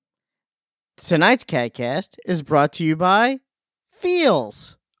Tonight's CAGcast is brought to you by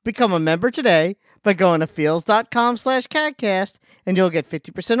Feels. Become a member today by going to feels.com/CAGcast and you'll get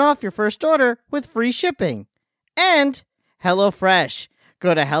 50% off your first order with free shipping. And HelloFresh.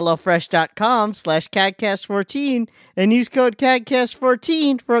 Go to HelloFresh.com/CAGcast14 and use code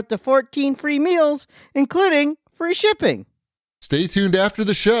CAGcast14 for up to 14 free meals, including free shipping. Stay tuned after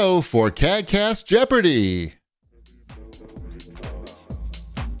the show for CAGcast Jeopardy!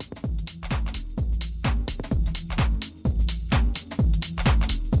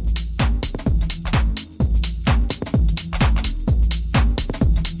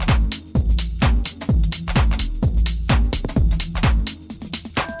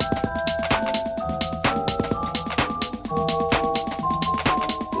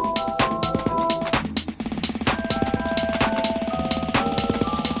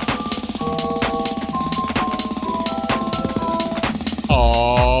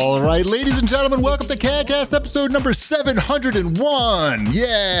 Ladies and gentlemen, welcome to CAGcast episode number 701.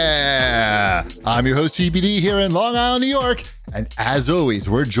 Yeah! I'm your host, GBD, here in Long Island, New York. And as always,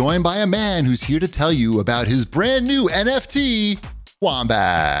 we're joined by a man who's here to tell you about his brand new NFT,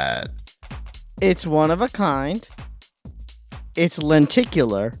 Wombat. It's one of a kind. It's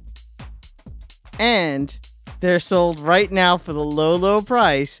lenticular. And they're sold right now for the low, low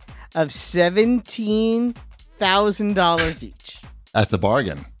price of $17,000 each. That's a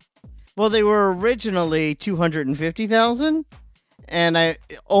bargain. Well, they were originally $250,000, and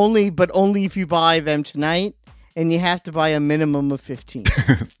only if you buy them tonight, and you have to buy a minimum of 15.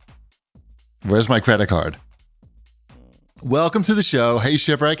 Where's my credit card? Welcome to the show. Hey,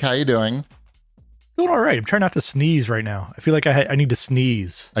 Shipwreck, how you doing? Doing all right. I'm trying not to sneeze right now. I feel like I need to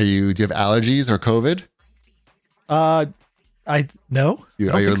sneeze. Do you have allergies or COVID? No.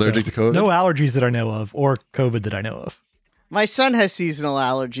 Are you allergic to COVID? No allergies that I know of, or COVID that I know of. My son has seasonal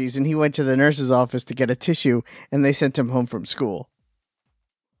allergies, and he went to the nurse's office to get a tissue, and they sent him home from school.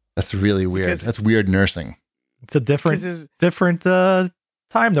 That's really weird. That's weird nursing. It's a different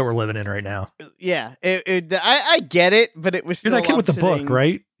time that we're living in right now. Yeah, I get it, but it was still You're that kid with the book,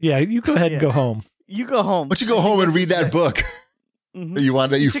 right? Yeah, you go ahead and go home. You go home. Why don't you go home and read that book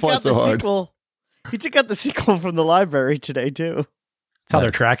Mm-hmm. that you fought so hard? He took out the sequel from the library today, too. That's how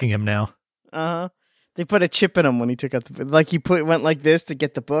they're tracking him now. Uh-huh. They put a chip in him when he took out the... Like, went like this to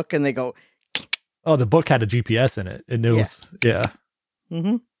get the book, and they go... Oh, the book had a GPS in it. It knew... Yeah.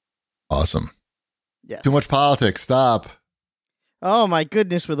 Mm-hmm. Awesome. Yes. Too much politics. Stop. Oh, my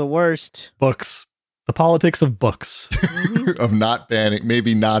goodness, we're the worst. Books. The politics of books. Mm-hmm. Of not banning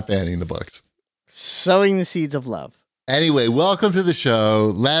the books. Sowing the seeds of love. Anyway, welcome to the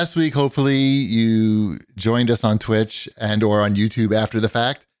show. Last week, hopefully, you joined us on Twitch and or on YouTube after the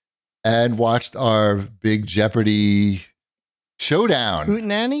fact. And watched our big Jeopardy showdown.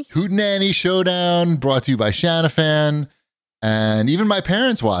 Hootenanny showdown brought to you by Shanafan. And even my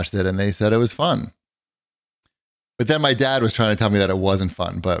parents watched it and they said it was fun. But then my dad was trying to tell me that it wasn't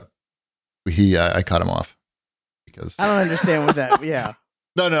fun, but I cut him off. Because I don't understand what that, yeah.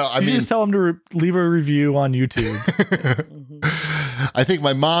 No, I mean... just tell him to leave a review on YouTube. I think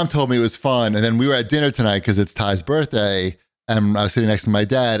my mom told me it was fun. And then we were at dinner tonight because it's Ty's birthday. And I was sitting next to my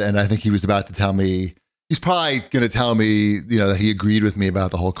dad, and I think he was about to tell me, he's probably going to tell me, that he agreed with me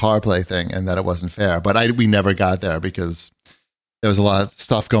about the whole car play thing and that it wasn't fair. But we never got there because there was a lot of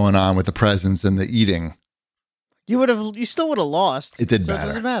stuff going on with the presents and the eating. You still would have lost. It didn't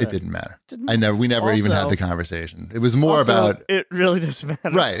matter. It didn't matter. We never even had the conversation. It was more about. It really doesn't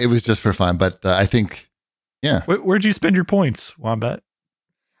matter. Right. It was just for fun. But I think, yeah. Where'd you spend your points, Wombat?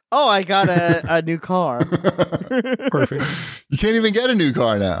 Oh, I got a new car. Perfect. You can't even get a new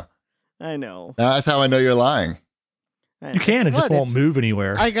car now. I know. That's how I know you're lying. You can. It just won't move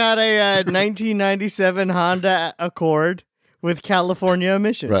anywhere. I got a 1997 Honda Accord with California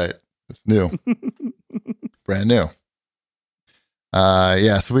emissions. Right. It's new. Brand new.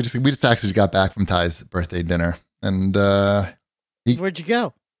 Yeah. So we just actually got back from Ty's birthday dinner, and where'd you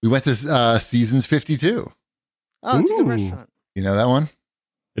go? We went to Seasons 52. Oh, it's a good restaurant. You know that one?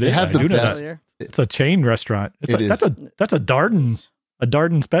 They have the best. It's a chain restaurant. That's a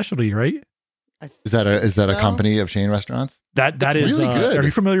Darden specialty, right? Is that a company of chain restaurants? That is really good. Are you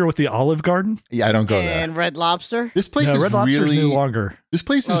familiar with the Olive Garden? Yeah, I don't go there. And Red Lobster. This place is Red Lobster's really no longer. This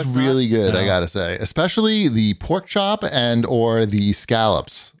place is really good. No. I gotta say, especially the pork chop and or the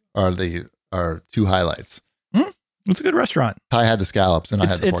scallops are two highlights. It's a good restaurant. Ty had the scallops, and I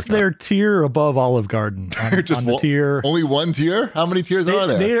had the pork chop. It's their tier above Olive Garden. Just on the tier. Only one tier? How many tiers are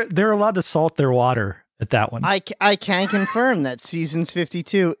there? They're allowed to salt their water at that one. I can confirm that Seasons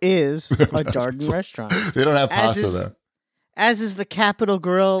 52 is a Darden restaurant. They don't have pasta there. As is the Capitol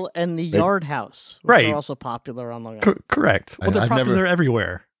Grill and the Yard House, which right? Are also popular on Long Island. Correct. Well, they're popular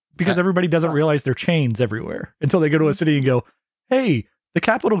everywhere because everybody doesn't realize there are chains everywhere until they go to a city and go, "Hey, the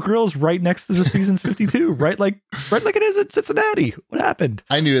Capitol Grill's right next to the Seasons 52, right like it is in Cincinnati. What happened?"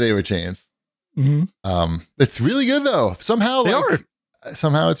 I knew they were chains. Mm-hmm. It's really good though. Somehow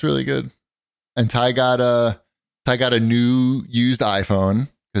it's really good. And Ty got a new used iPhone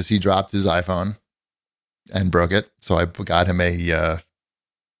because he dropped his iPhone and broke it. So I got him a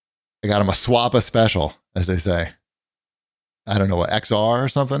swap-a special, as they say. I don't know what, XR or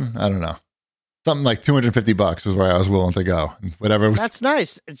something. I don't know. Something like $250 was where I was willing to go. Whatever. That's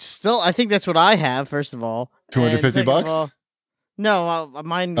nice. It's still, I think that's what I have. First of all, $250. No,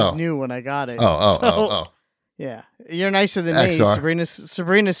 mine was new when I got it. Oh. Yeah, you're nicer than XR. me.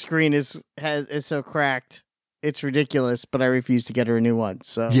 Sabrina's screen is so cracked, it's ridiculous. But I refuse to get her a new one.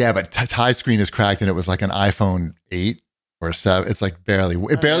 So yeah, but Ty's screen is cracked, and it was like an iPhone 8 or 7. It's like barely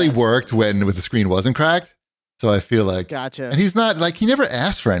worked when the screen wasn't cracked. So I feel like gotcha. And he's not like, he never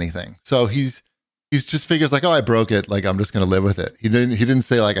asked for anything. So he's just figures like, oh, I broke it. Like, I'm just gonna live with it. He didn't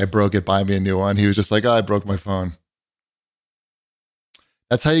say like, I broke it, buy me a new one. He was just like, oh, I broke my phone.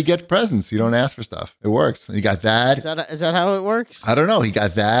 That's how you get presents. You don't ask for stuff. It works. He got that. Is that how it works? I don't know. He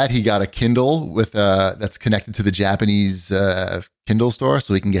got that. He got a Kindle with that's connected to the Japanese Kindle store,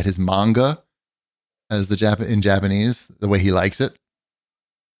 so he can get his manga as in Japanese the way he likes it.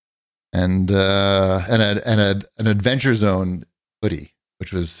 And an Adventure Zone hoodie,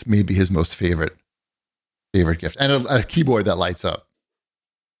 which was maybe his most favorite gift, and a keyboard that lights up.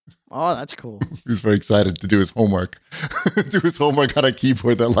 Oh, that's cool. He was very excited to do his homework. On a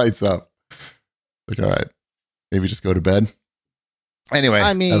keyboard that lights up. Like, all right, maybe just go to bed. Anyway,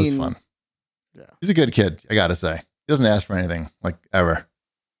 that was fun. Yeah. He's a good kid, I gotta say. He doesn't ask for anything, like, ever.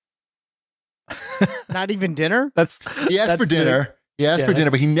 Not even dinner? He asked for dinner.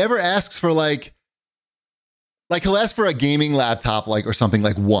 But he never asks for like he'll ask for a gaming laptop, like, or something,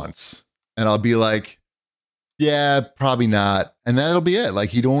 like, once. And I'll be like, yeah, probably not. And that'll be it.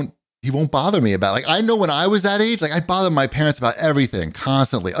 Like, he won't bother me about, like, I know when I was that age, like, I'd bother my parents about everything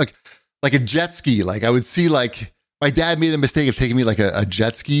constantly. Like a jet ski. Like, I would see, like, my dad made the mistake of taking me like a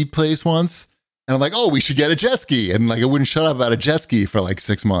jet ski place once. And I'm like, oh, we should get a jet ski. And like, I wouldn't shut up about a jet ski for like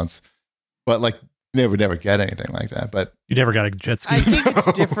 6 months. But like, never get anything like that. But you never got a jet ski. I think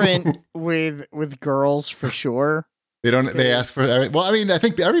it's different with girls for sure. They ask for, well, I mean, I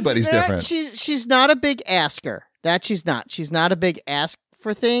think everybody's different. She's not a big asker. That she's not. She's not a big ask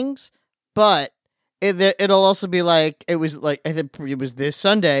for things, but it'll also be like, I think it was this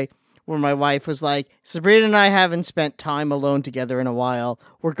Sunday where my wife was like, Sabrina and I haven't spent time alone together in a while.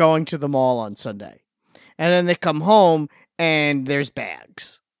 We're going to the mall on Sunday. And then they come home and there's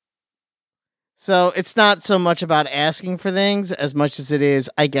bags. So it's not so much about asking for things as much as it is,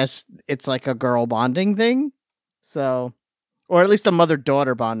 I guess it's like a girl bonding thing. So, or at least a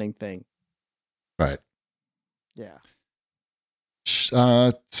mother-daughter bonding thing. Right. Yeah.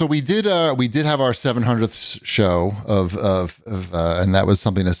 So we did have our 700th show of and that was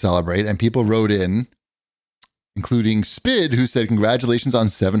something to celebrate. And people wrote in, including Spid, who said, congratulations on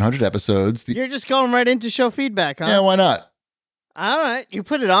 700 episodes. You're just going right into show feedback, huh? Yeah, why not? All right. You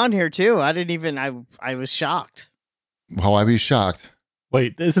put it on here too. I was shocked. How I be shocked?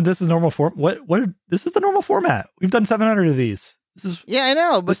 Wait, isn't this the normal form? What? This is the normal format. We've done 700 of these. Yeah, I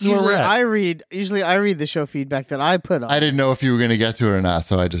know, but usually I read the show feedback that I put on. I didn't know if you were going to get to it or not,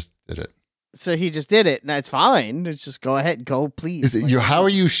 so I just did it. So he just did it, and it's fine. It's just go ahead, go, please. How are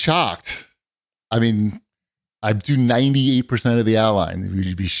you shocked? I mean, I do 98% of the outline. Would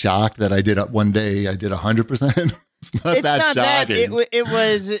you be shocked that I did one day? I did 100%. It's not shocking.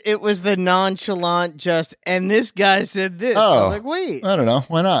 It was the nonchalant and this guy said this. Oh, I'm like, wait, I don't know.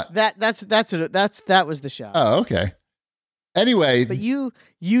 Why not? That was the shock. Oh, okay. Anyway, but you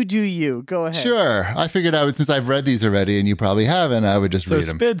do you. Go ahead. Sure. I figured since I've read these already and you probably haven't, I would just read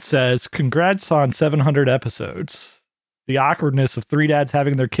them. So Spid says, congrats on 700 episodes. The awkwardness of three dads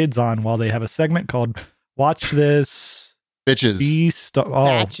having their kids on while they have a segment called Watch This. Bitches.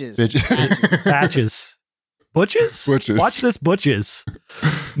 Batches. Bitches. Batches. Butches? Watch This Butches.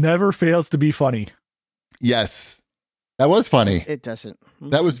 Never fails to be funny. Yes. That was funny. It doesn't.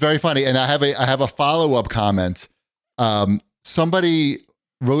 That was very funny. And I have a follow-up comment. Somebody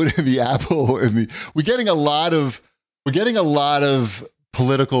wrote in the Apple, we're getting a lot of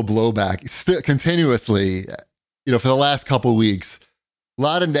political blowback continuously, for the last couple of weeks. A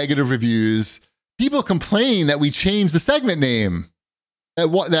lot of negative reviews. People complain that we changed the segment name.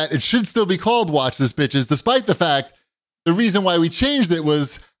 That it should still be called Watch This Bitches, despite the fact the reason why we changed it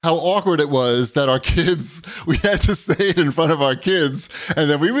was how awkward it was that our kids, we had to say it in front of our kids. And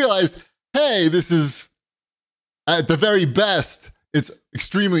then we realized, hey, this is, at the very best, it's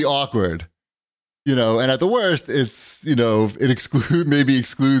extremely awkward. And at the worst, it's, it maybe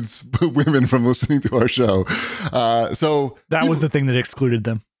excludes women from listening to our show. So that was the thing that excluded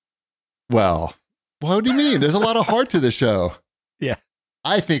them. Well, what do you mean? There's a lot of heart to the show. Yeah.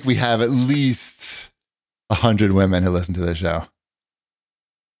 I think we have at least 100 women who listen to the show.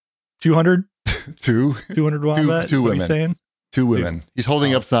 200? 200 Wombat? Two women. Saying? 2 women. He's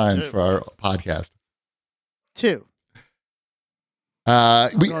holding up signs for our podcast. 2.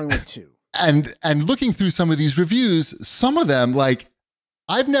 I'm going with 2. And looking through some of these reviews, some of them, like,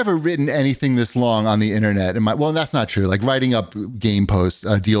 I've never written anything this long on the internet. Well, that's not true. Like writing up game posts,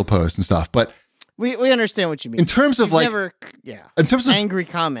 deal posts and stuff. But we understand what you mean. In terms of in terms of angry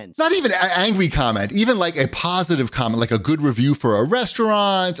comments, not even an angry comment, even like a positive comment, like a good review for a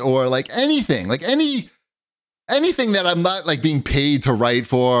restaurant or like anything, like anything that I'm not like being paid to write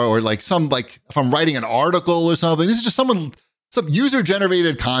for, or like if I'm writing an article or something. This is just some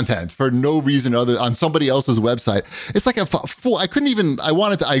user-generated content for no reason other on somebody else's website. It's like I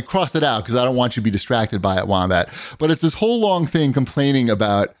crossed it out because I don't want you to be distracted by it, Wombat. But it's this whole long thing complaining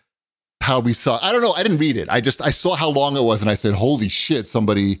about how we saw, I don't know, I didn't read it. I saw how long it was and I said, holy shit,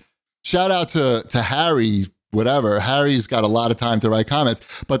 somebody, shout out to Harry, whatever. Harry's got a lot of time to write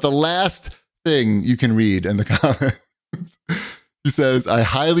comments. But the last thing you can read in the comments, he says, I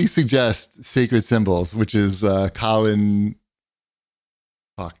highly suggest Sacred Symbols, which is Colin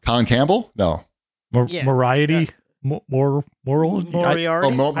Campbell? No. Moriarty? Moriarty?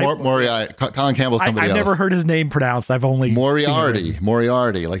 Moriarty. Colin Campbell's somebody else. I've never heard his name pronounced. I've only Moriarty.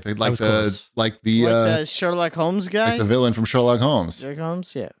 Like the Sherlock Holmes guy, like the villain from Sherlock Holmes. Sherlock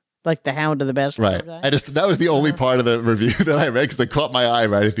Holmes, yeah, like the Hound of the Baskerville guy. That was the only part of the review that I read because it caught my eye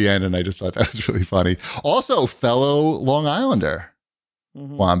right at the end, and I just thought that was really funny. Also, fellow Long Islander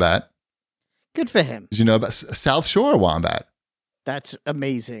Wombat. Good for him. Did you know about South Shore Wombat? That's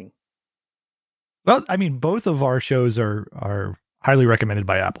amazing. Well, I mean, both of our shows are highly recommended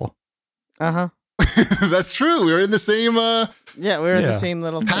by Apple. Uh-huh. That's true. We were in the same we're in the same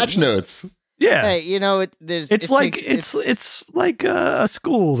little patch notes. Yeah. Hey, it's like a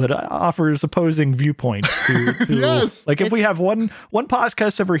school that offers opposing viewpoints to yes. Like if we have one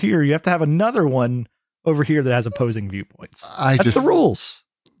podcast over here, you have to have another one over here that has opposing viewpoints. That's the rules.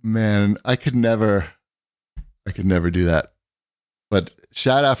 Man, I could never do that. But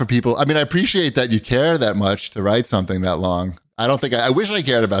shout out for people. I mean, I appreciate that you care that much to write something that long. I wish I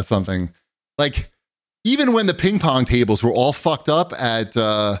cared about something. Like, even when the ping pong tables were all fucked up at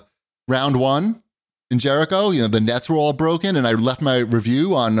round 1 in Jericho, the nets were all broken, and I left my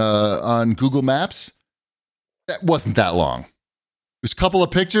review on Google Maps. That wasn't that long. It was a couple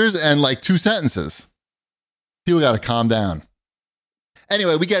of pictures and like 2 sentences. People got to calm down.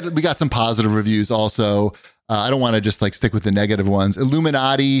 Anyway, we got some positive reviews also. I don't want to just like stick with the negative ones.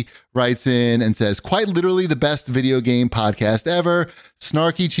 Illuminati writes in and says, quite literally the best video game podcast ever.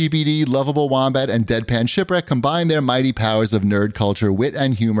 Snarky Cheapy, lovable Wombat, and Deadpan Shipwreck combine their mighty powers of nerd culture, wit,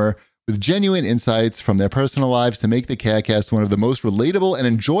 and humor with genuine insights from their personal lives to make the CAGcast one of the most relatable and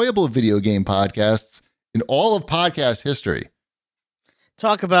enjoyable video game podcasts in all of podcast history.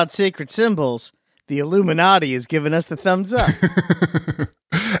 Talk about sacred symbols. The Illuminati has given us the thumbs up.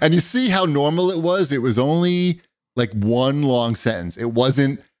 And you see how normal it was? It was only like one long sentence. It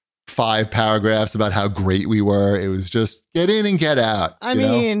wasn't 5 paragraphs about how great we were. It was just get in and get out. I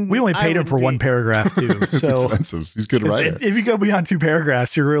mean, we only paid him for 1 paragraph too. It's so expensive. He's a good writer. If you go beyond 2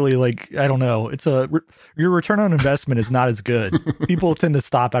 paragraphs, you're really like, I don't know. Your return on investment is not as good. People tend to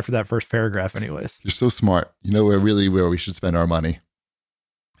stop after that first paragraph anyways. You're so smart. You know where we should spend our money.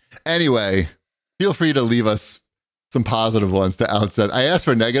 Anyway, feel free to leave us some positive ones to outset. I asked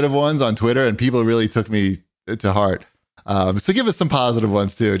for negative ones on Twitter and people really took me to heart. So give us some positive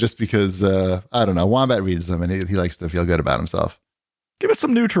ones too, just because, I don't know, Wombat reads them and he likes to feel good about himself. Give us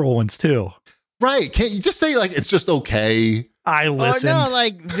some neutral ones too. Right. Can't you just say like, it's just okay? I listened. Oh, no,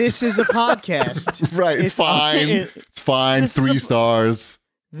 like this is a podcast. Right. It's fine. It's fine. 3 stars.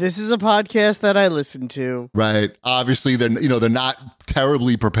 This is a podcast that I listen to. Right. Obviously they're not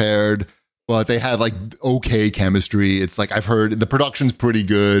terribly prepared, but they have like okay chemistry. It's like I've heard the production's pretty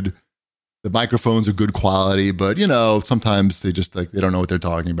good. The microphones are good quality, but sometimes they just like they don't know what they're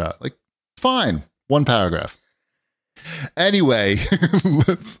talking about. Like, fine. 1 paragraph. Anyway,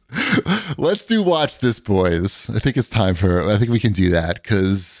 let's do Watch This, boys. I think we can do that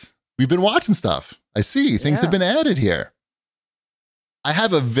because we've been watching stuff. I see things have been added here. I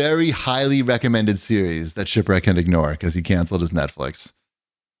have a very highly recommended series that Shipwreck can ignore because he canceled his Netflix.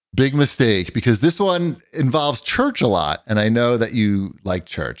 Big mistake, because this one involves church a lot. And I know that you like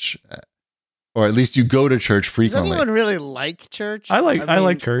church, or at least you go to church Does frequently. anyone really like church? I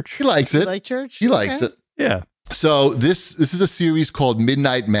like church. He likes You it. like church? He likes it. Yeah. So this is a series called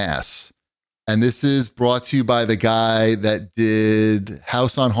Midnight Mass. And this is brought to you by the guy that did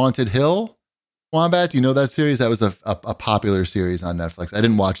House on Haunted Hill. Wombat, do you know that series? That was a popular series on Netflix. I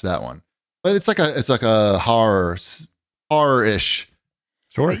didn't watch that one. But it's like a horror-ish.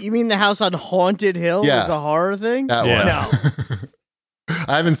 Sure. Wait, you mean the House on Haunted Hill Yeah. is a horror thing? That Yeah. one. No.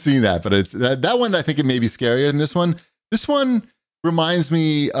 I haven't seen that, but it's that one. I think it may be scarier than this one. This one reminds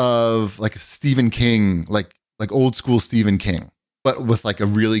me of like a Stephen King, like old school Stephen King, but with like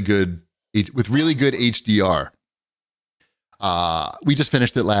really good HDR. We just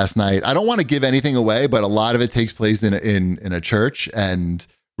finished it last night. I don't want to give anything away, but a lot of it takes place in a church, and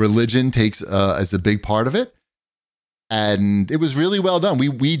religion takes as a big part of it. And it was really well done.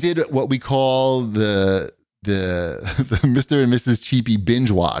 We did what we call the Mr. and Mrs. Cheapy binge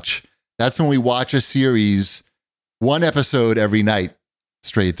watch. That's when we watch a series, one episode every night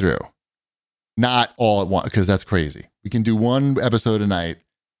straight through. Not all at once, because that's crazy. We can do one episode a night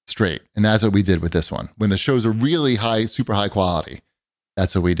straight. And that's what we did with this one. When the shows are really high, super high quality,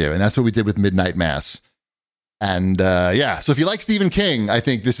 that's what we do. And that's what we did with Midnight Mass. And so if you like Stephen King, I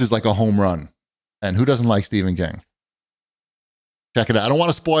think this is like a home run. And who doesn't like Stephen King? Check it out. I don't want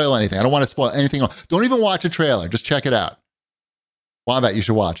to spoil anything. I don't want to spoil anything. Don't even watch a trailer. Just check it out. Wombat, you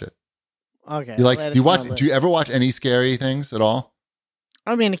should watch it. Okay. Do you ever watch any scary things at all?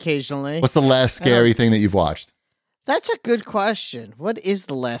 I mean, occasionally. What's the last scary thing that you've watched? That's a good question. What is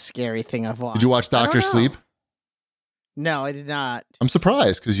the last scary thing I've watched? Did you watch Dr. Sleep? No, I did not. I'm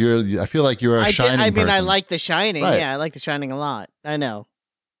surprised because I feel like you're a Shining person. I like The Shining. Right. Yeah, I like The Shining a lot. I know.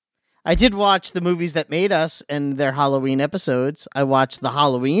 I did watch the movies that made us and their Halloween episodes. I watched the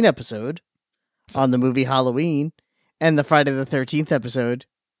Halloween episode on the movie Halloween and the Friday the 13th episode,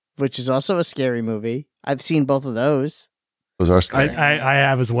 which is also a scary movie. I've seen both of those. Those are scary. I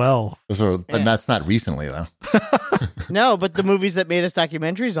have as well. But that's not recently though. No, but the movies that made us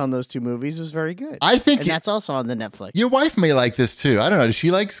documentaries on those two movies was very good. I think that's also on the Netflix. Your wife may like this too. I don't know. Does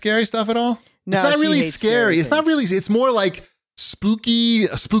she like scary stuff at all? No, it's not she really hates scary. It's not things. really. It's more like a spooky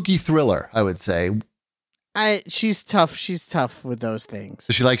thriller, I would say. She's tough. She's tough with those things.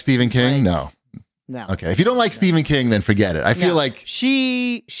 Does she like Stephen King? No. Okay. If you don't like Stephen King, then forget it. I feel like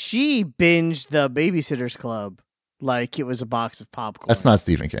she binged the Babysitter's Club like it was a box of popcorn. that's not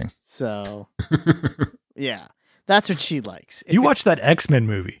Stephen King. So, yeah, that's what she likes. You watched that X-Men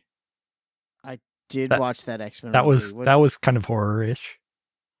movie? I did watch that X-Men. That movie. that was kind of horror-ish.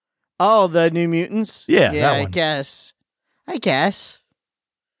 Oh, the New Mutants. Yeah, yeah. that one. I guess.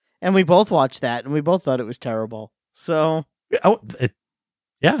 And we both watched that, and we both thought it was terrible. So,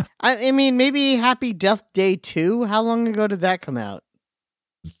 yeah. I mean, maybe Happy Death Day 2. How long ago did that come out?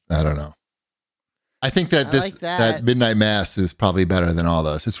 I don't know. I think that that Midnight Mass is probably better than all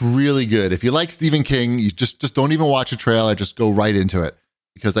those. It's really good. If you like Stephen King, you just don't even watch a trailer. Just go right into it,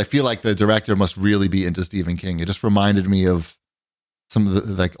 because I feel like the director must really be into Stephen King. It just reminded me of some of the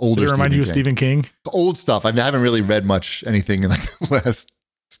like older. Did it remind you of Stephen King? Old stuff. I haven't really read much anything in like the last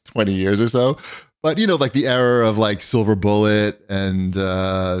 20 years or so. But like the era of like Silver Bullet and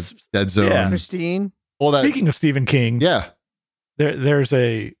Dead Zone, Yeah. Christine. all that. Speaking of Stephen King, Yeah. there's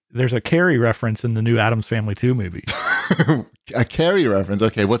a Carrie reference in the new Addams Family 2 movie. A Carrie reference.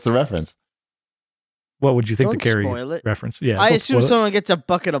 Okay, what's the reference? What would you think Don't the Carrie spoil it. reference? Yeah, I don't assume spoil someone gets a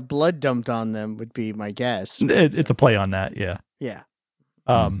bucket of blood dumped on them would be my guess. it's a play on that. Yeah. Yeah.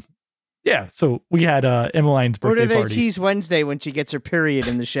 Yeah. So we had Emmeline's Or birthday do they party. tease Wednesday when she gets her period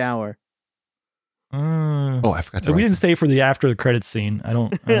in the shower? Oh, I forgot to we write didn't stay for the after the credits scene. I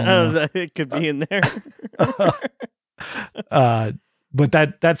don't know. It could be in there. But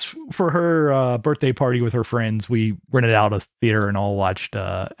that's for her birthday party with her friends. We rented out a theater and all watched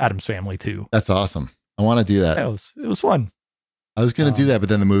Addams Family 2. That's awesome. I want to do that. Yeah, it was fun. I was going to do that, but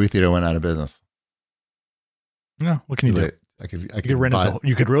then the movie theater went out of business. No, what can you do? I could You could rent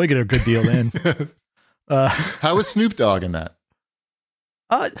you could really get a good deal then. How was Snoop Dogg in that?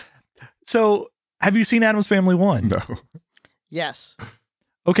 So have you seen Addams Family 1? No. Yes.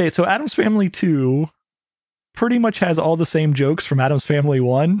 Okay, so Addams Family 2 pretty much has all the same jokes from Addams Family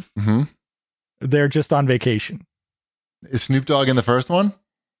 1. Mm-hmm. They're just on vacation. Is Snoop Dogg in the first one?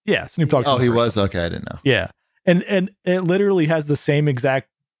 Yeah, Snoop Dogg. Oh, he was? Okay, I didn't know. Yeah. And it literally has the same exact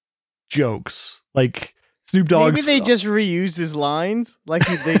jokes. Like Snoop Dogg. Maybe they just reused his lines. Like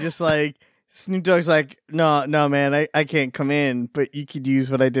they just like Snoop Dogg's like, no, man, I can't come in, but you could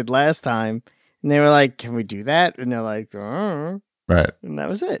use what I did last time. And they were like, can we do that? And they're like, Right. and that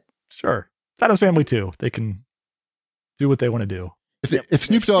was it. Sure. It's Addams Family too. They can do what they want to do. If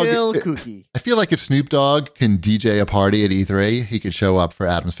Snoop Dogg, still kooky. I feel like if Snoop Dogg can DJ a party at E3, he could show up for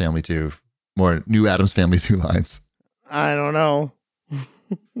Addams Family 2. More new Addams Family 2 lines. I don't know.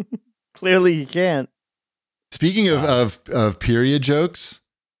 Clearly he can't. Speaking of period jokes,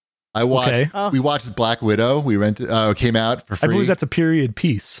 I watched. Okay. We watched Black Widow. We rented. Came out for free. I believe that's a period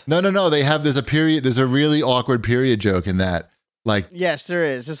piece. No. There's a period. There's a really awkward period joke in that. Like, Yes, there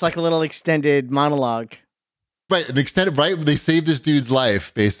is. It's like a little extended monologue. right, an extended. Right, they saved this dude's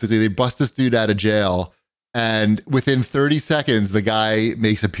life. Basically, they bust this dude out of jail, and within 30 seconds, the guy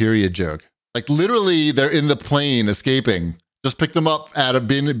makes a period joke. Like literally, they're in the plane escaping. Just picked him up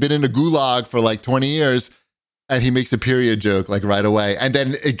been in a gulag for like 20 years. And he makes a period joke like right away. And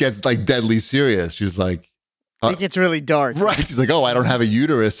then it gets like deadly serious. She's like, It gets really dark. right. She's like, oh, I don't have a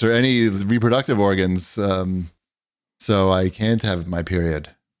uterus or any reproductive organs. So I can't have my period.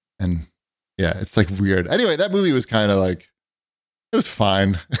 And yeah, it's like weird. Anyway, that movie was kind of like, it was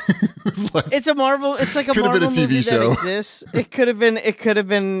fine. It was like, It's a Marvel. It's like a Could have Marvel been a TV movie show. that exists. It could have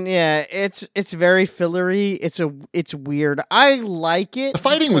been. Yeah, it's very fillery. It's weird. I like it. the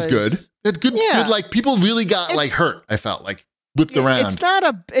fighting was good. because It good, Yeah. good. Like people really got It's- like hurt. I felt like whipped around.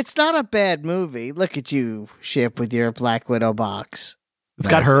 It's not a bad movie. Look at you, Ship, with your Black Widow box. It's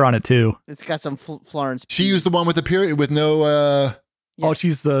got Nice. her on it too. It's got some Florence. She used the one with the period with no. Oh, Yes.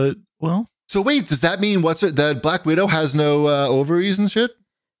 she's well. So wait, does that mean that Black Widow has no ovaries and shit?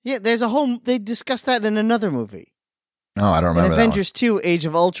 Yeah, there's a whole. They discussed that in another movie. Oh, I don't In remember that one. Avengers 2: Age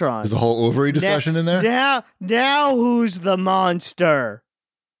of Ultron. There's a whole ovary discussion in there. Now who's the monster?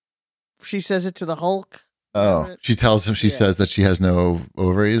 She says it to the Hulk. Oh, she tells him. She Yeah. says that she has no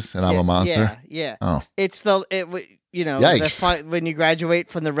ovaries, and I'm a monster. Yeah. Oh, It's Yikes. when you graduate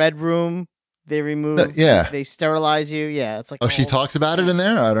from the Red Room, they remove. yeah. They sterilize you. Yeah, it's like. Oh, she talks about it in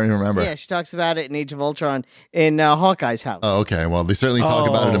there. I don't even remember. Yeah, she talks about it in Age of Ultron in Hawkeye's house. Oh, okay. Well, they certainly talk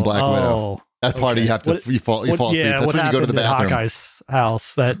about it in Black Widow. That's part of you have to What- you fall asleep. That's what when you go to the happened bathroom. at Hawkeye's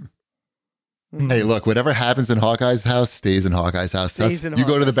house? That Hey, look, whatever happens in Hawkeye's house stays in Hawkeye's house. Stays in You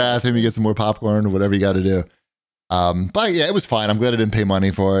go to the Hawkeye's house. bathroom, you get some more popcorn or whatever you got to do. But yeah, it was fine. I'm glad I didn't pay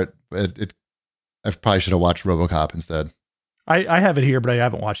money for it. I probably should have watched RoboCop instead. I have it here, but I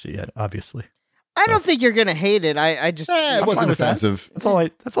haven't watched it yet. Obviously, I don't think you're gonna hate it. I just. It I'm wasn't fine with that. offensive.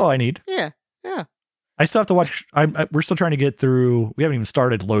 that's all I need. Yeah. I still have to watch. We're still trying to get through. We haven't even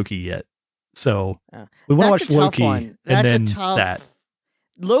started Loki yet, so Yeah. we want That's to a watch tough Loki one. and That's then a tough. that.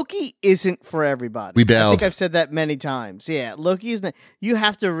 Loki isn't for everybody. We I bailed. think I've said that many times. Yeah, Loki isn't. You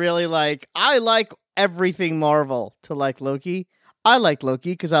have to really like. I like everything Marvel to like Loki. I like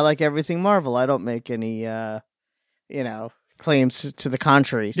Loki because I like everything Marvel. I don't make any, claims to the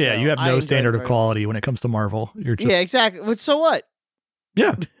contrary. Yeah, so you have I no enjoy standard it of very quality when it comes to Marvel. You're much. just Yeah, exactly. But so what?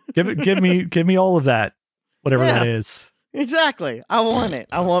 yeah. Give me all of that, whatever Yeah. that is. Exactly. I want it.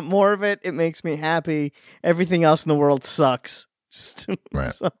 I want more of it. It makes me happy. Everything else in the world sucks. Just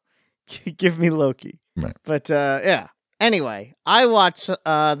Right. so, give me Loki. Right. But yeah. Anyway, I watched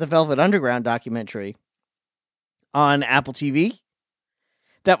the Velvet Underground documentary on Apple TV.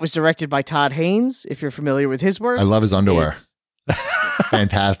 That was directed by Todd Haynes. If you're familiar with his work, I love his underwear. it's-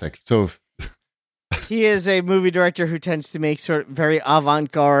 Fantastic. So he is a movie director who tends to make sort of very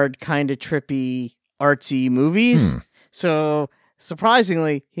avant-garde, kind of trippy, artsy movies. So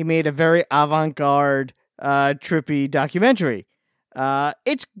surprisingly, he made a very avant-garde, trippy documentary.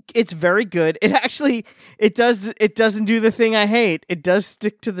 It's very good. It doesn't do the thing I hate. It does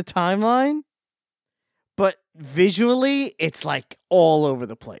stick to the timeline, but visually, it's like all over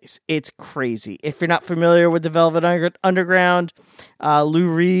the place. It's crazy. If you're not familiar with the Velvet Underground, Lou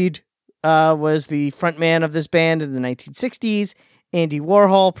Reed was the frontman of this band in the 1960s. Andy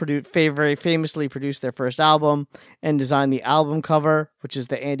Warhol very famously produced their first album and designed the album cover, which is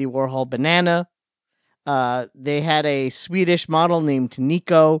the Andy Warhol banana. They had a Swedish model named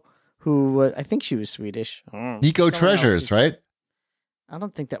Nico, who I think she was Swedish. Nico Someone else Treasures, who- right? I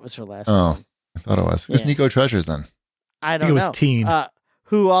don't think that was her last Oh, name. I thought it was. Who's Yeah. Nico Treasures then? I I don't think it know. was Teen.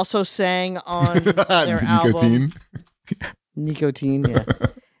 Who also sang on their album. Nicotine. Nicotine, yeah.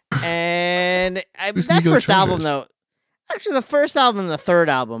 And Who's that Nico first album, Treasures? though, actually, the first album and the third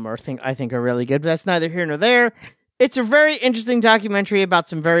album I think are really good, but that's neither here nor there. It's a very interesting documentary about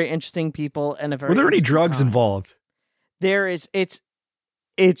some very interesting people and a very. Were there any interesting drugs time. involved? There is.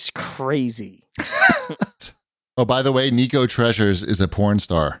 It's crazy. Oh, by the way, Nico Treasures is a porn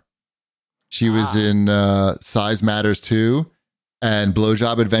star. She was in Size Matters 2 and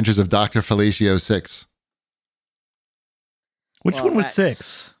Blowjob Adventures of Dr. Fellatio 6. Which Well, one was that's-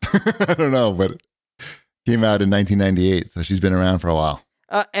 6? I don't know, but came out in 1998, so she's been around for a while.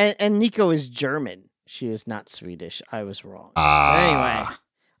 And Nico is German. She is not Swedish. I was wrong. Ah. But anyway,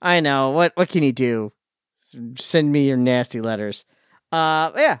 I know. What can you do? Send me your nasty letters.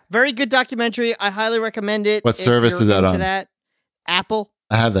 Yeah, very good documentary. I highly recommend it. What service is that on? Apple.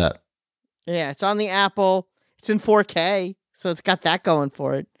 I have that. Yeah, it's on the Apple. It's in 4K, so it's got that going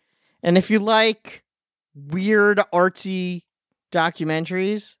for it. And if you like weird, artsy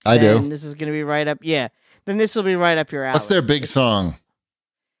documentaries, I do. This is going to be right up. Yeah, then this will be right up your alley. What's their big song?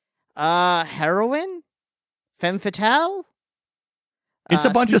 Heroin, Femme Fatale. It's a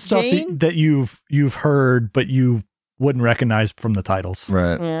bunch of stuff that you've heard, but you wouldn't recognize from the titles.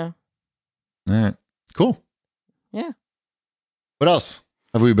 Right. Yeah. All right. Cool. Yeah. What else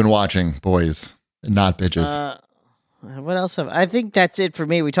have we been watching, boys? Not bitches. What else I think that's it for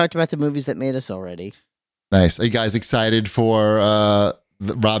me. We talked about the movies that made us already. Nice. Are you guys excited for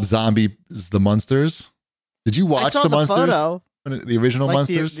Rob Zombie's The Munsters? Did you watch The Munsters? Photo. The original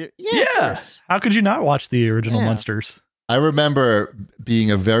Munsters? Yeah. How could you not watch the original Munsters? I remember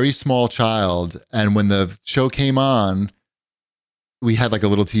being a very small child, and when the show came on, we had like a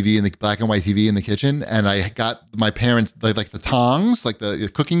little TV in the black and white TV in the kitchen, and I got my parents like the tongs, like the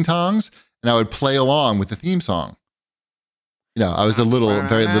cooking tongs, and I would play along with the theme song. You know, I was a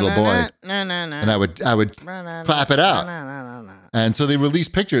very little boy, and I would clap it out. And so they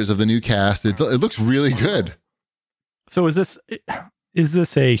released pictures of the new cast. It looks really good. So is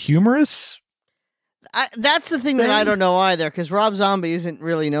this a humorous? That's the thing that I don't know either, because Rob Zombie isn't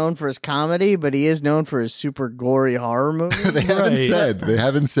really known for his comedy, but he is known for his super gory horror movies. They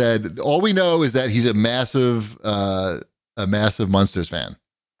haven't said. All we know is that he's a massive Munsters fan.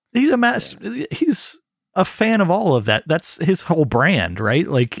 He's a fan of all of that. That's his whole brand, right?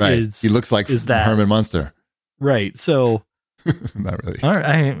 Like, right. He looks like Herman Munster, right? So, not really. All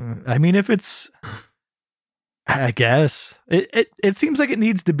right. I mean, if it's, I guess it seems like it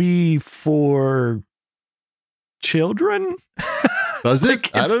needs to be for children. Does it?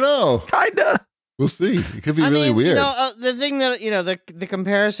 I don't know. Kinda. We'll see. It could be really weird. You know, the thing that the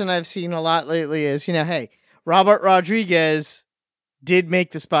comparison I've seen a lot lately is, hey, Robert Rodriguez did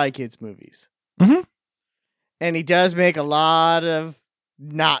make the Spy Kids movies, and he does make a lot of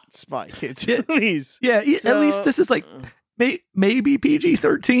not Spy Kids movies. Yeah, so, at least this is like maybe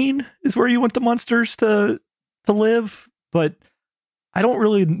PG-13 is where you want the monsters to live, but I don't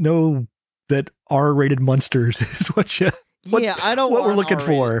really know that R-rated monsters is what we're looking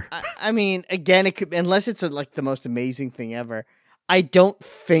for. I mean, again, it could, unless it's like the most amazing thing ever. I don't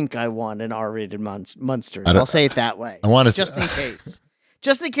think I want an R-rated monsters. I'll say it that way. I want to just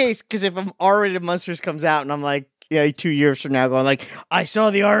in case, because if an R-rated monsters comes out and I'm like, 2 years from now going like, I saw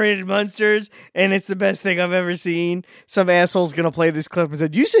the R-rated monsters and it's the best thing I've ever seen. Some asshole's going to play this clip and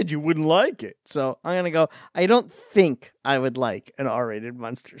said, you said you wouldn't like it. So I'm going to go, I don't think I would like an R-rated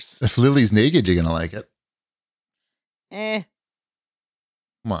monsters. If Lily's naked, you're going to like it.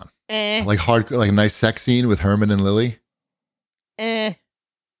 Come on. Like hardcore, like a nice sex scene with Herman and Lily. You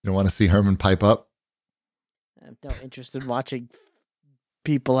don't want to see Herman pipe up? I'm not interested in watching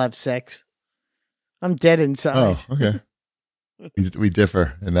people have sex. I'm dead inside. Oh, okay. We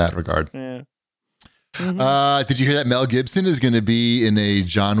differ in that regard. Yeah. Did you hear that Mel Gibson is going to be in a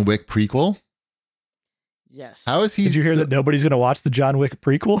John Wick prequel? Yes. How is he? Did you hear that nobody's going to watch the John Wick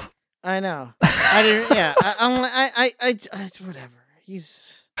prequel? I know. I didn't. Yeah. It's whatever.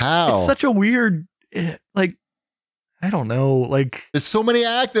 He's how? It's such a weird. Like, I don't know. Like, there's so many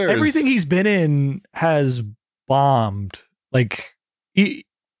actors. Everything he's been in has bombed. Like,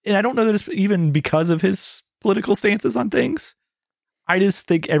 and I don't know that it's even because of his political stances on things. I just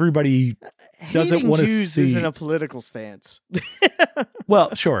think everybody doesn't want to see. Jews isn't a political stance.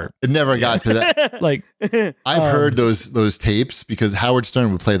 Well, sure. It never got to that. Like, I've heard those tapes because Howard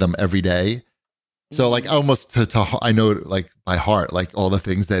Stern would play them every day. So like almost I know like by heart like all the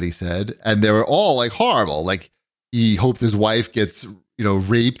things that he said, and they were all like horrible. Like he hoped his wife gets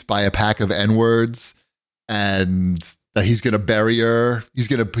raped by a pack of N-words, and that he's gonna bury her. He's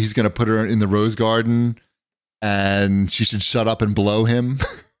gonna put her in the rose garden, and she should shut up and blow him.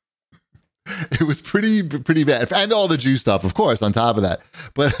 It was pretty bad, and all the Jew stuff, of course, on top of that.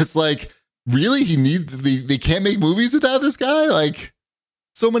 But it's like, really, they can't make movies without this guy. Like,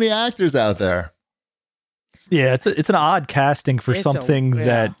 so many actors out there. Yeah, it's an odd casting for something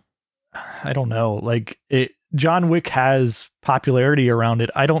that I don't know. Like John Wick has popularity around it.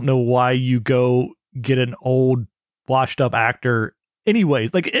 I don't know why you go get an old, washed up actor,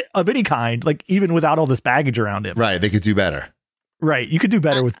 anyways. Like of any kind. Like even without all this baggage around him. Right, they could do better. Right, you could do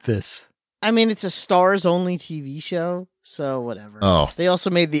better with this. I mean, it's a stars only TV show, so whatever. Oh, they also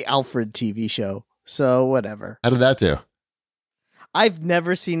made the Alfred TV show, so whatever. How did that do? I've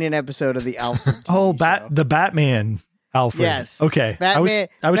never seen an episode of the Alfred TV Oh, show. the Batman Alfred. Yes. Okay. Batman,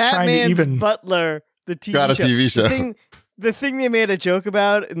 I was trying to Batman's even. Butler, the TV Got a show. TV show. The thing they made a joke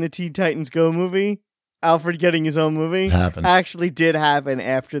about in the Teen Titans Go movie, Alfred getting his own movie, It happened. actually did happen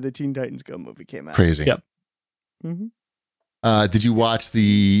after the Teen Titans Go movie came out. Crazy. Yep. Mm-hmm. Did you watch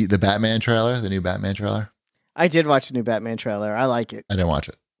the Batman trailer, the new Batman trailer? I did watch the new Batman trailer. I like it. I didn't watch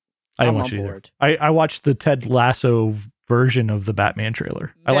it. I didn't I'm watch on it either. board. I watched the Ted Lasso version of the Batman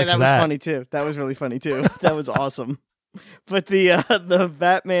trailer. I liked that was funny too. That was really funny too. That was awesome. But the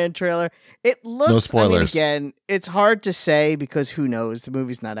Batman trailer, it looks. No spoilers. I mean, again, it's hard to say because who knows? The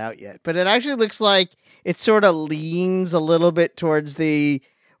movie's not out yet. But it actually looks like it sort of leans a little bit towards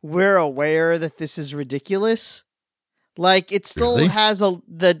we're aware that this is ridiculous. Like it still Really? has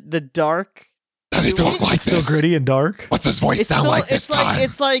the dark. They don't like It's still gritty and dark. What's his voice sound like this time?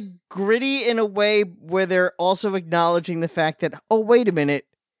 It's like gritty in a way where they're also acknowledging the fact that, oh, wait a minute,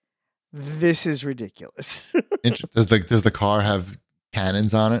 this is ridiculous. Does the car have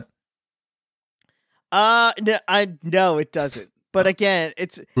cannons on it? No, it doesn't. But again,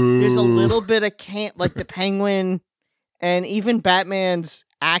 there's a little bit of like the Penguin and even Batman's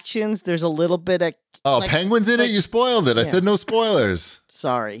actions. There's a little bit of Penguin's in it. You spoiled it. I said no spoilers.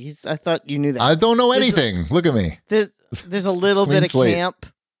 Sorry, I thought you knew that. I don't know anything. Look at me. There's a little Clean bit of slate. camp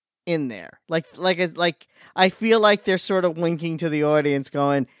in there. Like I feel like they're sort of winking to the audience,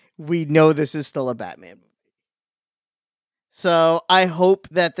 going, "We know this is still a Batman movie." So I hope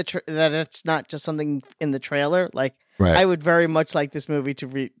that that it's not just something in the trailer. Like Right. I would very much like this movie to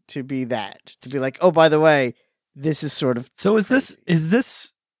be to be like, oh, by the way, this is sort of. So is this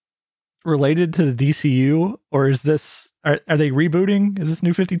related to the DCU, or is this are they rebooting? Is this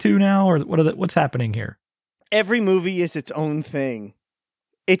New 52 now, or what's happening here? Every movie is its own thing.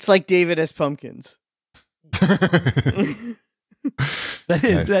 It's like David S. Pumpkins. That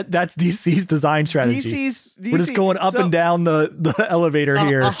is that's DC's design strategy. DC, We're just going up and down the elevator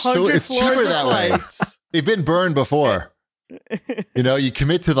here. So it's cheaper that way. They've been burned before. You know, you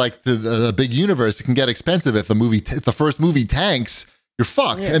commit to like the big universe, it can get expensive. If the first movie tanks, you're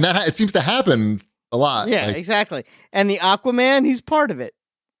fucked. Yeah. And it seems to happen a lot. Yeah, Like, exactly. And the Aquaman, he's part of it.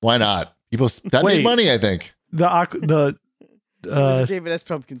 why not? That made money, I think. The It was a David S.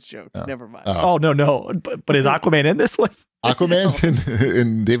 Pumpkins joke. Oh. Never mind. oh no, but is Aquaman in this one? Aquaman's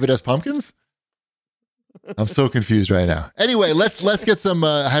in David S. Pumpkins? I'm so confused right now. Anyway, let's get some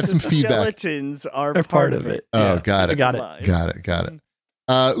have some feedback. Skeletons are They're part of it. Oh, Yeah, got it. I got it. Got it.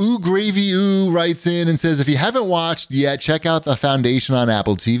 Ooh Gravy Ooh writes in and says, if you haven't watched yet, check out The Foundation on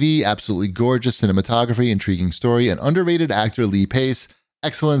Apple TV. Absolutely gorgeous cinematography, intriguing story, and underrated actor Lee Pace.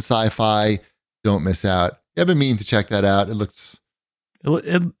 Excellent sci-fi. Don't miss out. I've been meaning to check that out. It looks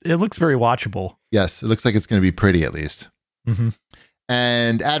very watchable. Yes, it looks like it's going to be pretty at least. Mm-hmm.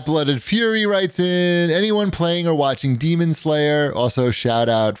 And at Blooded Fury writes in, anyone playing or watching Demon Slayer, also shout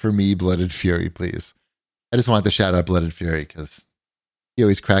out for me, Blooded Fury, please. I just wanted to shout out Blooded Fury because he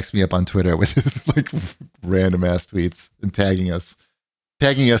always cracks me up on Twitter with his like random ass tweets and tagging us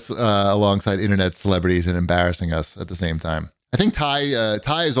alongside internet celebrities and embarrassing us at the same time. I think Ty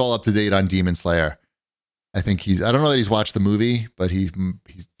is all up to date on Demon Slayer. I think I don't know that he's watched the movie, but he's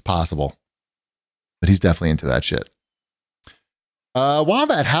possible. But he's definitely into that shit.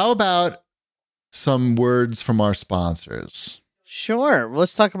 Wombat, how about some words from our sponsors? Sure.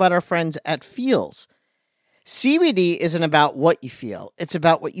 Let's talk about our friends at Feels. CBD isn't about what you feel. It's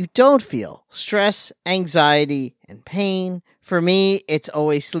about what you don't feel. Stress, anxiety, and pain. For me, it's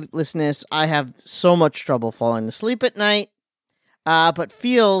always sleeplessness. I have so much trouble falling asleep at night. But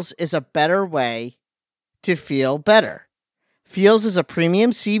Feels is a better way to feel better. Feels is a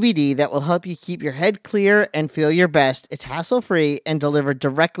premium CBD that will help you keep your head clear and feel your best. It's hassle-free and delivered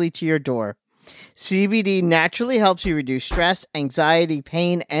directly to your door. CBD naturally helps you reduce stress, anxiety,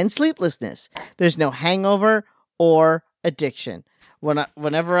 pain, and sleeplessness. There's no hangover or addiction.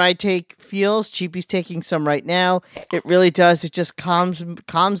 Whenever I take Feels, Cheapy's taking some right now, it really does. It just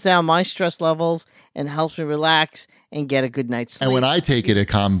calms down my stress levels and helps me relax and get a good night's sleep. And when I take it, it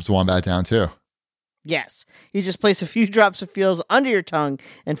calms Wombat down too. Yes. You just place a few drops of Feels under your tongue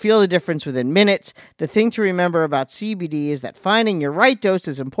and feel the difference within minutes. The thing to remember about CBD is that finding your right dose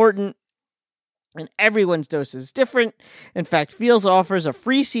is important, and everyone's dose is different. In fact, Feels offers a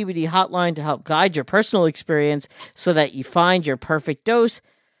free CBD hotline to help guide your personal experience so that you find your perfect dose.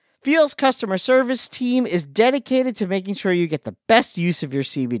 Feels customer service team is dedicated to making sure you get the best use of your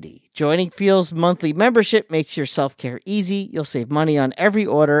CBD. Joining Feels monthly membership makes your self-care easy. You'll save money on every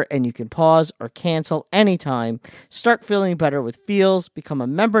order, and you can pause or cancel anytime. Start feeling better with Feels. Become a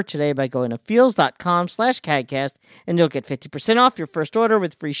member today by going to feels.com/CAGcast, and you'll get 50% off your first order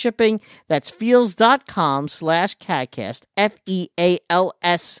with free shipping. That's feels.com/CAGcast,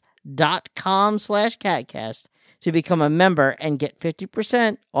 FEALS.com/CAGcast. To become a member and get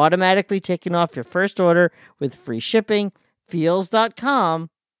 50% automatically taken off your first order with free shipping.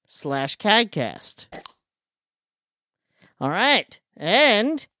 Feels.com/CAGcast. All right.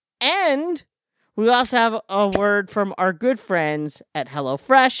 And we also have a word from our good friends at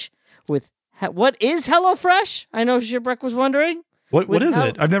HelloFresh with what is HelloFresh? I know Shipwreck was wondering. What is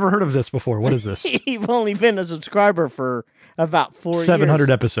it? I've never heard of this before. What is this? You've only been a subscriber for about 4 years.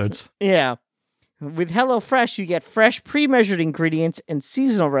 700 episodes. Yeah. With HelloFresh, you get fresh, pre-measured ingredients and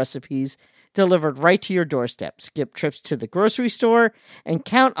seasonal recipes delivered right to your doorstep. Skip trips to the grocery store and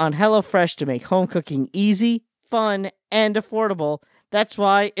count on HelloFresh to make home cooking easy, fun, and affordable. That's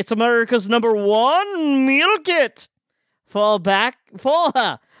why it's America's #1 meal kit. Fall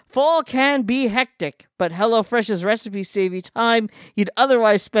can be hectic, but HelloFresh's recipes save you time you'd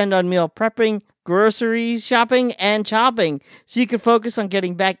otherwise spend on meal prepping, grocery shopping, and chopping, so you can focus on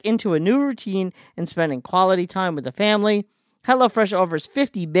getting back into a new routine and spending quality time with the family. HelloFresh offers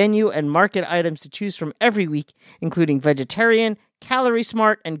 50 menu and market items to choose from every week, including vegetarian, calorie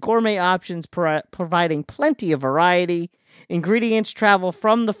smart, and gourmet options, providing plenty of variety. Ingredients travel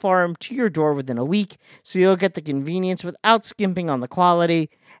from the farm to your door within a week, so you'll get the convenience without skimping on the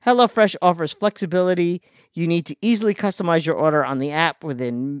quality. HelloFresh offers flexibility. You need to easily customize your order on the app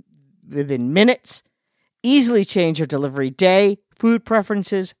within minutes. Easily change your delivery day, food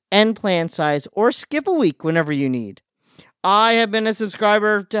preferences, and plan size, or skip a week whenever you need. I have been a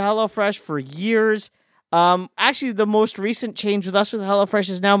subscriber to HelloFresh for years. Actually, the most recent change with us with HelloFresh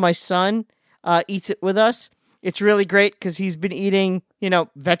is now my son eats it with us. It's really great because he's been eating,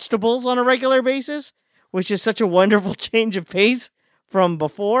 vegetables on a regular basis, which is such a wonderful change of pace from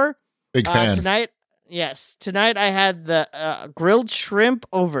before. Big fan. Tonight I had the grilled shrimp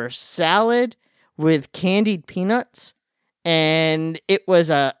over salad with candied peanuts, and it was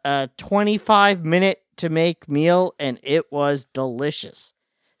a 25-minute to make meal, and it was delicious.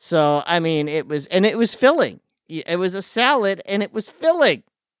 So, it was filling. It was a salad, and it was filling.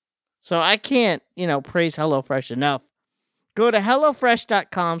 So I can't, praise HelloFresh enough. Go to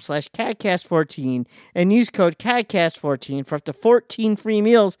HelloFresh.com/CAGcast14 and use code CAGcast14 for up to 14 free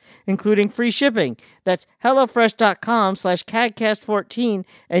meals, including free shipping. That's HelloFresh.com/CAGcast14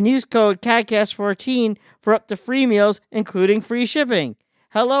 and use code CAGcast14 for up to free meals, including free shipping.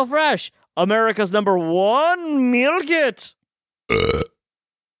 HelloFresh, America's #1 meal kit. That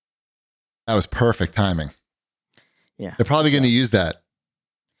was perfect timing. Yeah. They're probably going to use that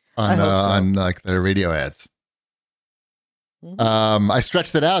on like their radio ads. Mm-hmm. I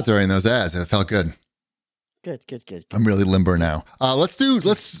stretched it out during those ads. It felt good. Good. I'm really limber now. Let's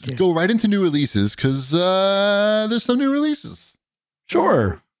go right into new releases because there's some new releases.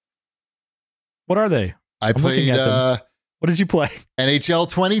 Sure. What are they? I played. What did you play? NHL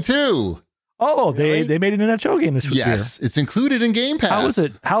 22. Oh, Really? they made an NHL game this year. Yes, it's included in Game Pass. How is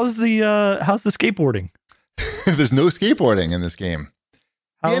it? How's the skateboarding? There's no skateboarding in this game.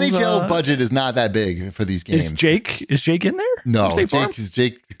 The NHL budget is not that big for these games. Is Jake in there? No,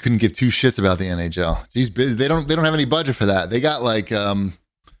 Jake couldn't give two shits about the NHL. He's busy. They don't have any budget for that. They got like what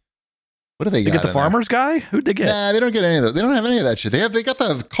do they got? They get the farmer's guy? Who'd they get? Nah, they don't get any of that. They don't have any of that shit. They got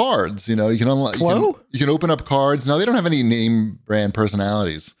the cards, you can unlock you can open up cards. No, they don't have any name brand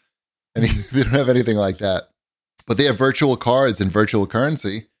personalities. And they don't have anything like that. But they have virtual cards and virtual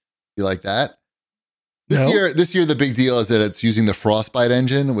currency. You like that? This year, the big deal is that it's using the Frostbite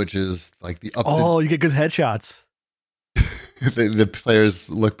engine, which is like the you get good headshots. the players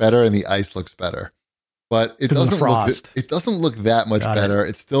look better and the ice looks better, but it doesn't look that much better.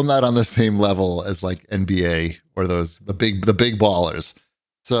 It's still not on the same level as like NBA or the big ballers.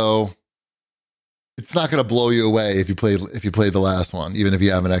 So it's not going to blow you away if you played the last one, even if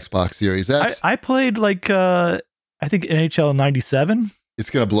you have an Xbox Series X. I played I think NHL 97. It's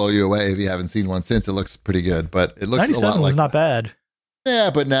going to blow you away if you haven't seen one since. It looks pretty good, but it looks a lot like was not bad.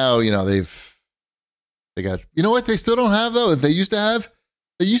 Yeah, but now, they got, what they still don't have though? They used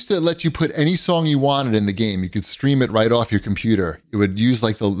to let you put any song you wanted in the game. You could stream it right off your computer. It would use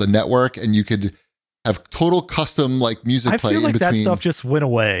like the network, and you could have total custom like music play in between. That stuff just went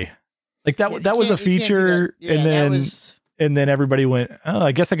away. Like that was a feature, and then everybody went, oh,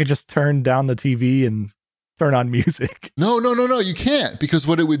 I guess I could just turn down the TV and turn on music. No. You can't, because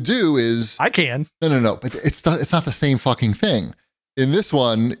what it would do is I can. No. But it's not the same fucking thing. In this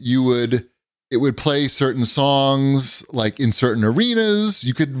one, it would play certain songs like in certain arenas.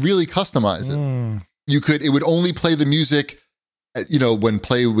 You could really customize it. It would only play the music, when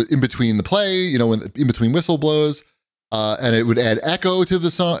play in between the play, when in between whistle blows. And it would add echo to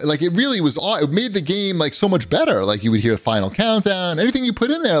the song. Like, it really was, it made the game like so much better. Like, you would hear Final Countdown, anything you put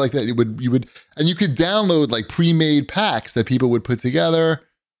in there like that, and you could download like pre-made packs that people would put together.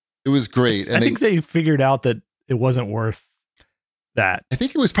 It was great. And I think they figured out that it wasn't worth that. I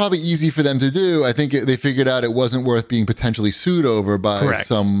think it was probably easy for them to do. I think they figured out it wasn't worth being potentially sued over by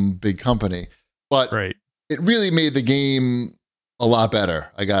some big company. But it really made the game a lot better,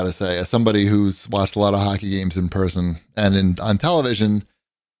 I gotta say. As somebody who's watched a lot of hockey games in person and on television,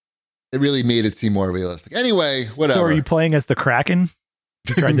 it really made it seem more realistic. Anyway, whatever. So are you playing as the Kraken?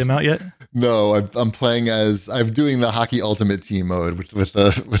 You tried them out yet? No, I'm playing I'm doing the Hockey Ultimate Team mode with the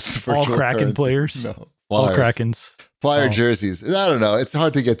virtual all Kraken currency. players. No, all Krakens. Flyer jerseys. I don't know. It's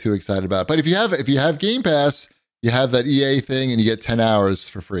hard to get too excited about. But if you have Game Pass, you have that EA thing, and you get 10 hours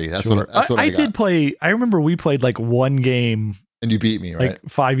for free. That's what I got. did play. I remember we played like one game. And you beat me, right? Like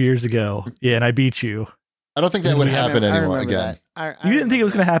 5 years ago. Yeah, and I beat you. I don't think that would happen anymore again. You didn't think it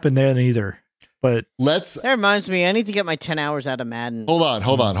was going to happen then either. But that reminds me, I need to get my 10 hours out of Madden. Hold on.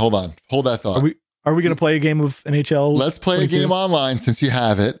 Hold that thought. Are we going to play a game of NHL? Let's play 22? A game online since you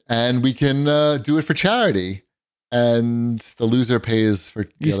have it, and we can do it for charity. And the loser pays for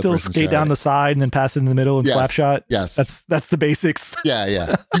the you other still skate down the side and then pass it in the middle and slap shot. Yes, that's the basics.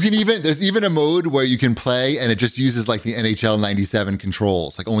 Yeah. You can there's even a mode where you can play and it just uses like the NHL '97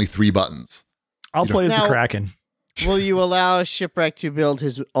 controls, like only 3 buttons. I'll play as the Kraken. Will you allow Shipwreck to build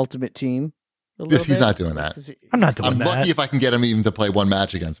his ultimate team? He's not doing that. I'm not doing that. I'm lucky if I can get him even to play one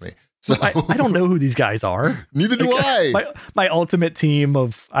match against me. So I don't know who these guys are. Neither do I. My ultimate team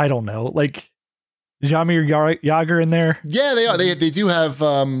of I don't know, like Jaromir Jagr in there. Yeah, they are. They do have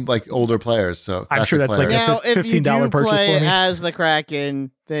like older players, so I'm sure that's players. like a $15 purchase play for me. As the Kraken,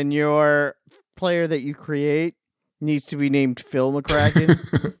 then your player that you create needs to be named Phil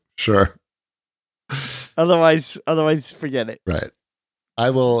McCracken. Sure. Otherwise, forget it. Right. I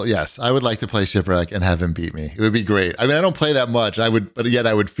will. Yes, I would like to play Shipwreck and have him beat me. It would be great. I mean, I don't play that much. But yet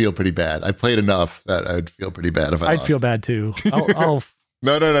I would feel pretty bad. I played enough that I would feel pretty bad if I lost. I'd feel bad too. I'll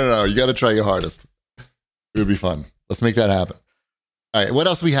No. You got to try your hardest. It would be fun. Let's make that happen. All right. What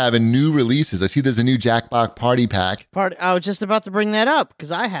else we have in new releases? I see there's a new Jackbox Party Pack. I was just about to bring that up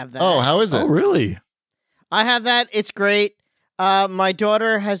because I have that. Oh, how is it? Oh, really? I have that. It's great. My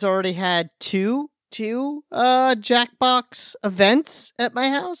daughter has already had two Jackbox events at my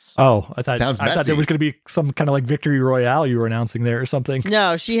house. Oh, I thought there was going to be some kind of like victory royale you were announcing there or something.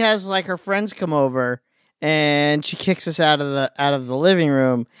 No, she has like her friends come over and she kicks us out of the living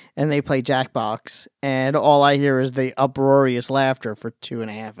room and they play Jackbox, and all I hear is the uproarious laughter for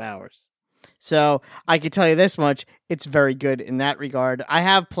 2.5 hours. So I can tell you this much: it's very good in that regard. I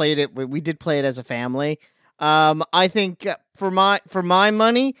have played it. We did play it as a family. I think for my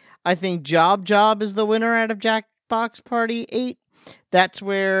money, I think Job is the winner out of Jackbox Party 8. That's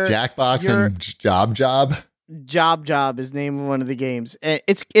where Jackbox and Job. Job is the name of one of the games.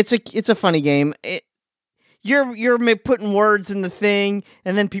 It's a funny game. You're putting words in the thing,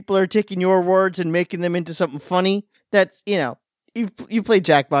 and then people are taking your words and making them into something funny. That's you've played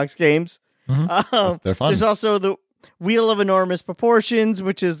Jackbox games. Mm-hmm. They're fun. There's also the Wheel of Enormous Proportions,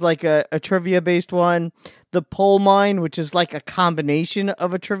 which is like a trivia based one. The Pole Mine, which is like a combination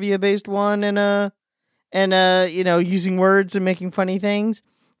of a trivia based one and using words and making funny things.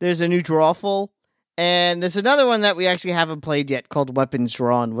 There's a new Drawful. And there's another one that we actually haven't played yet called Weapons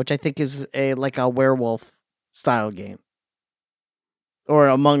Drawn, which I think is a werewolf style game. Or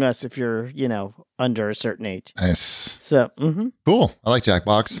Among Us if you're, under a certain age. Nice. So, cool. I like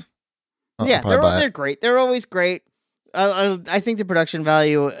Jackbox. Yeah, they're great. They're always great. I think the production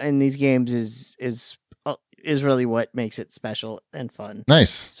value in these games is really what makes it special and fun.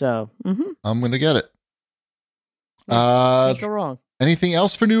 Nice. So, I'm going to get it. Can't go wrong. Anything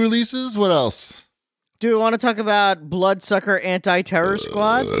else for new releases? What else? Do we want to talk about Bloodsucker Anti-Terror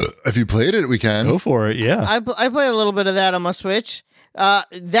Squad? If you played it, we can. Go for it, yeah. I played a little bit of that on my Switch.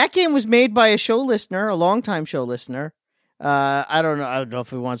 That game was made by a longtime show listener. I don't know if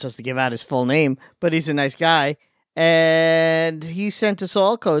he wants us to give out his full name, but he's a nice guy. And he sent us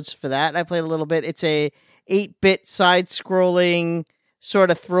all codes for that. I played a little bit. It's a 8-bit side-scrolling sort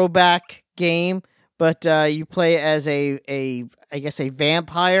of throwback game, but you play as a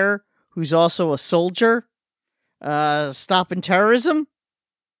vampire who's also a soldier, stopping terrorism.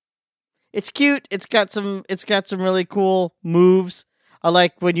 It's cute. It's got some really cool moves. I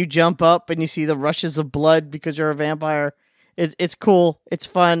like when you jump up and you see the rushes of blood because you're a vampire. It's cool. It's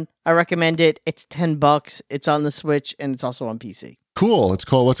fun. I recommend it. It's $10. It's on the Switch and it's also on PC. Cool. It's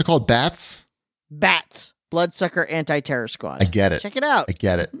called, what's it called? Bats? Bloodsucker Anti-Terror Squad. I get it. Check it out. I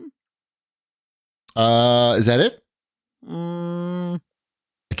get it. Is that it?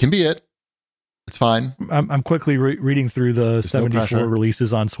 It can be it. It's fine. I'm quickly reading through the There's 74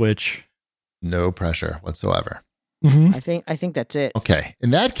 releases on Switch. No pressure whatsoever. Mm-hmm. I think that's it. Okay.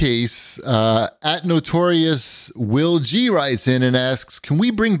 In that case, at Notorious Will G writes in and asks, can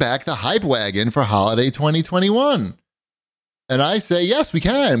we bring back the hype wagon for holiday 2021? And I say, yes, we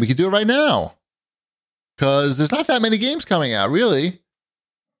can. We can do it right now. Because there's not that many games coming out, really.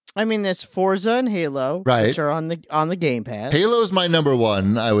 I mean, there's Forza and Halo, right, which are on the Game Pass. Halo's my number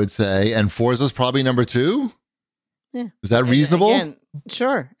one, I would say, and Forza's probably number two. Yeah. Is that reasonable? Again,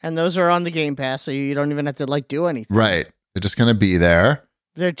 sure. And those are on the Game Pass, so you don't even have to do anything. Right. They're just going to be there.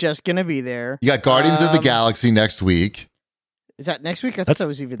 They're just going to be there. You got Guardians of the Galaxy next week. Is that next week? I thought that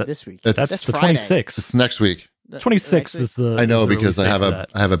was even this week. That's the Friday. 26th. It's next week. 26th is the. I know because I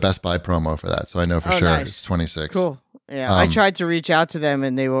have a Best Buy promo for that, so I know for sure nice. it's 26. Cool. Yeah, I tried to reach out to them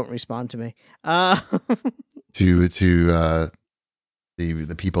and they won't respond to me. To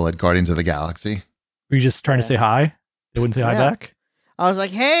the people at Guardians of the Galaxy. Were you just trying to say hi? They wouldn't say hi back? I was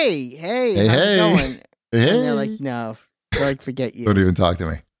like, hey, how's it going? Hey. And they're like, no. They're like, forget you. Don't even talk to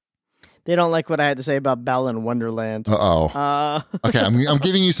me. They don't like what I had to say about Balan Wonderland. Uh-oh. Okay, I'm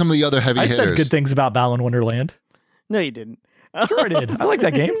giving you some of the other heavy hitters. I said good things about Balan Wonderland. No, you didn't. Sure I did. I like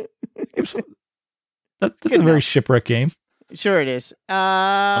that game. That's a very shipwreck game. Sure it is.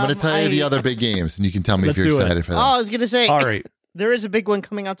 I'm going to tell you the other big games, and you can tell me if you're excited for them. Oh, I was going to say. All right. There is a big one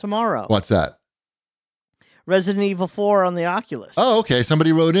coming out tomorrow. What's that? Resident Evil 4 on the Oculus. Oh, okay.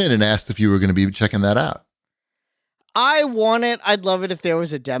 Somebody wrote in and asked if you were going to be checking that out. I want it. I'd love it if there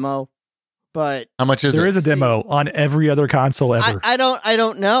was a demo, but how much is it? There is a demo on every other console ever. I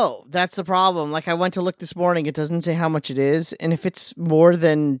don't know. That's the problem. Like I went to look this morning. It doesn't say how much it is, and if it's more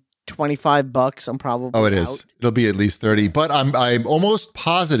than $25, I'm probably it out. is. It'll be at least 30. But I'm almost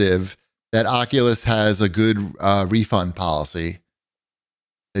positive that Oculus has a good refund policy.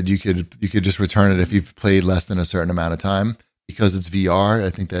 That you could just return it if you've played less than a certain amount of time. Because it's VR, I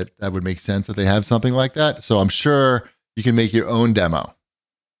think that would make sense that they have something like that. So I'm sure you can make your own demo.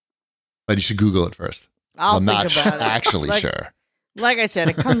 But you should Google it first. I'm not actually sure. Like I said,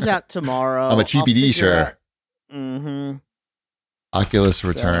 it comes out tomorrow. I'm a TBD sure. Mm-hmm. Oculus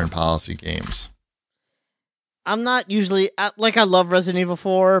return policy games. I'm not usually... I love Resident Evil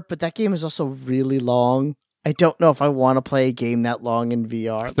 4, but that game is also really long. I don't know if I want to play a game that long in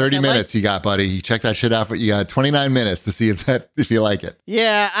VR. 30 minutes you got, buddy. You check that shit out. You got 29 minutes to see if you like it.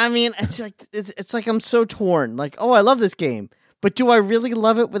 Yeah, I mean, it's like I'm so torn. Like, oh, I love this game, but do I really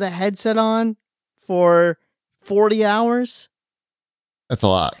love it with a headset on for 40 hours? That's a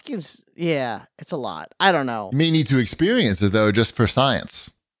lot. Yeah, it's a lot. I don't know. You may need to experience it, though, just for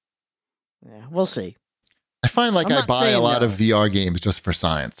science. Yeah, we'll see. I find I buy a lot of VR games just for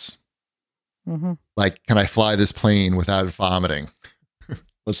science. Mm-hmm. Like, can I fly this plane without vomiting?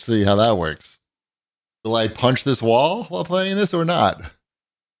 Let's see how that works. Will I punch this wall while playing this or not?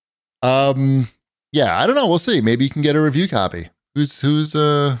 Yeah, I don't know. We'll see. Maybe you can get a review copy. Who's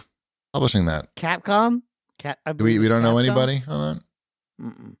publishing that? Capcom? We don't know anybody on that?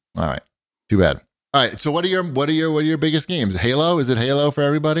 Mm-mm. All right. Too bad. All right. So what are your biggest games? Halo? Is it Halo for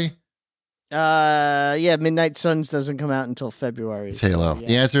everybody? Yeah, Midnight Suns doesn't come out until February. It's Halo. So, yeah.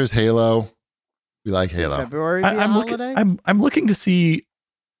 The answer is Halo. We like Halo. February. I'm looking to see.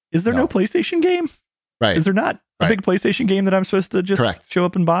 Is there no PlayStation game? Right. Is there not a big PlayStation game that I'm supposed to just show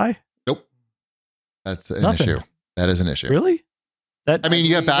up and buy? Nope. That's an issue. That is an issue. Really?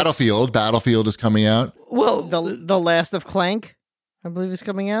 You have Battlefield. Battlefield is coming out. Well, the Last of Clank, I believe, is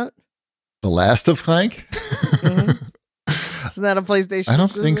coming out. The Last of Clank? Mm-hmm. Isn't that a PlayStation? I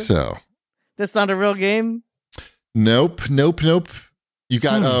don't think so. That's not a real game? Nope. You've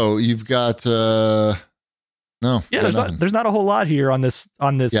got no. Yeah, there's not a whole lot here on this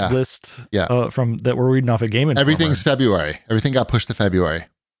list. Yeah. From that we're reading off a Game Informer. Everything's February. Everything got pushed to February.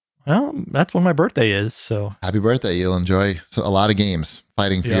 Well, that's when my birthday is. So happy birthday! You'll enjoy a lot of games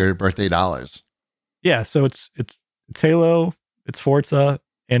fighting for your birthday dollars. Yeah. So it's Halo, it's Forza,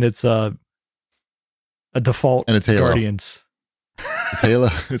 and it's a default and it's Halo. Guardians.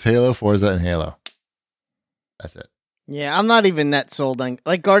 It's Halo, Forza, and Halo. That's it. Yeah, I'm not even that sold on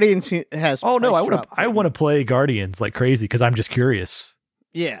Guardians has. Oh no, I want to play Guardians like crazy because I'm just curious.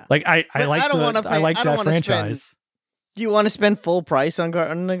 Yeah, like I like that franchise. Do you want to spend full price on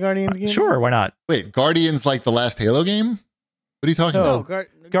the Guardians game? Sure, why not? Wait, Guardians like the last Halo game? What are you talking No, about?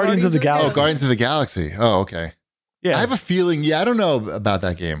 Guardians of the Galaxy. Oh, Guardians of the Galaxy. Oh, okay. Yeah, I have a feeling. Yeah, I don't know about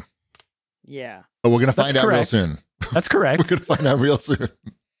that game, Yeah. but we're gonna find That's out real correct. soon. That's correct. We're gonna find out real soon.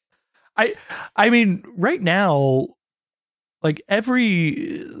 I mean, right now, like there's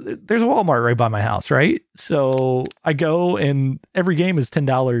a Walmart right by my house, right? So I go and every game is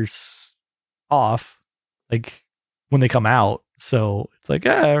 $10 off, like when they come out. So it's like,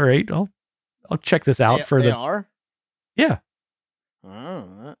 all right, I'll check this out They are? Yeah.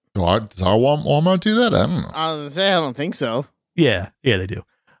 Oh, Does our Walmart do that? I don't know. I was gonna say I don't think so. Yeah, they do.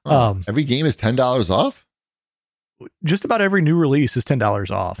 Every game is $10 off? Just about every new release is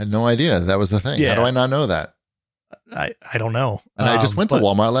 $10 off. I had no idea that was the thing. Yeah. How do I not know that? I don't know. And I just went to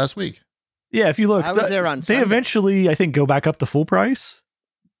Walmart last week. Yeah, if you look, I was there on they Sunday. eventually, I think, go back up to full price.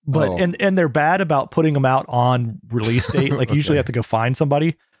 But Oh. and they're bad about putting them out on release date. Like you usually Okay. have to go find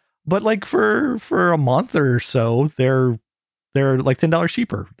somebody. But like for a month or so, they're like $10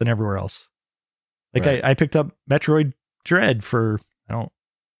 cheaper than everywhere else. Like Right. I picked up Metroid Dread for $50.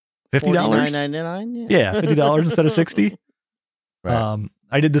 $49.99. Yeah, $50 instead of $60. Right.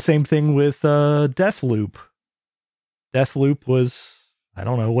 I did the same thing with Deathloop. Deathloop was, I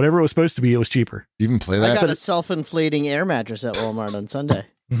don't know, whatever it was supposed to be, it was cheaper. You even play I that? got a self-inflating air mattress at Walmart on Sunday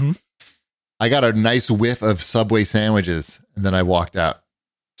Mm-hmm. I got a nice whiff of Subway sandwiches, and then I walked out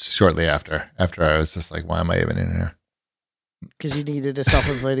shortly after. After I was just like, why am I even in here? because you needed a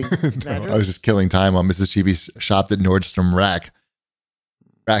self-inflating No, mattress. I was just killing time while Mrs. Chibi shopped at Nordstrom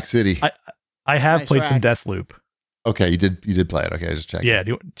Rack City. I have Nice played some rack. Deathloop. Okay, you did play it. Okay, I just checked. Yeah,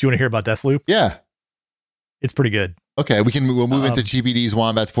 do you want to hear about Deathloop? Yeah. It's pretty good. Okay, we'll move into Um, GBD's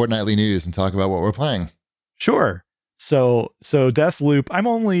Wombat's Fortnightly News and talk about what we're playing. Sure. So Deathloop, I'm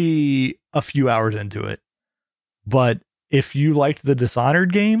only a few hours into it. But if you liked the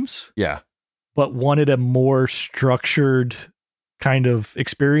Dishonored games, Yeah. but wanted a more structured kind of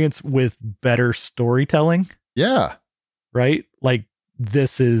experience with better storytelling, Yeah. right? Like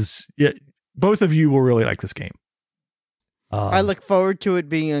this is, both of you will really like this game. I look forward to it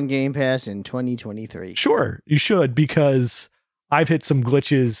being on Game Pass in 2023. Sure, you should, because I've hit some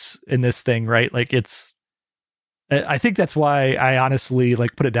glitches in this thing, right? Like I think that's why I honestly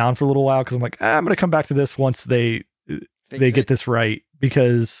like put it down for a little while, because I'm like, I'm going to come back to this once they get this right,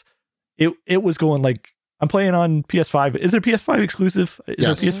 because it was going like, I'm playing on PS5. Is it a PS5 exclusive? Is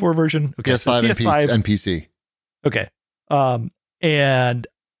Yes. there a PS4 version? Okay, PS5 and PC. Okay. And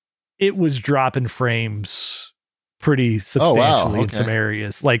it was dropping frames pretty substantially in Okay. some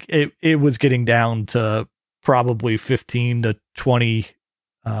areas. Like it was getting down to probably 15 to 20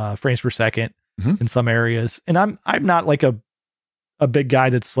 frames per second Mhm. in some areas. And I'm not like a big guy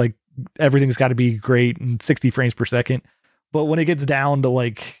that's like everything's got to be great and 60 frames per second. But when it gets down to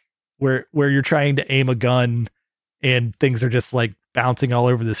like where you're trying to aim a gun and things are just like bouncing all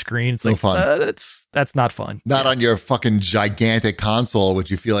over the screen, it's No like fun. that's not fun. Not on your fucking gigantic console, which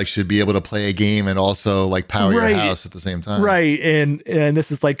you feel like should be able to play a game and also like power Right. your house at the same time. Right. And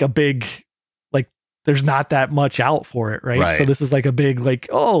this is like a big, like, there's not that much out for it. Right. Right. So this is like a big, like,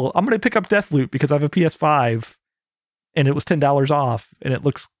 oh, I'm going to pick up Deathloop because I have a PS5 and it was $10 off and it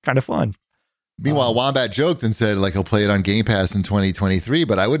looks kind of fun. Meanwhile, Wombat joked and said like he'll play it on Game Pass in 2023,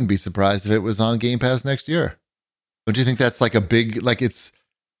 but I wouldn't be surprised if it was on Game Pass next year. Don't you think that's like a big, like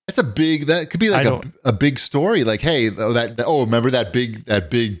that could be like a big story. Like, hey, remember that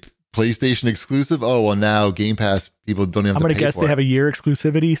big PlayStation exclusive? Oh, well now Game Pass people don't even have I'm to going to pay guess for they it. have a year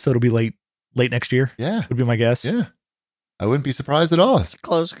exclusivity. So it'll be late next year. Yeah. Would be my guess. Yeah. I wouldn't be surprised at all. It's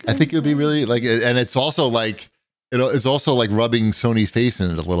close. I think it would be really like, and it's also like, it's also like rubbing Sony's face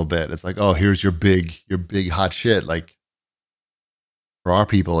in it a little bit. It's like, oh, here's your big hot shit. Like for our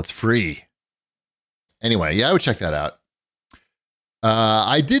people, it's free. Anyway, yeah, I would check that out.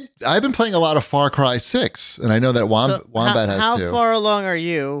 I've been playing a lot of Far Cry 6, and I know that Wombat has how too. How far along are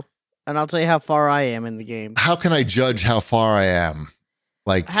you? And I'll tell you how far I am in the game. How can I judge how far I am?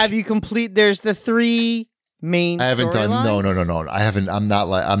 Like, Have you complete? There's the 3 main. I haven't done. No. storylines? I haven't. I'm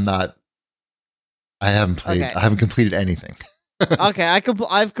not. I haven't played. Okay. I haven't completed anything. Okay,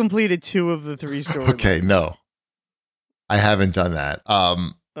 I've completed 2 of the 3 storylines. Okay, no, I haven't done that.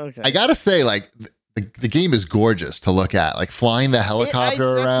 Okay. I gotta say, like, the game is gorgeous to look at. Like flying the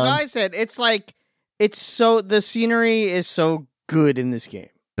helicopter That's around. what I said. It's like the scenery is so good in this game.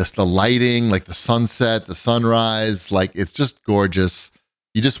 Just the lighting, like the sunset, the sunrise, like it's just gorgeous.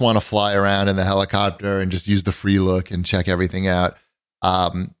 You just want to fly around in the helicopter and just use the free look and check everything out.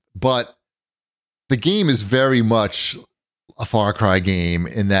 But the game is very much a Far Cry game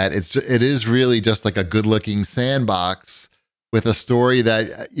in that it is really just like a good looking sandbox with a story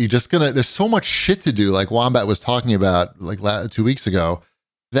that there's so much shit to do, like Wombat was talking about like 2 weeks ago,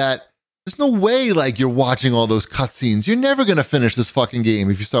 that there's no way like you're watching all those cutscenes. You're never gonna finish this fucking game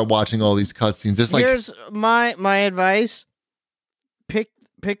if you start watching all these cutscenes. Here's my advice: pick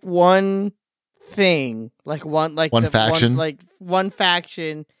one thing, one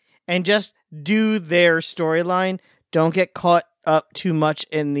faction, and just do their storyline. Don't get caught up too much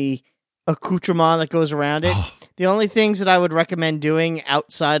in the accoutrement that goes around it. The only things that I would recommend doing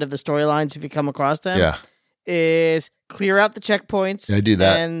outside of the storylines, if you come across them, is clear out the checkpoints. I do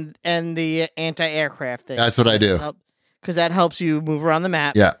that. And the anti-aircraft thing. That's what I do. Because that helps you move around the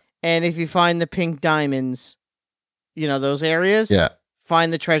map. Yeah. And if you find the pink diamonds, those areas,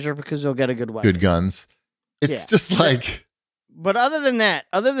 find the treasure because you'll get a good weapon. Good guns. It's just like... But other than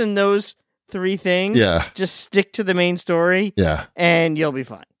those 3 things, just stick to the main story, and you'll be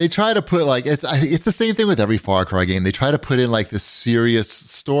fine. They try to put like it's the same thing with every Far Cry game. They try to put in like this serious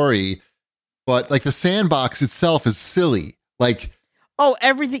story, but like the sandbox itself is silly. Like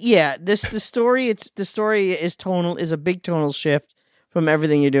everything. Yeah, the story is a big tonal shift from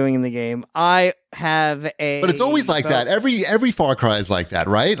everything you're doing in the game. But it's always like that. Every Far Cry is like that,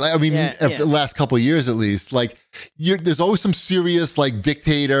 right? Like, I mean, the last couple of years at least, like there's always some serious like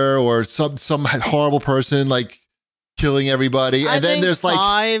dictator or some horrible person like killing everybody, and then there's like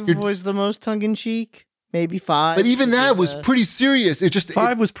 5 was the most tongue in cheek, maybe 5. But even that was pretty serious.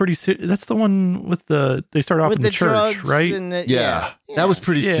 5 was pretty serious. That's the one with they start off in the church, right? That was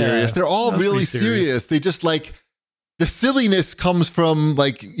pretty serious. They're all really serious. They just like. The silliness comes from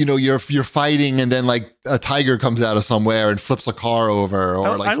like you're fighting and then like a tiger comes out of somewhere and flips a car over,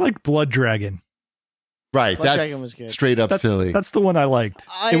 or I like Blood Dragon. Right, Blood Dragon was good. Straight up silly. That's the one I liked.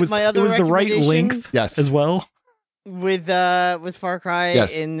 It was the right length, as well. With Far Cry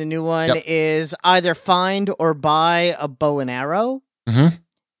in the new one is either find or buy a bow and arrow,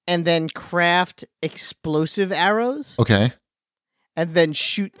 and then craft explosive arrows. Okay, and then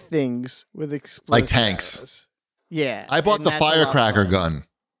shoot things with explosive like tanks. Arrows. Yeah, I bought the firecracker gun.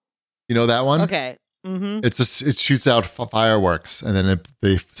 You know that one? Okay. Mm-hmm. It shoots out fireworks and then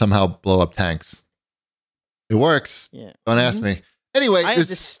they somehow blow up tanks. It works. Yeah. Don't ask me. Anyway, I have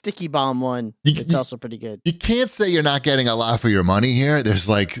the sticky bomb one. It's also pretty good. You can't say you're not getting a lot for your money here. There's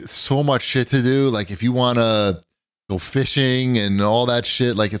like so much shit to do. Like if you want to go fishing and all that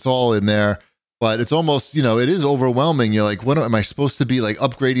shit, like it's all in there. But it's almost, it is overwhelming. You're like, what am I supposed to be like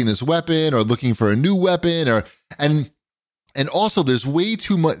upgrading this weapon or looking for a new weapon and also there's way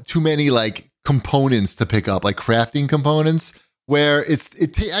too many like components to pick up, like crafting components, where it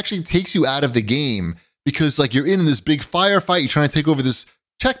actually takes you out of the game because like you're in this big firefight, you're trying to take over this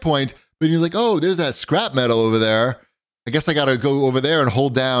checkpoint, but you're like, oh, there's that scrap metal over there. I guess I got to go over there and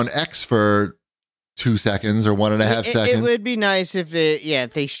hold down X for 2 seconds or 1.5 seconds. It would be nice if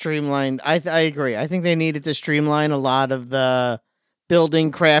they streamlined. I agree. I think they needed to streamline a lot of the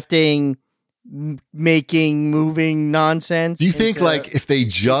building, crafting, making, moving nonsense. Do you think like if they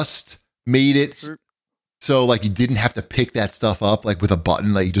just made it so like you didn't have to pick that stuff up like with a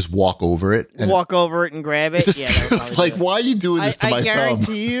button, like you just walk over it and grab it? It just feels like, why are you doing this to my thumb? I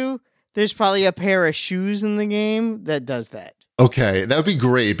guarantee you there's probably a pair of shoes in the game that does that. Okay, that would be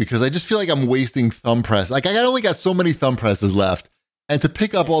great because I just feel like I'm wasting thumb press. Like I only got so many thumb presses left, and to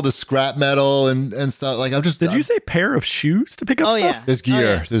pick up all the scrap metal and stuff. Like Did you say pair of shoes to pick up stuff? Yeah. There's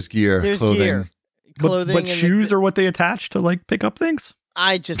gear. There's gear. There's clothing. Gear. But shoes are what they attach to like pick up things.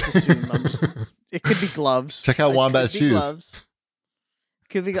 I just assume it could be gloves. Check out Wombat's shoes. Gloves.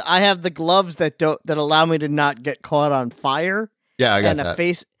 Could be. I have the gloves that allow me to not get caught on fire. Yeah, I got that. A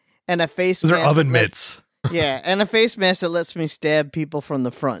face. Those are oven mitts. Yeah, and a face mask that lets me stab people from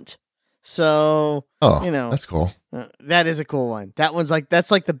the front. So, that's cool. That is a cool one. That's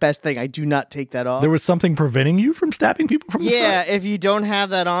like the best thing. I do not take that off. There was something preventing you from stabbing people from the front? Yeah, if you don't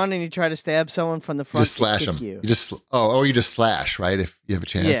have that on and you try to stab someone from the front, just slash them. You just slash, right? If you have a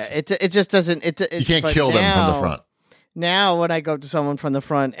chance. Yeah, it just doesn't. You can't kill them from the front. Now, when I go up to someone from the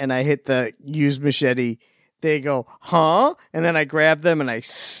front and I hit the used machete, they go, huh? And then I grab them and I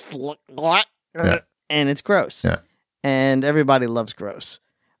and it's gross. Yeah. And everybody loves gross.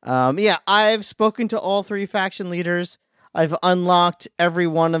 I've spoken to all 3 faction leaders. I've unlocked every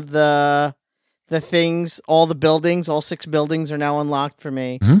one of the things, all the buildings, all 6 buildings are now unlocked for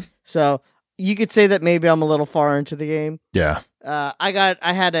me. Mm-hmm. So you could say that maybe I'm a little far into the game. Yeah. I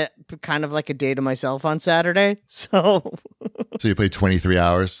had a kind of like a day to myself on Saturday. So you played 23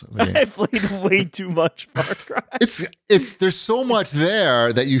 hours. I played way too much Far Cry. There's so much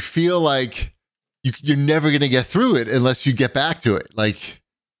there that you feel like you're never going to get through it unless you get back to it. Like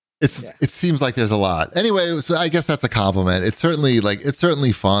it seems like there's a lot. Anyway, so I guess that's a compliment. It's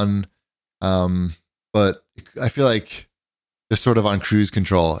certainly fun. But I feel like they're sort of on cruise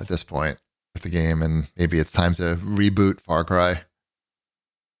control at this point with the game, and maybe it's time to reboot Far Cry.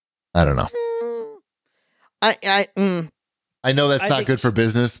 I don't know. I know that's not good for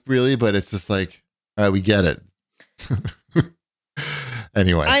business, really, but it's just like, all right, we get it.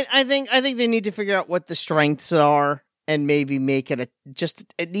 Anyway, I think they need to figure out what the strengths are and maybe make it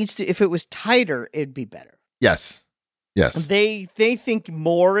it needs to. If it was tighter, it'd be better. Yes. They think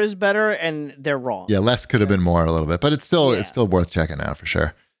more is better, and they're wrong. Yeah, less could have been more a little bit, but it's still worth checking out for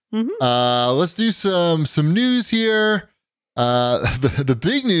sure. Mm-hmm. Let's do some news here. The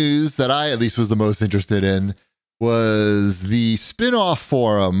big news that I at least was the most interested in was the spin-off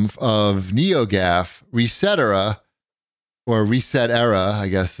forum of NeoGAF, Resetera, or Reset Era, I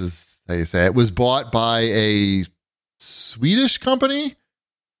guess is how you say it, was bought by a Swedish company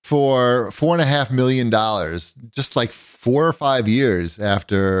for $4.5 million, just like 4 or 5 years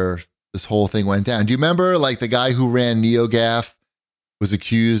after this whole thing went down. Do you remember, like, the guy who ran NeoGAF was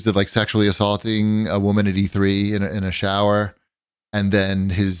accused of like sexually assaulting a woman at E3 in a shower, and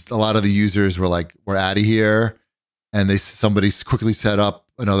then a lot of the users were like, "We're out of here," and somebody quickly set up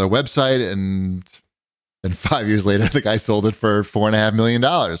another website, and 5 years later, the guy sold it for $4.5 million.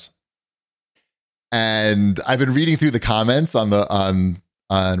 And I've been reading through the comments on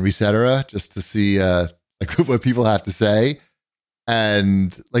Resetera just to see like what people have to say,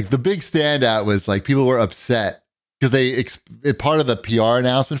 and like the big standout was like people were upset because part of the PR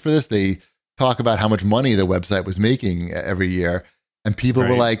announcement for this, they talk about how much money the website was making every year, and people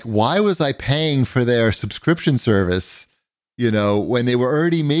were like, "Why was I paying for their subscription service? When they were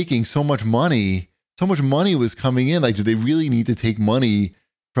already making so much money." So much money was coming in. Like, do they really need to take money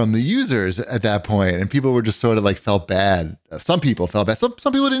from the users at that point? And people were just sort of like felt bad. Some people felt bad. Some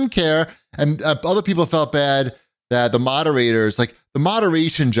people didn't care. And other people felt bad that the moderators, like the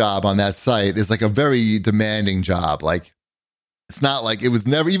moderation job on that site is like a very demanding job. Like, it's not like it was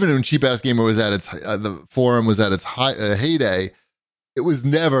never, even when Cheap Ass Gamer was at its, the forum was at its heyday, it was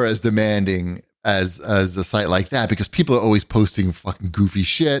never as demanding as a site like that, because people are always posting fucking goofy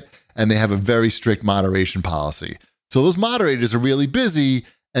shit, and they have a very strict moderation policy. So those moderators are really busy,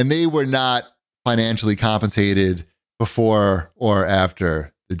 and they were not financially compensated before or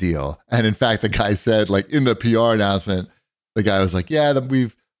after the deal. And in fact, the guy said, like in the PR announcement, the guy was like, "Yeah,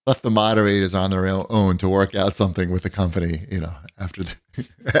 we've left the moderators on their own to work out something with the company, after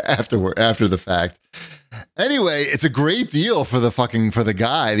the fact." Anyway, it's a great deal for the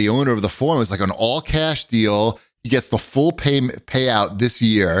guy, the owner of the forum. It's like an all cash deal. He gets the full payout this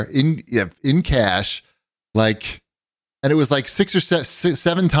year in cash, like, and it was like 6 or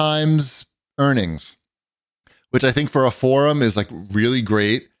 7 times earnings, which I think for a forum is like really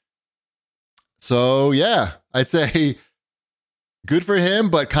great. So yeah, I'd say good for him,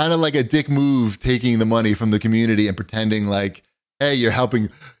 but kind of like a dick move, taking the money from the community and pretending like, hey, you're helping.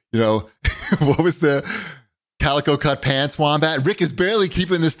 What was the Calico Cut Pants Wombat? Rick is barely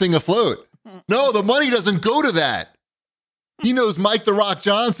keeping this thing afloat. No, the money doesn't go to that. He knows Mike the Rock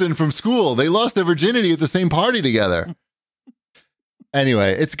Johnson from school. They lost their virginity at the same party together.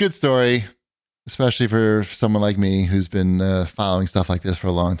 Anyway, it's a good story, especially for someone like me who's been following stuff like this for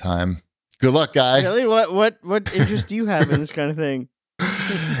a long time. Good luck, guy. Really? What interest do you have in this kind of thing?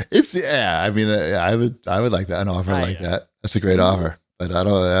 I would like that, an offer that. That's a great offer. But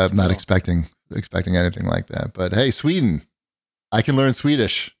I'm not expecting anything like that. But hey, Sweden, I can learn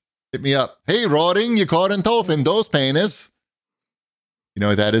Swedish. Hit me up. Hey, Roring, you caught in Tofin, dos penis. You know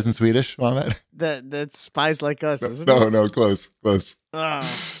what that is in Swedish, Mohammed? That's Spies Like Us, isn't it? No, close.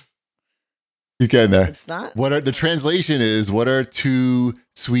 Oh. You getting there? It's not. The translation is, what are 2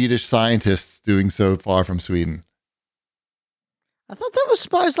 Swedish scientists doing so far from Sweden? I thought that was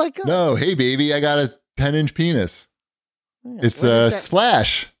Spies Like Us. No, hey baby, I got a 10-inch penis. Yeah, it's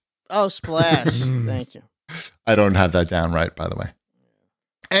Splash. Oh, Splash. Thank you. I don't have that down right, by the way.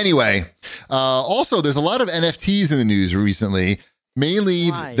 Anyway, also, there's a lot of NFTs in the news recently,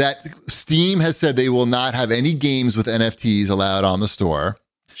 mainly that Steam has said they will not have any games with NFTs allowed on the store.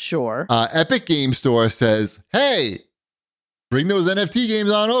 Sure. Epic Game Store says, hey, bring those NFT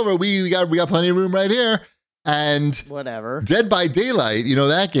games on over. We got plenty of room right here. And whatever. Dead by Daylight,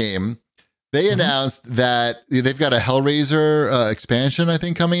 that game, they announced that they've got a Hellraiser expansion, I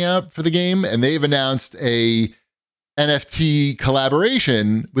think, coming out for the game. And they've announced a NFT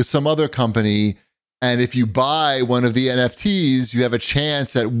collaboration with some other company. And if you buy one of the NFTs, you have a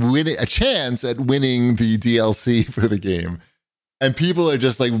chance at winning the DLC for the game. And people are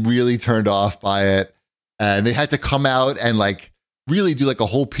just like really turned off by it. And they had to come out and like really do like a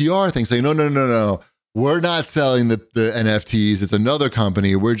whole PR thing saying, no. We're not selling the NFTs. It's another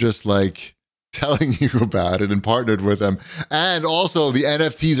company. We're just like telling you about it and partnered with them. And also the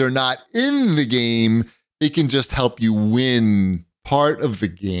NFTs are not in the game. They can just help you win part of the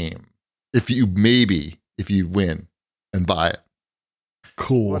game. If you win and buy it.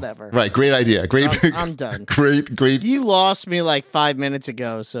 Cool. Whatever. Right. Great idea. Great. I'm done. Great. You lost me like 5 minutes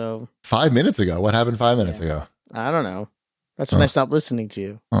ago, so. 5 minutes ago? What happened 5 minutes ago? I don't know. That's when I stopped listening to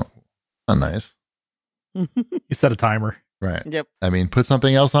you. Oh, not nice. You set a timer. Right. Yep. I mean, put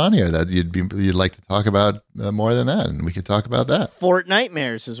something else on here that you'd like to talk about more than that, and we could talk about that.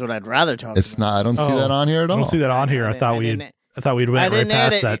 Fortnightmares is what I'd rather talk about. It's not. I don't see that on here at all. I don't see that on here. I thought we'd went right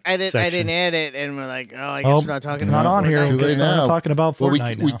past that I didn't add it, and we're like, I guess we're not talking about it. It's not on here. Too late now. We're talking about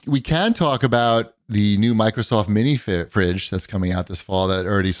Fortnite now. We can talk about the new Microsoft Mini fridge that's coming out this fall that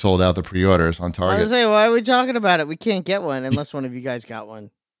already sold out the pre-orders on Target. I was saying, why are we talking about it? We can't get one unless one of you guys got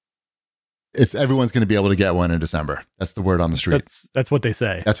one. Everyone's going to be able to get one in December. That's the word on the street. That's what they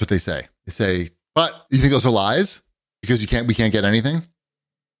say. That's what they say. They say, but you think those are lies because we can't get anything?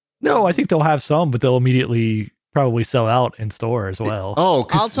 No, I think they'll have some, but they'll immediately probably sell out in store as well. I'll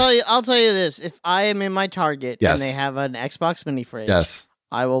tell you this: if I am in my Target and they have an Xbox Mini fridge,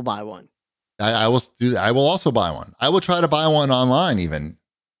 I will buy one. I will do that. I will also buy one. I will try to buy one online. Even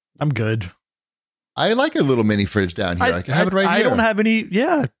I'm good. I like a little mini fridge down here. I can have it right here. I don't have any.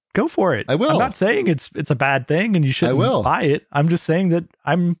 Yeah, go for it. I will. I'm not saying it's a bad thing and you shouldn't buy it. I'm just saying that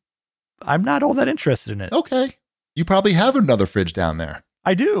I'm not all that interested in it. Okay, you probably have another fridge down there.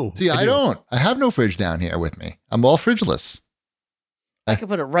 I do. See, I don't. I have no fridge down here with me. I'm all fridgeless. I can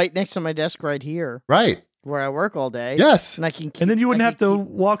put it right next to my desk right here. Right. Where I work all day. Yes. And then you wouldn't have to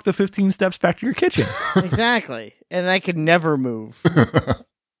walk the 15 steps back to your kitchen. Exactly. And I could never move.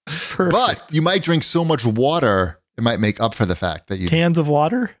 But you might drink so much water, it might make up for the fact that you... Cans of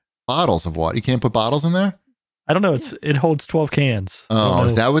water? Bottles of water. You can't put bottles in there? I don't know. It holds 12 cans. Oh,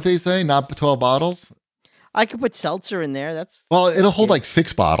 is that what they say? Not 12 bottles? I could put seltzer in there. It'll hold like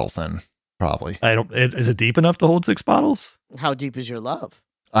 6 bottles then, probably. Is it deep enough to hold 6 bottles? How deep is your love?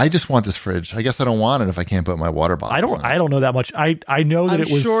 I just want this fridge. I guess I don't want it if I can't put my water bottles in. I don't know that much. I know that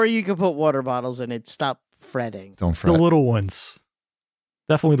I'm sure you could put water bottles in it. Stop fretting. Don't fret. The little ones.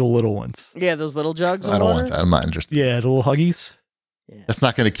 Definitely the little ones. Yeah, those little jugs. I don't want that. I'm not interested. Yeah, the little Huggies. Yeah. That's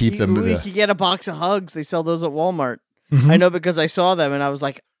not going to keep them. We could get a box of Hugs. They sell those at Walmart. Mm-hmm. I know because I saw them and I was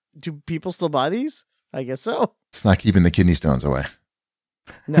like, do people still buy these? I guess so. It's not keeping the kidney stones away.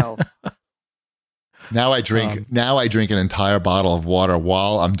 No. Now I drink an entire bottle of water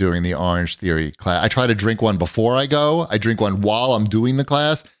while I'm doing the Orange Theory class. I try to drink one before I go. I drink one while I'm doing the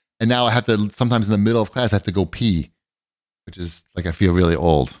class. And now I have to, sometimes in the middle of class, I have to go pee, which is like, I feel really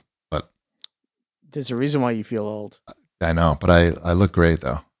old, but. There's a reason why you feel old. I know, but I look great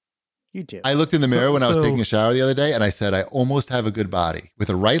though. You do. I looked in the mirror when I was taking a shower the other day and I said, I almost have a good body with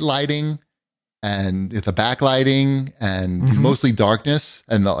the right lighting and with the backlighting and mostly darkness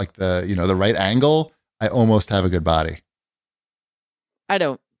and the right angle. I almost have a good body. I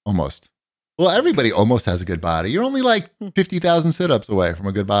don't. Almost. Well, everybody almost has a good body. You're only like 50,000 sit-ups away from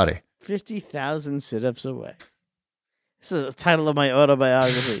a good body. 50,000 sit-ups away. This is the title of my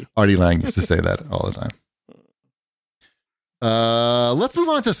autobiography. Artie Lang used to say that all the time. Let's move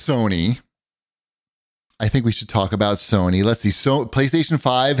on to Sony. I think we should talk about Sony. Let's see. So PlayStation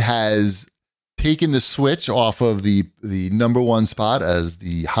 5 has taken the Switch off of the number one spot as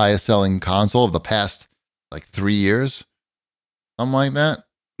the highest selling console of the past 3 years. Something like that.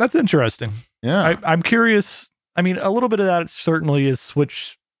 That's interesting. Yeah. I'm curious. I mean, a little bit of that certainly is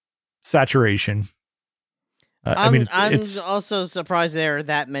Switch saturation. I'm also surprised there are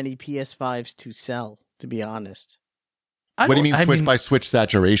that many PS5s to sell, to be honest. What do you mean by Switch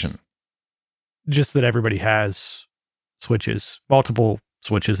saturation? Just that everybody has Switches, multiple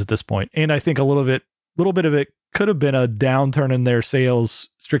Switches at this point. And I think a little bit of it could have been a downturn in their sales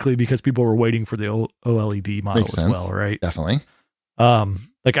strictly because people were waiting for the OLED model as well, right? Definitely.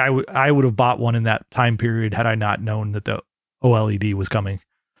 I would have bought one in that time period had I not known that the OLED was coming.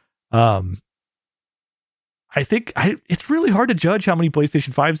 I think it's really hard to judge how many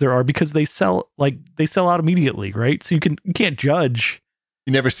PlayStation 5s there are because they sell out immediately, right? So you can't judge.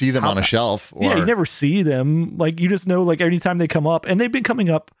 You never see them on a shelf. Yeah, you never see them. You just know anytime they come up, and they've been coming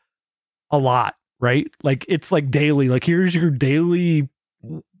up a lot, right? It's daily. Here's your daily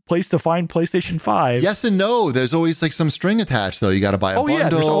place to find PlayStation 5. Yes and no. There's always some string attached though. You got to buy a bundle. Yeah,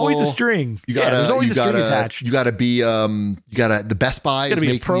 there's always a string. There's always a string attached. You got to be the Best Buy. You got to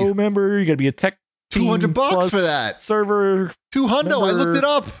be a pro member. You got to be a tech $200 for that server. $200. I looked it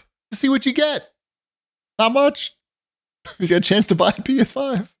up to see what you get. Not much. You get a chance to buy a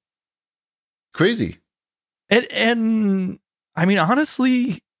PS5. Crazy. And I mean,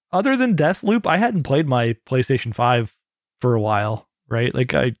 honestly, other than Deathloop, I hadn't played my PlayStation 5 for a while, right?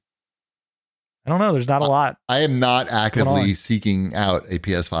 Like I don't know. There's not a lot. I am not actively seeking out a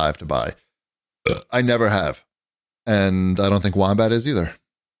PS5 to buy. I never have. And I don't think Wombat is either.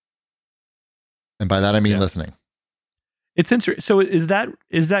 And by that, I mean listening. It's interesting. So is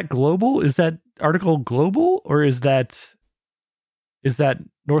that global? Is that article global, or is that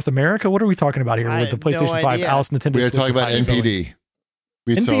North America? What are we talking about here with the PlayStation 5? Alice Nintendo. We are talking about NPD.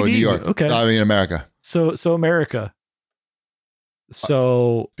 So New York. Okay. I mean America. So America.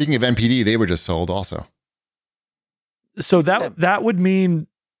 So speaking of NPD, they were just sold also. So that would mean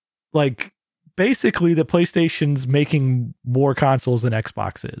like basically the PlayStation's making more consoles than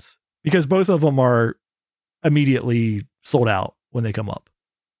Xbox is, because both of them are immediately sold out when they come up.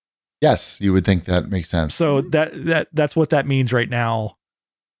 Yes, you would think that makes sense. So that's what that means right now.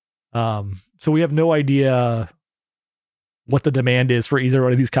 So we have no idea what the demand is for either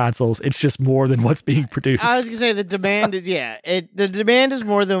one of these consoles. It's just more than what's being produced. I was gonna say the demand is the demand is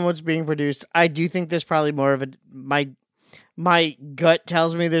more than what's being produced. I do think there's probably more of a my gut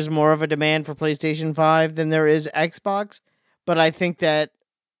tells me there's more of a demand for PlayStation 5 than there is Xbox, but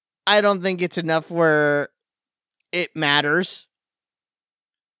I don't think it's enough where it matters.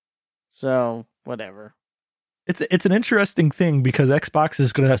 So, whatever. It's an interesting thing because Xbox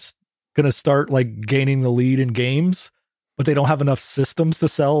is gonna start like gaining the lead in games, but they don't have enough systems to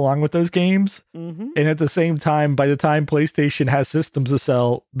sell along with those games. Mm-hmm. And at the same time, by the time PlayStation has systems to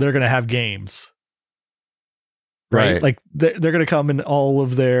sell, they're gonna have games. Right? Like they're gonna come in all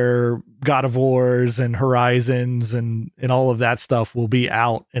of their God of Wars and Horizons and all of that stuff will be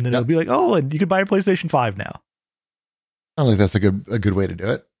out, and then it'll be like, oh, and you can buy a PlayStation 5 now. I think that's a good way to do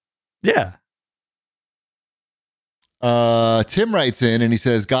it. Yeah. Tim writes in and he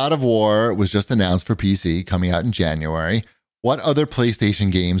says, God of War was just announced for PC coming out in January. What other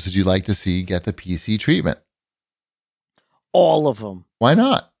PlayStation games would you like to see get the PC treatment? All of them. Why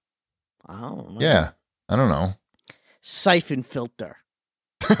not? I don't know. Yeah, I don't know. Siphon Filter.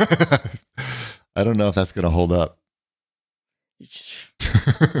 I don't know if that's going to hold up.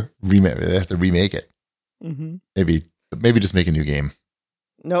 Remake. They have to remake it. Mm-hmm. Maybe just make a new game.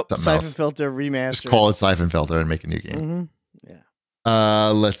 Nope. Something Siphon else. Filter remaster. Just call it Siphon Filter and make a new game. Mm-hmm.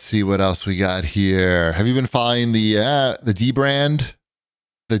 Yeah. Let's see what else we got here. Have you been following the D brand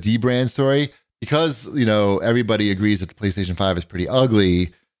story? Because everybody agrees that the PlayStation 5 is pretty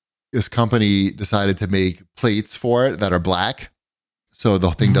ugly. This company decided to make plates for it that are black, so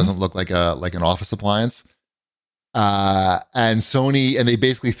the thing doesn't look like an office appliance. And Sony, and they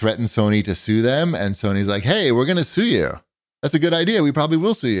basically threatened Sony to sue them. And Sony's like, "Hey, we're going to sue you. That's a good idea. We probably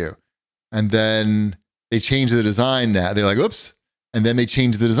will sue you." And then they changed the design. Now they're like, "Oops!" And then they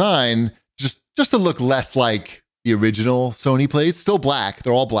changed the design just to look less like the original Sony plates. Still black.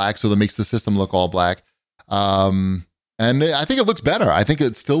 They're all black, so that makes the system look all black. And I think it looks better. I think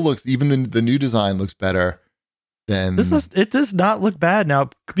it still looks, even the new design looks better than... It does not look bad now,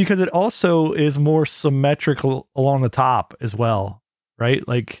 because it also is more symmetrical along the top as well, right?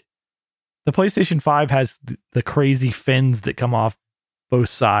 Like, the PlayStation 5 has the crazy fins that come off both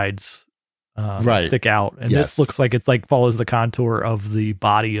sides, right, stick out. And this looks like it's like follows the contour of the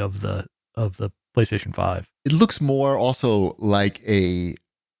body of the PlayStation 5. It looks more also like a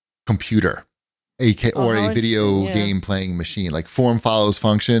computer. Or a video game playing machine, like form follows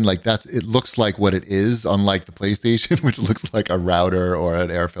function. Like it looks like what it is, unlike the PlayStation, which looks like a router or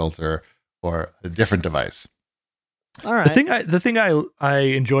an air filter or a different device. All right. The thing I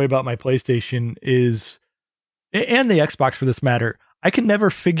enjoy about my PlayStation is, and the Xbox for this matter, I can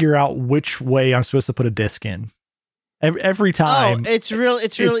never figure out which way I'm supposed to put a disc in. Every time. Oh, it's real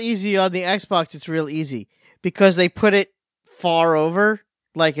easy on the Xbox. It's real easy because they put it far over.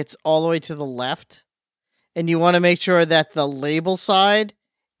 Like it's all the way to the left, and you want to make sure that the label side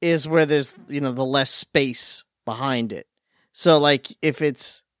is where there's, the less space behind it. So like if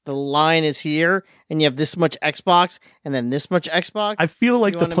it's the line is here and you have this much Xbox and then this much Xbox, I feel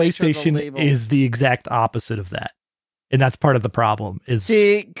like the PlayStation is the exact opposite of that. And that's part of the problem is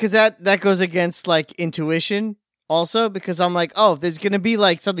because that goes against like intuition also, because I'm like, oh, if there's going to be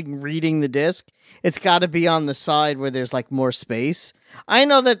like something reading the disc, it's got to be on the side where there's like more space. I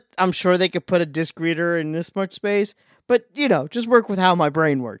know that I'm sure they could put a disc reader in this much space, but just work with how my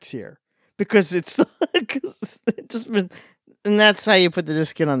brain works here, because and that's how you put the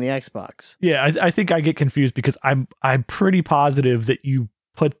disc in on the Xbox. Yeah, I think I get confused because I'm pretty positive that you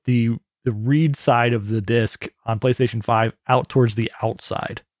put the read side of the disc on PlayStation 5 out towards the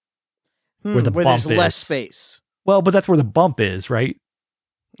outside. Where the bump there's is. less space. Well, but that's where the bump is, right?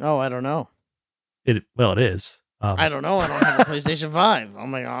 Oh, I don't know. It is. I don't know. I don't have a PlayStation 5.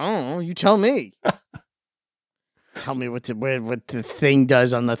 I'm like, I don't know. You tell me. Tell me what the thing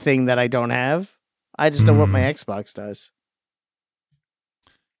does on the thing that I don't have. I just know what my Xbox does.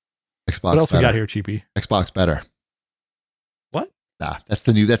 Xbox. What else better. we got here, Cheapy? Xbox better. What? Nah, that's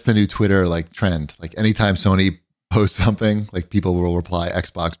the new Twitter like trend. Like anytime Sony posts something, like people will reply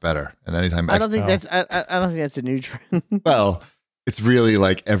Xbox better, and anytime I don't think that's a new trend. well, it's really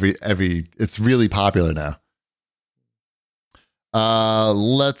like every it's really popular now.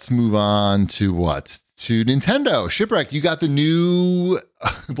 Let's move on to Nintendo. Shipwreck, you got the new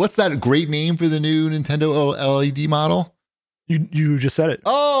what's that great name for the new Nintendo OLED model? You just said it.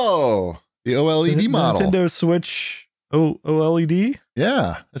 Oh, the OLED model. Nintendo Switch OLED?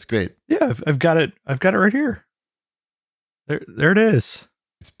 Yeah, that's great. Yeah, I've got it right here. There it is.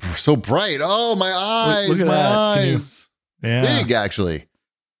 It's so bright. Oh, my eyes, Look at my that. eyes. It's big, actually.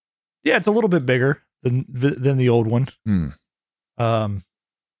 Yeah, it's a little bit bigger than the old one. I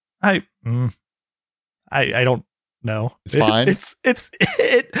don't know. It's fine.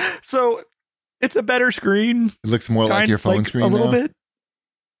 So it's a better screen. It looks more like your phone screen a little now? bit.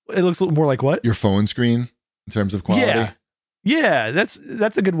 It looks more like what? Your phone screen in terms of quality. Yeah, that's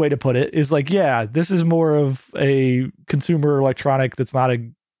a good way to put it. Is like, yeah, this is more of a consumer electronic that's not a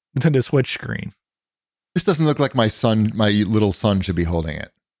Nintendo Switch screen. This doesn't look like my little son should be holding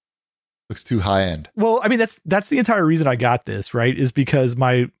it. Looks too high end. Well, I mean, that's the entire reason I got this, right? Is because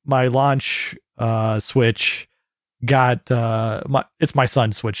my launch Switch got it's my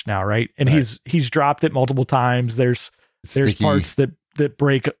son's Switch now, right? And right. he's dropped it multiple times. There's sticky. parts that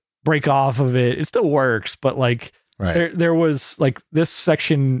break off of it. It still works, but like right. there was like this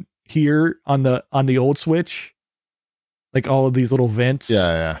section here on the old Switch, like all of these little vents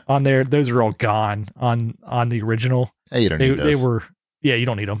on there, those are all gone on the original. Hey, you don't need those. They were you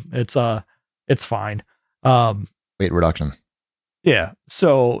don't need them. It's fine. Weight reduction. Yeah.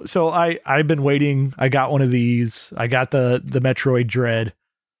 So I've been waiting. I got one of these. I got the Metroid Dread.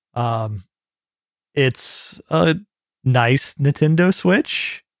 It's a nice Nintendo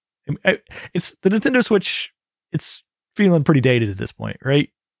Switch. It's the Nintendo Switch. It's feeling pretty dated at this point, right?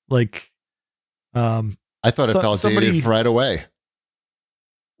 Like, I thought it felt dated right away.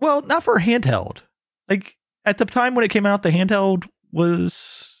 Well, not for a handheld. Like at the time when it came out, the handheld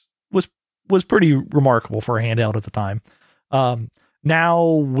was pretty remarkable for a handheld at the time. Now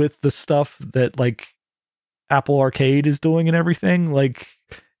with the stuff that like Apple Arcade is doing and everything, like,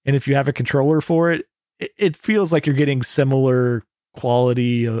 and if you have a controller for it, it feels like you're getting similar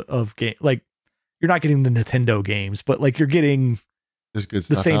quality of game. Like you're not getting the Nintendo games, but like you're getting there's good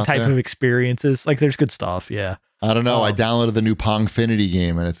stuff the same out type there. of experiences. Like there's good stuff. Yeah. I don't know. I downloaded the new Pongfinity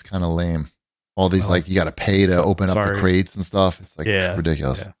game and it's kind of lame. All these like you got to pay to open up the crates and stuff. It's like it's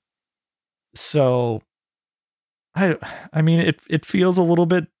ridiculous. Yeah. So I mean it feels a little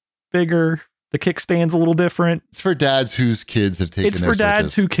bit bigger. The kickstand's a little different. It's for dads whose kids have taken their Switches. It's for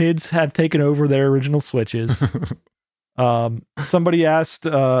dads whose kids have taken over their original Switches. Somebody asked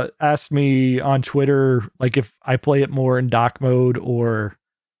me on Twitter like if I play it more in dock mode or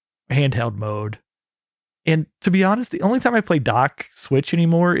handheld mode. And to be honest, the only time I play dock Switch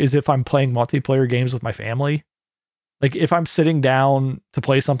anymore is if I'm playing multiplayer games with my family. Like if I'm sitting down to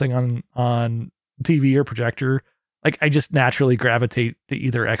play something on TV or projector, like I just naturally gravitate to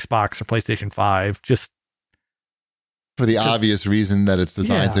either Xbox or PlayStation 5. Just for the obvious reason that it's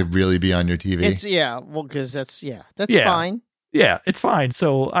designed to really be on your TV. Because that's fine. Yeah, it's fine.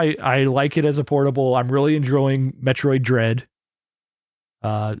 So I like it as a portable. I'm really enjoying Metroid Dread.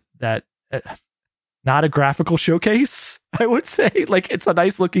 That not a graphical showcase, I would say. Like it's a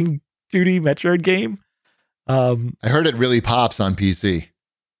nice looking 2D Metroid game. I heard it really pops on PC.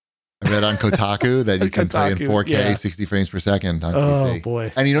 I read on Kotaku that you can play in 4K, 60 frames per second on PC. Oh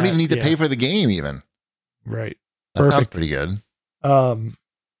boy! And you don't even need to pay for the game, even. Right. That sounds pretty good.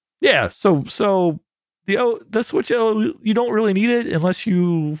 Yeah. So the Switch you don't really need it unless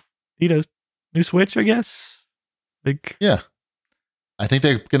you need a new Switch, I guess. Like yeah. I think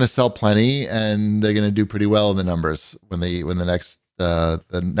they're going to sell plenty, and they're going to do pretty well in the numbers when the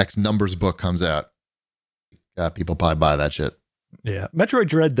next numbers book comes out. People probably buy that shit. Yeah, Metroid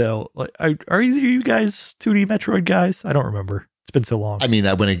Dread though. Like, are either of you guys 2D Metroid guys? I don't remember. It's been so long. I mean,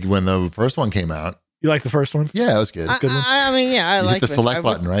 when the first one came out, you like the first one? Yeah, it was good. Good one. I mean, yeah, I like the select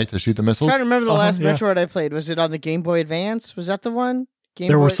button, right, to shoot the missiles. I'm trying to remember the last Metroid I played. Was it on the Game Boy Advance? Was that the one?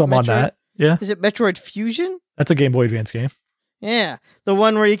 There were some Metroid? on that. Yeah. Is it Metroid Fusion? That's a Game Boy Advance game. Yeah, the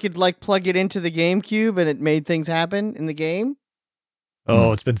one where you could like plug it into the GameCube and it made things happen in the game.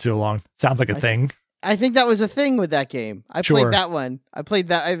 Oh, it's been so long. Sounds like a thing. I think that was a thing with that game. I Sure. played that one. I played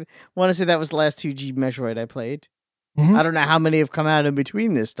that. I want to say that was the last 2G Metroid I played. Mhm. I don't know how many have come out in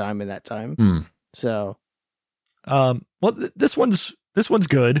between this time and that time. So, Well, this one's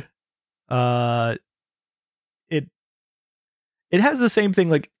good. It has the same thing.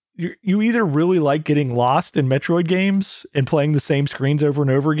 Like you either really like getting lost in Metroid games and playing the same screens over and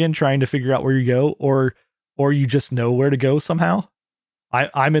over again, trying to figure out where you go, or you just know where to go somehow.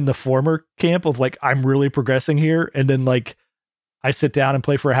 I'm in the former camp of like, I'm really progressing here. And then like I sit down and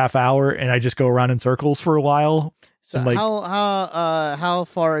play for a half hour and I just go around in circles for a while. so like, how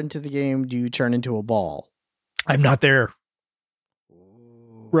far into the game do you turn into a ball? I'm not there.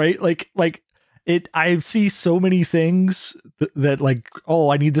 Right? Like I see so many things that like, oh,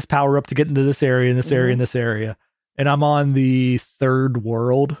 I need this power up to get into this area and this area and this area. And I'm on the third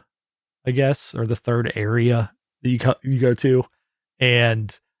world, I guess, or the third area that you go to.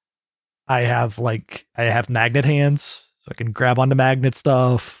 And I have magnet hands, so I can grab onto magnet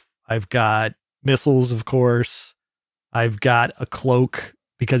stuff. I've got missiles, of course. I've got a cloak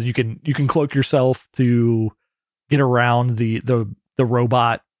because you can cloak yourself to get around the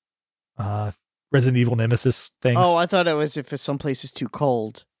robot Resident Evil Nemesis things. Oh, I thought it was if some place is too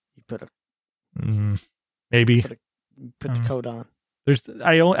cold, you put maybe put the coat on.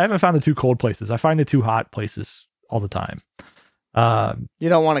 I haven't found the too cold places. I find the too hot places all the time. You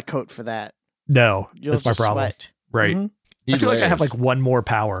don't want a coat for that. No, You'll that's my just problem. sweat. Right. I feel like I have like one more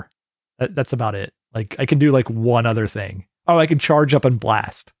power. That's about it. Like I can do like one other thing. Oh, I can charge up and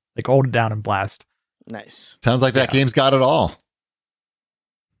blast. Like hold it down and blast. Nice. Sounds like that game's got it all.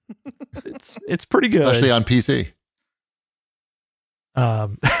 It's pretty good, especially on PC.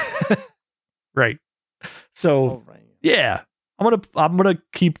 Right. So yeah, I'm gonna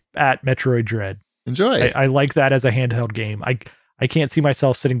keep at Metroid Dread. Enjoy it. I like that as a handheld game. I can't see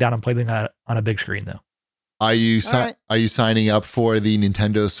myself sitting down and playing that on a big screen though. Are you Are you signing up for the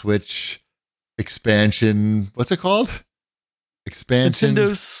Nintendo Switch expansion? What's it called? Expansion.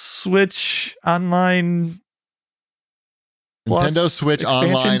 Nintendo Switch Online. Nintendo Switch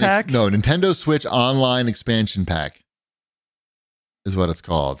Online. Pack? No, Nintendo Switch Online expansion pack is what it's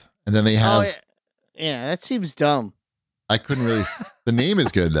called. And then they have. Oh, yeah, that seems dumb. I couldn't really. The name is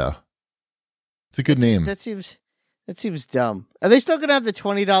good though. It's a good name. That seems dumb. Are they still gonna have the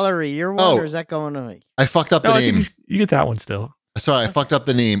 $20 a year one, or is that going away? I fucked up the name. I think you get that one still. Sorry, I fucked up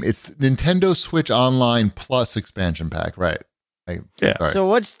the name. It's Nintendo Switch Online Plus expansion pack, right? Sorry. So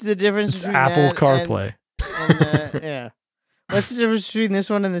what's the difference between Apple that CarPlay? and yeah. What's the difference between this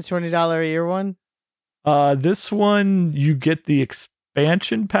one and the $20 a year one? This one you get the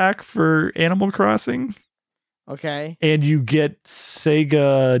expansion pack for Animal Crossing. Okay. And you get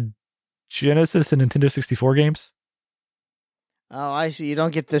Sega Genesis and Nintendo 64 games. Oh, I see. You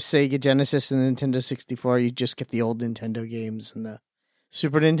don't get the Sega Genesis and the Nintendo 64. You just get the old Nintendo games and the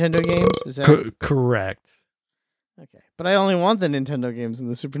Super Nintendo games. Is that correct? Okay, but I only want the Nintendo games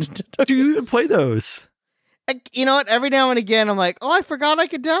and the Super Nintendo. Do you even play those? You know what? Every now and again, I'm like, oh, I forgot I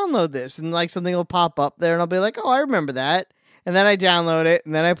could download this, and like something will pop up there, and I'll be like, oh, I remember that, and then I download it,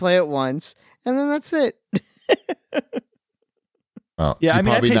 and then I play it once, and then that's it. Well, yeah, I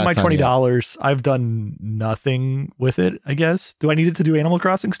mean, I paid my $20. I've done nothing with it, I guess. Do I need it to do Animal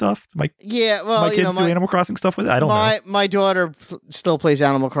Crossing stuff? My kids do Animal Crossing stuff with it? I don't know. My daughter still plays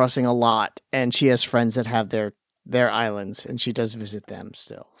Animal Crossing a lot, and she has friends that have their islands, and she does visit them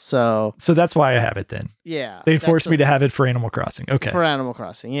still. So that's why I have it then. Yeah. They forced me to have it for Animal Crossing. Okay. For Animal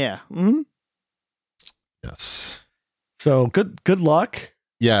Crossing, yeah. Mm-hmm. Yes. So good luck.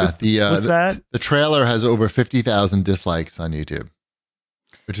 Yeah, with that. The trailer has over 50,000 dislikes on YouTube,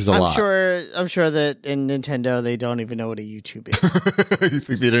 which is a lot. I'm sure that in Nintendo they don't even know what a YouTube is. You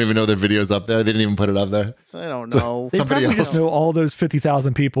think they don't even know their videos up there? They didn't even put it up there. I don't know. They probably just know all those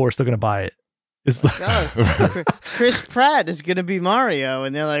 50,000 people are still going to buy it. Chris Pratt is going to be Mario,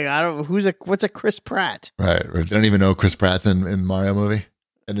 and they're like, what's a Chris Pratt? Right. They don't even know Chris Pratt's in Mario movie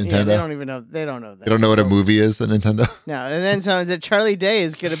at Nintendo. Yeah, they don't even know. They don't know that. They don't know what a movie is at Nintendo. No, and then someone said Charlie Day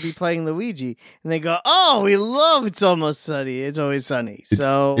is going to be playing Luigi, and they go, "Oh, we love It's Almost Sunny. It's Always Sunny."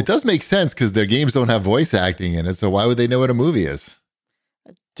 So it does make sense because their games don't have voice acting in it. So why would they know what a movie is?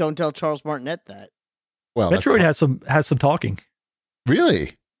 Don't tell Charles Martinet that. Well, Metroid has some talking.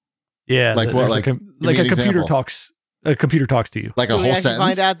 Really? Yeah, like what? Like a computer talks. A computer talks to you. Like a whole sentence.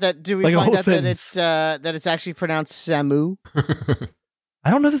 Find out that that it's actually pronounced Samu? I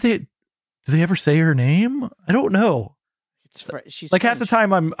don't know that do they ever say her name? I don't know. She's like French. half the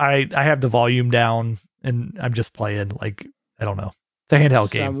time I have the volume down and I'm just playing. Like I don't know. It's a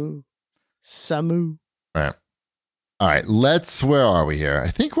handheld game. Samu. All right. Where are we here? I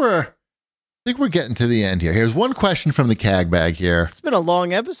think we're getting to the end here. Here's one question from the CAG bag here. It's been a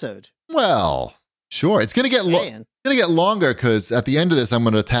long episode. Well, sure. It's going to get longer because at the end of this, I'm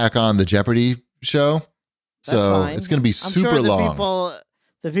going to tack on the Jeopardy show. So it's going to be super long.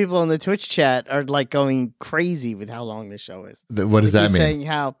 The people in the Twitch chat are like going crazy with how long this show is. What does that mean? Saying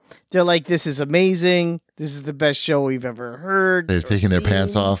how they're like, this is amazing. This is the best show we've ever heard. They're taking their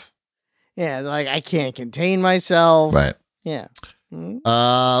pants off. Yeah, like I can't contain myself. Right. Yeah.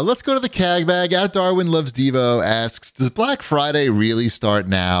 Let's go to the CAG bag. At Darwin Loves Devo asks, does Black Friday really start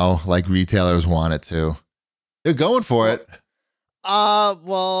now like retailers want it to? They're going for it.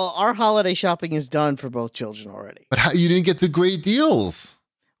 Well, our holiday shopping is done for both children already. But you didn't get the great deals.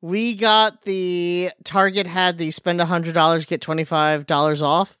 We got Target had the spend $100, get $25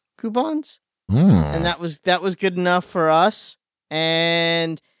 off coupons. And that was good enough for us.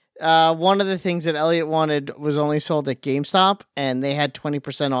 And one of the things that Elliot wanted was only sold at GameStop, and they had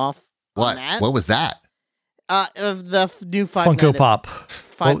 20% off. What? What was that? Of the new Funko Pop.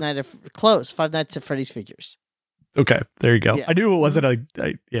 Five Nights at Freddy's figures. Okay, there you go. Yeah. I knew it wasn't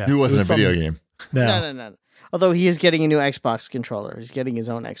It wasn't a video game. No. Although he is getting a new Xbox controller. He's getting his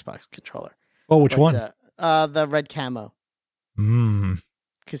own Xbox controller. Oh, which one? The red camo.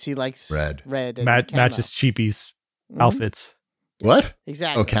 Because he likes red. And matches Cheapy's outfits. What?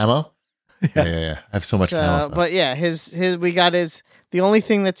 Exactly. Oh, camo? Yeah. I have so much camo stuff. But yeah, the only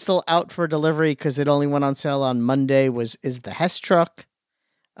thing that's still out for delivery because it only went on sale on Monday is the Hess truck.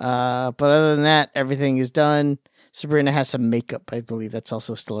 But other than that, everything is done. Sabrina has some makeup, I believe that's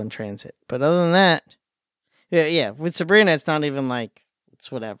also still in transit. But other than that, yeah, with Sabrina, it's not even like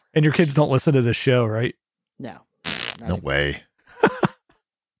it's whatever. And your kids don't listen to this show, right? No. No way.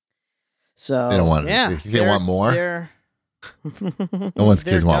 So they don't want. Yeah, they want more. No one's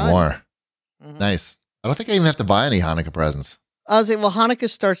kids want more. Mm-hmm. Nice. I don't think I even have to buy any Hanukkah presents. I was like, well, Hanukkah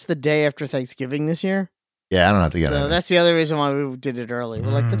starts the day after Thanksgiving this year. Yeah, I don't have to get it. So that's the other reason why we did it early.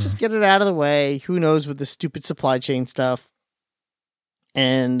 We're like, let's just get it out of the way. Who knows with the stupid supply chain stuff?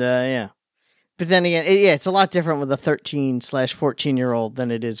 And yeah. But then again, it's a lot different with a 13/14-year-old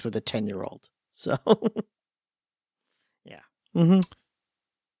than it is with a 10-year-old. So, yeah. Mm-hmm.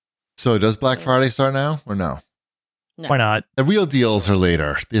 So does Black Friday start now or no? Why not? The real deals are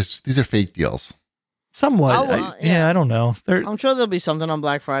later. These are fake deals. Somewhat. I don't know. I'm sure there'll be something on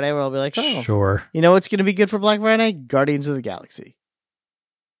Black Friday where I'll be like, oh, sure. You know what's going to be good for Black Friday? Guardians of the Galaxy.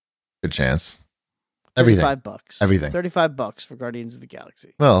 Good chance. Everything. $35. Everything. $35 for Guardians of the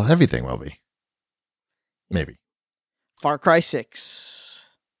Galaxy. Well, everything will be. Maybe. Far Cry 6.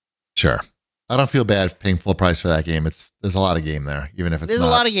 Sure. I don't feel bad paying full price for that game. There's a lot of game there, even if it's There's not.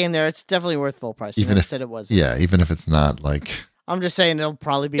 a lot of game there. It's definitely worth full price. Even if said it was. Yeah, even if it's not like. I'm just saying it'll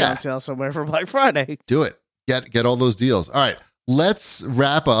probably be on sale somewhere for Black Friday. Do it. Get all those deals. All right, let's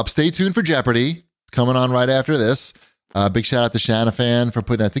wrap up. Stay tuned for Jeopardy. Coming on right after this. Big shout out to Shanafan for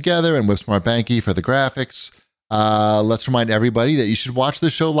putting that together and Whipsmart Banky for the graphics. Let's remind everybody that you should watch the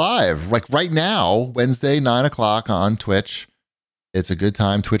show live. Like right now, Wednesday, 9:00 on Twitch. It's a good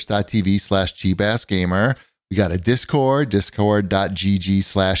time. Twitch.tv/cheapassgamer. We got a Discord,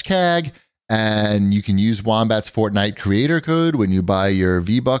 discord.gg/CAG. And you can use Wombat's Fortnite creator code when you buy your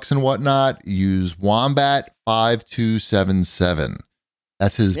V-Bucks and whatnot. Use Wombat5277.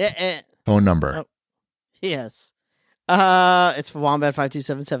 That's his phone number. Oh, yes. It's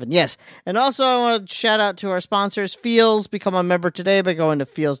Wombat5277. Yes. And also I want to shout out to our sponsors, Feels. Become a member today by going to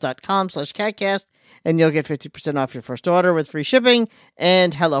feels.com/CAGcast. And you'll get 50% off your first order with free shipping.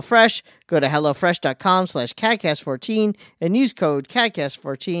 And HelloFresh, go to hellofresh.com/CAGcast14 and use code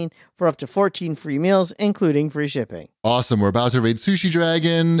CAGcast14 for up to 14 free meals, including free shipping. Awesome. We're about to raid Sushi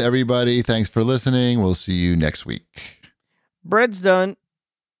Dragon. Everybody, thanks for listening. We'll see you next week. Bread's done.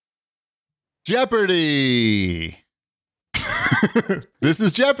 Jeopardy! This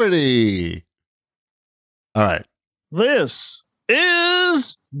is Jeopardy! All right. This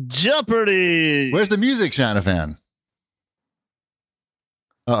is Jeopardy! Where's the music, Shanafan?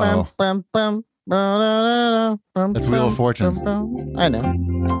 Uh-oh. That's Wheel of Fortune. I know.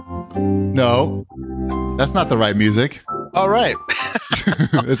 No, that's not the right music. All right.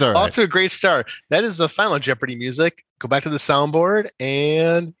 It's all right. Off to a great start. That is the final Jeopardy music. Go back to the soundboard,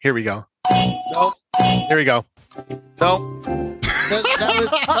 and here we go. Nope. Here we go. Nope.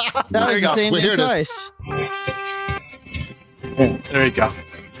 That was the same choice. There you go.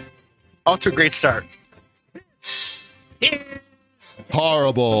 Off to a great start.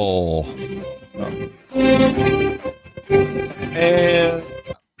 Horrible. And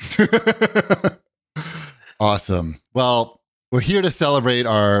Awesome. Well, we're here to celebrate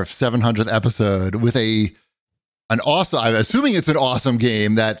our 700th episode with an awesome, I'm assuming it's an awesome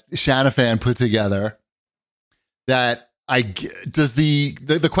game that Shanafan put together. That does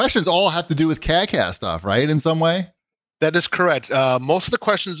the questions all have to do with CAGcast stuff, right? In some way? That is correct. Most of the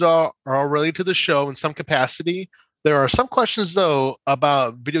questions are related to the show in some capacity. There are some questions, though,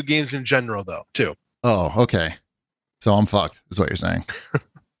 about video games in general, though, too. Oh, okay. So I'm fucked, is what you're saying.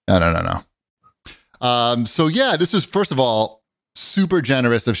 No. So yeah, this was, first of all, super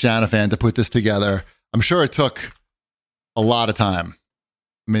generous of Shanafan to put this together. I'm sure it took a lot of time.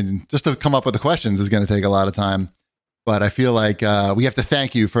 I mean, just to come up with the questions is going to take a lot of time. But I feel like we have to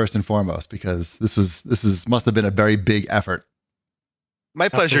thank you first and foremost, because this must have been a very big effort. My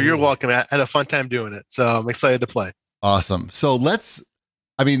pleasure. Absolutely. You're welcome. I had a fun time doing it, so I'm excited to play. Awesome. So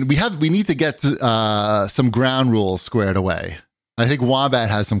we need to get to, some ground rules squared away. I think Wombat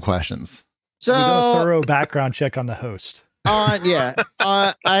has some questions. So We do a thorough background check on the host.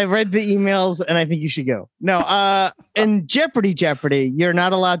 I read the emails and I think you should go. No, in Jeopardy, you're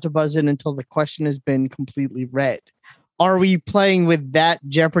not allowed to buzz in until the question has been completely read. Are we playing with that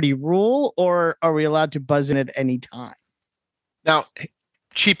Jeopardy rule, or are we allowed to buzz in at any time? Now,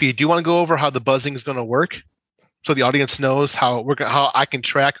 Cheapy, do you want to go over how the buzzing is going to work, so the audience knows how I can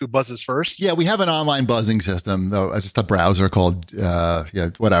track who buzzes first? Yeah, we have an online buzzing system, though. It's just a browser called,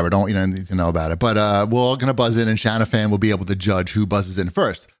 whatever. Don't need to know about it. But we're all going to buzz in, and Shanafan will be able to judge who buzzes in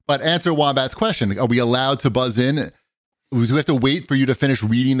first. But answer Wombat's question. Are we allowed to buzz in? Do we have to wait for you to finish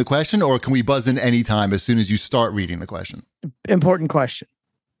reading the question, or can we buzz in anytime as soon as you start reading the question? Important question.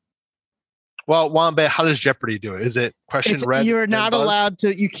 Well, Wombat, how does Jeopardy do it? Is it question read? You're then not buzz? allowed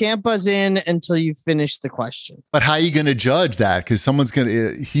to. You can't buzz in until you finish the question. But how are you going to judge that? Because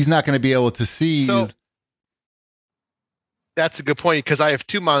he's not going to be able to see. So, that's a good point, because I have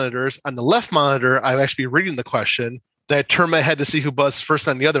two monitors. On the left monitor, I'm actually reading the question. Then I turn my head to see who buzzed first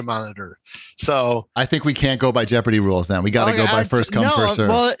on the other monitor. So I think we can't go by Jeopardy rules then. We got to go by first come, first serve.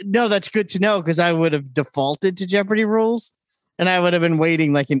 Well, no, that's good to know, because I would have defaulted to Jeopardy rules and I would have been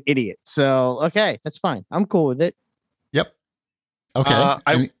waiting like an idiot. So, okay, that's fine. I'm cool with it. Yep.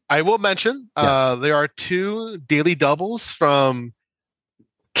 Okay. I will mention Yes. there are two daily doubles from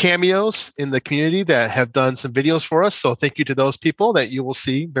cameos in the community that have done some videos for us. So thank you to those people that you will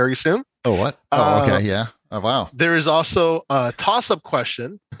see very soon. Oh, what? Oh, okay. Yeah. Oh, wow. There is also a toss-up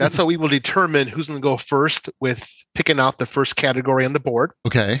question. That's how we will determine who's going to go first with picking out the first category on the board.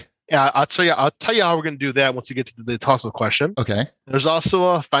 Okay. I'll tell you how we're going to do that once we get to the toss-up question. Okay. There's also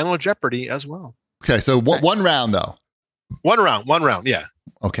a final Jeopardy as well. Okay. So Nice. one round though. One round. Yeah.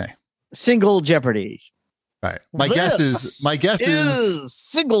 Okay. Single Jeopardy. All right. My guess is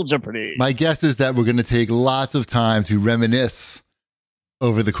Single Jeopardy. my guess is that we're going to take lots of time to reminisce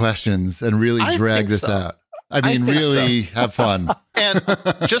over the questions and really I drag think this so. out. I mean, think really have fun. And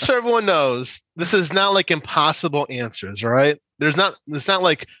just so everyone knows, this is not like impossible answers, right? It's not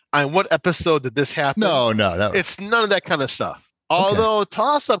like on what episode did this happen? No. It's none of that kind of stuff. Although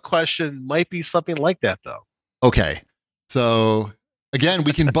toss-up question might be something like that, though. Okay. So again,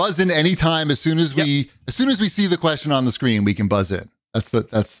 we can buzz in anytime as soon as we see the question on the screen, we can buzz in. That's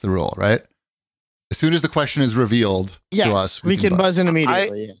the rule, right? As soon as the question is revealed to us, Yes, we can buzz in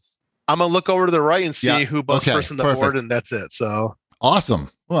immediately. Yes. I'm gonna look over to the right and see who buzzed Okay, first on the perfect. board, and that's it. So Awesome.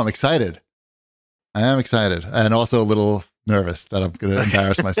 Well, I'm excited. I am excited, and also a little nervous that I'm going to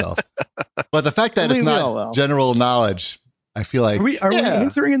embarrass myself. But the fact that it's We not will. general knowledge, I feel like Are we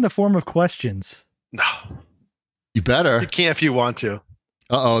answering in the form of questions? no, you better. you can't if you want to.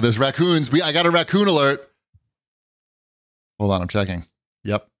 There's raccoons. I got a raccoon alert. Hold on, I'm checking.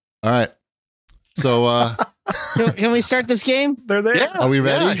 Yep. All right. So, Can we start this game? They're there. Yeah. are we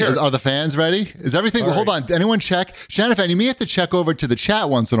ready? Yeah, here. Are the fans ready? Is everything? All Hold on. Anyone check? Shanafan, you may have to check over to the chat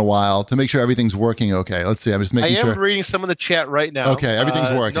once in a while to make sure everything's working okay. Let's see. I'm just I making am sure. reading some of the chat right now. Okay,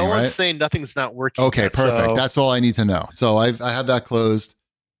 everything's working, No one's right? saying nothing's not working. Okay, yet, perfect. so- That's all I need to know. So I have that closed.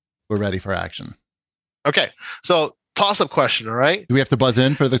 We're ready for action. Okay, so toss-up question. All right. Do we have to buzz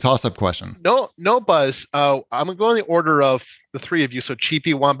in for the toss-up question? No buzz. I'm gonna go in the order of the three of you. So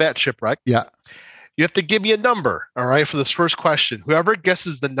Cheapy, Wombat, Shipwreck. Yeah. You have to give me a number, all right, for this first question. Whoever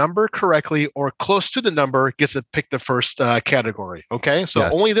guesses the number correctly or close to the number gets to pick the first category, okay? So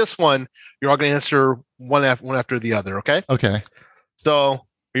Yes. only this one, you're all going to answer one after the other, okay? Okay. So,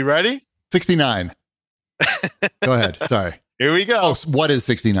 you ready? 69. Go ahead. Sorry. Here we go. Oh, what is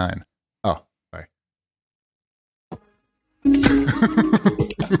 69? Oh, sorry.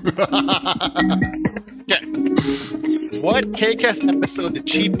 Okay. What CAGcast episode did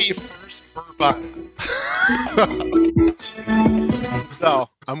Cheapy first burp on? So,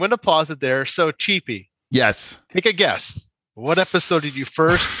 I'm going to pause it there. So, Cheapy, Yes. take a guess. What episode did you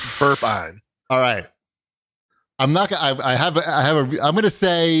first burp on? All right. I'm not gonna I'm gonna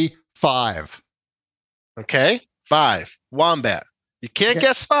say 5. Okay. 5. Wombat. You can't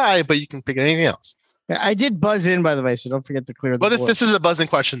guess 5, but you can pick anything else. I did buzz in, by the way, so don't forget to clear the But board. this is a buzzing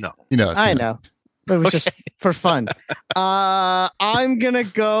question, though. I know. It was just for fun. I'm gonna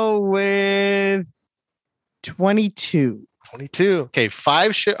go with 22. 22. Okay,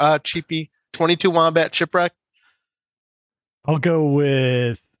 5 Cheapy, 22 Wombat Shipwreck. I'll go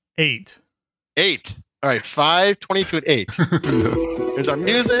with 8. 8. All right, 5, 22, and 8. Here's our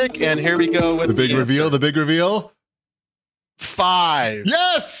music, and here we go with the big reveal. answer. The big reveal. 5.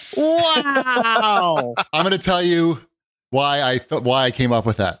 Yes. Wow. I'm going to tell you why I came up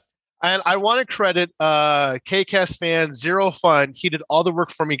with that. And I want to credit CAGcast fan Zero Fun. He did all the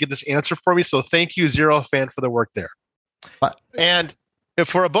work for me, get this answer for me. So thank you, Zero Fan, for the work there. And if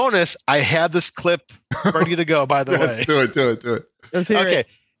for a bonus, I had this clip ready to go. By the way, Do it. Let's hear it.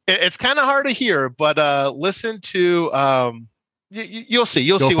 It's kind of hard to hear, but listen to you'll see.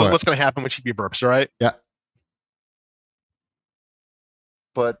 You'll see what's going to happen when Cheapy burps. All right. Yeah.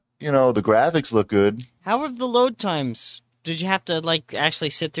 But the graphics look good. How were the load times? Did you have to actually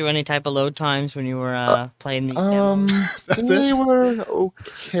sit through any type of load times when you were playing the demo? They were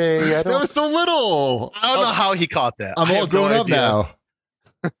okay. That was so little. I don't know how he caught that. I'm all grown up now.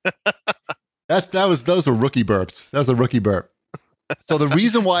 Those were rookie burps. That was a rookie burp. So the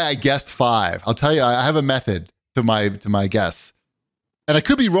reason why I guessed 5, I'll tell you, I have a method to my guess, and I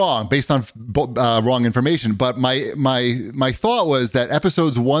could be wrong based on wrong information. But my thought was that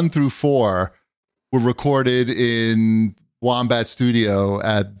episodes 1 through 4 were recorded in Wombat Studio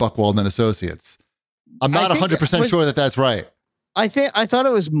at Buckwald and Associates. I'm not 100% sure that that's right. I thought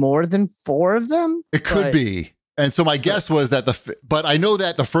it was more than 4 of them. It could be. And so my guess was that but I know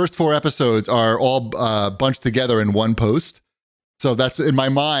that the first 4 episodes are all bunched together in one post. So that's in my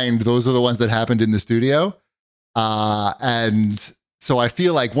mind, those are the ones that happened in the studio. And so I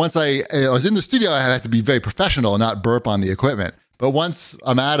feel like once I was in the studio, I had to be very professional and not burp on the equipment. But once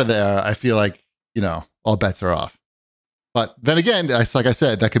I'm out of there, I feel like, all bets are off. But then again, like I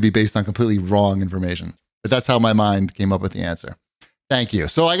said, that could be based on completely wrong information. But that's how my mind came up with the answer. Thank you.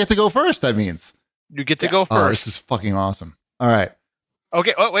 So I get to go first, that means. You get to go first. Oh, this is fucking awesome. All right.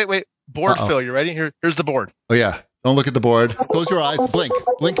 Okay. Oh, wait. Board fill. You ready? Here's the board. Oh, yeah. Don't look at the board. Close your eyes. Blink.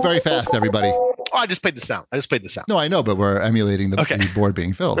 Blink very fast, everybody. Oh, I just played the sound. No, I know, but we're emulating the board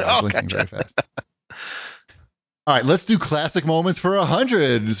being filled. Blinking very fast. All right, let's do classic moments for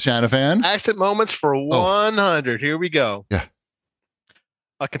 100, Shanafan. Classic moments for 100. Here we go. Yeah.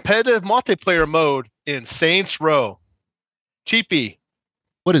 A competitive multiplayer mode in Saints Row. Cheapy.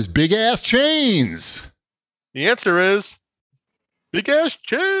 What is big ass chains? The answer is big ass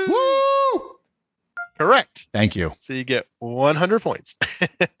chains. Woo! Correct. Thank you. So you get 100 points.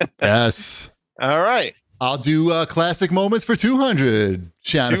 Yes. All right. I'll do classic moments for 200,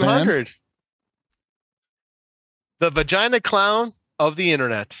 Shanafan. 200. The vagina clown of the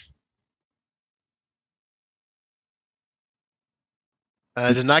internet.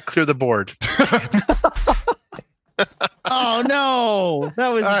 I did not clear the board. Oh no, that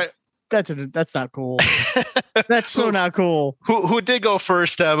was All right. That's not cool. That's so not cool. Who did go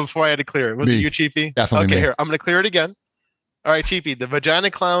first before I had to clear it? Was Me. it you, Cheapy? Definitely Okay, me. here. I'm going to clear it again. All right, Cheapy. The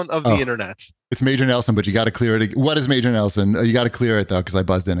vagina clown of the internet. It's Major Nelson, but you got to clear it. What is Major Nelson? You got to clear it, though, because I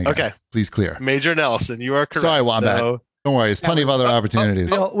buzzed in again. Okay. Please clear. Major Nelson. You are correct. Sorry, Wombat. So, Don't worry. There's plenty of other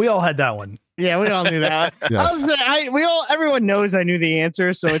opportunities. We all had that one. Yeah, we all knew that. Yes. Everyone knows I knew the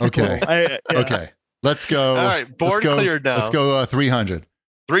answer, so it's Okay. cool. Okay. Let's go. all right. Board cleared now. Let's go 300.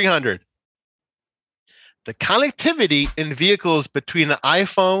 300. The connectivity in vehicles between the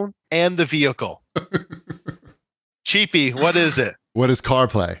iPhone and the vehicle. Cheapy, what is it? What is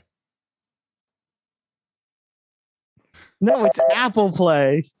CarPlay? No, it's Apple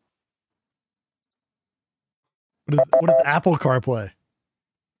Play. What is Apple CarPlay?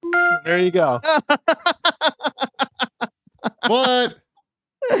 There you go. What?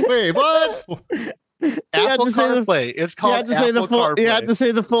 Wait, what? Apple CarPlay. It's called Apple CarPlay. You had to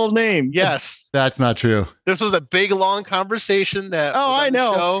say the full name. Yes. That's not true. This was a big, long conversation that. Oh, was on I the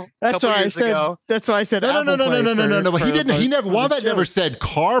know. show That's a couple why I years said. ago. That's why I said. No. But he didn't. He never. Wombat never jokes. said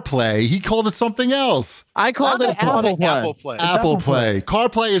CarPlay. He called it something else. I called it Apple Play. Apple Play. Apple Play.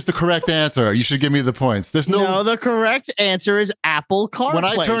 CarPlay is the correct answer. You should give me the points. There's No, the correct answer is Apple CarPlay. When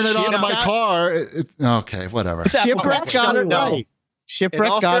I turn it on in my Shipwreck- car, okay, whatever. Shipwreck got it No. right. In Shipwreck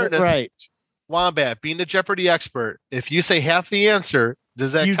all got it fairness, right. Wombat, being the Jeopardy expert, if you say half the answer,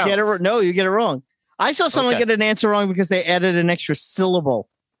 does that You count? get it. No, you get it wrong. I saw someone Okay. get an answer wrong because they added an extra syllable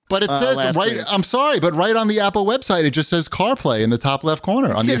But it says last right. week. I'm sorry, but right on the Apple website, it just says CarPlay in the top left corner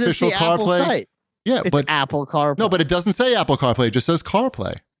It's on the 'cause it's official Apple CarPlay. site. Yeah, It's but Apple CarPlay. no, but it doesn't say Apple CarPlay. It just says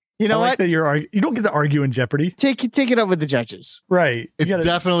CarPlay. You know I like what? that you don't get to argue in Jeopardy. Take it up with the judges. Right. It's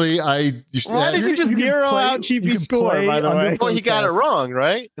definitely you should, Why did you just you can zero play- out you Cheapy's can score, play by the under way? Well, he got it protest. wrong,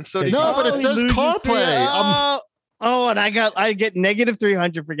 right? And so did No, you. but it he says loses CarPlay. and I get negative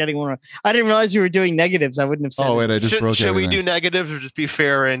 300 for getting one wrong. I didn't realize you were doing negatives. I wouldn't have said Oh it. wait, I just broke Should we everything. do negatives or just be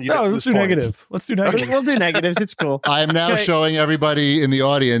fair and you No, don't let's lose do points? negative. Let's do negative. We'll do negatives. It's cool. I am now Okay. showing everybody in the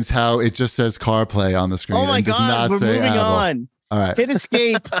audience how it just says CarPlay on the screen. Oh my and does God, not we're say moving Apple. on. All right. Hit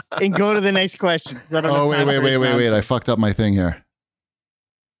escape and go to the next question. I don't have Oh time for this wait! I nonsense. fucked up my thing here.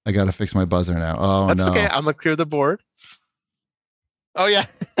 I got to fix my buzzer now. Oh That's no! okay. I'm gonna clear the board. Oh yeah.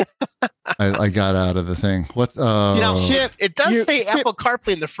 I got out of the thing. What's Chip, It does You- say Apple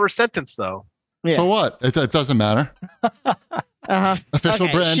CarPlay in the first sentence though. Yeah. So what? It doesn't matter. Uh-huh. Official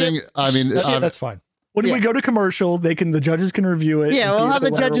Okay, branding. I mean, That's fine. When Yeah. we go to commercial, the judges can review it. Yeah, and see we'll if have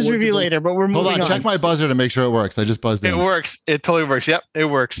the letter judges worked review in. later, but we're hold moving on. Check my buzzer to make sure it works. I just buzzed It in. works. It totally works. Yep, it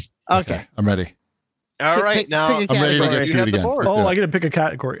works. Okay. I'm ready. All Chip, right, pick- now pick a I'm ready to category. get You have screwed the again. board. Let's do Oh, it. I get to pick a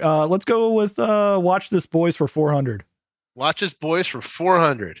category. Let's go with Watch This Boys for 400. Watch his boys for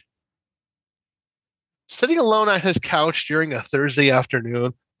 400. Sitting alone on his couch during a Thursday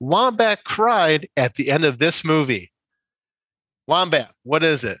afternoon, Wombat cried at the end of this movie. Wombat, what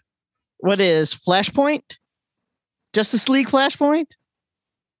is it? What is Flashpoint? Justice League Flashpoint?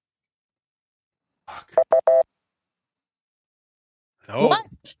 No, What?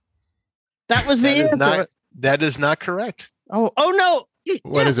 That was the that is answer. not- that is not correct. Oh no!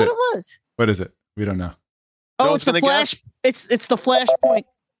 What is That's it? what it was. What is it? We don't know. Oh, Joel's it's the gonna Flash. guess? It's the Flashpoint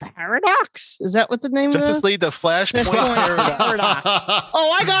Paradox. Is that what the name of Justice it? League, the Flashpoint Flashpoint Paradox. Paradox.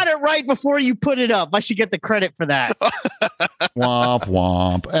 Oh, I got it right before you put it up. I should get the credit for that. Womp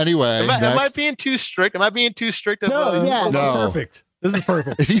womp. Anyway, Am I next. being too strict? Am I being too strict? No, yeah. this No. is perfect. This is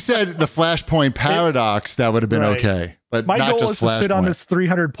perfect. If he said the Flashpoint Paradox, that would have been Right. okay. But My not goal just is to sit on Flashpoint. this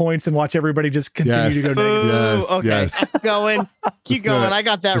 300 points and watch everybody just continue Yes. to go negative. Yes, okay. yes. Keep going. Keep Let's do going. it. I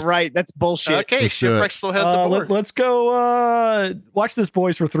got that Let's- right. That's bullshit. Okay, Let's do it. Shipwreck still has the board. Let's go Watch This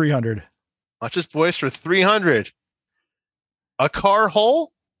Boys for 300. Watch his boys for 300. A car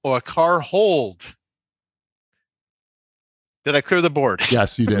hole or a car hold? Did I clear the board?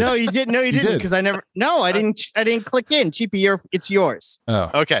 Yes, you did. No, you didn't. No, you didn't. did. Because I never. No, I didn't. I didn't click in. Cheapy, it's yours. Oh,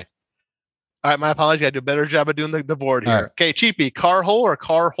 Okay. All right, my apologies. I do a better job of doing the board here. All right. Okay, Cheapy, car hole or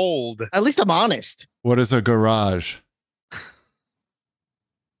car hold? At least I'm honest. what is a garage?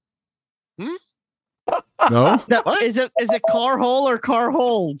 Hmm? No? No, What? is it car hole or car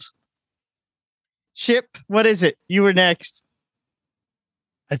hold? Ship, what is it? You were next.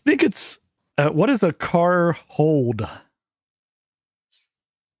 I think it's what is a car hold?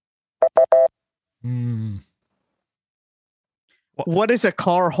 Hmm. What is a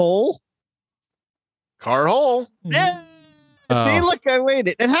car hole? Car hole. Yeah. Oh. See, look, I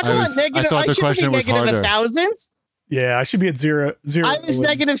waited. And how come I I'm negative? thought the should question be was negative harder. 1,000. Yeah, I should be at zero. I was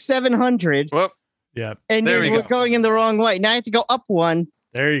negative 700, Whoop. Yeah, and There you we were go. going in the wrong way. Now I have to go up one.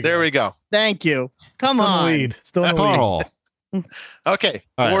 there you There go. we go. Thank you. Come Still in the on. lead. Still in the lead. Carl. Okay.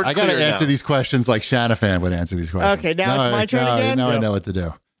 All board right, I got to clear answer now. these questions like Shanafan would answer these questions. Okay, now it's my turn again? Now I Yep. know what to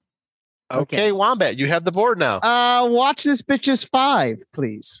do. Okay, Wombat, you have the board now. Watch this bitches 5,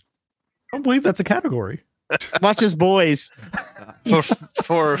 please. I don't believe that's a category. Watch this boys.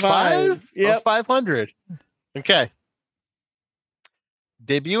 For five? Yep. 500. Okay.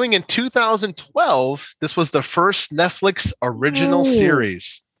 Debuting in 2012, this was the first Netflix original Ooh.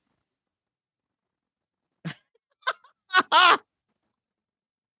 series.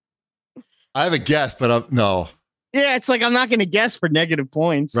 I have a guess, but no. Yeah, it's like I'm not going to guess for negative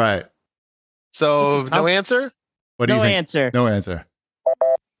points. Right. So That's a tough- no answer? What do No you think? answer. No answer.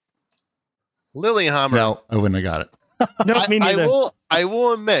 Lilyhammer. No, I wouldn't have got it. No, me neither. I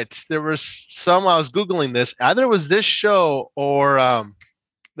will admit there was some I was Googling this. Either it was this show or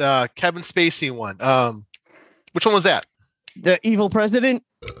the Kevin Spacey one. Which one was that? The Evil President?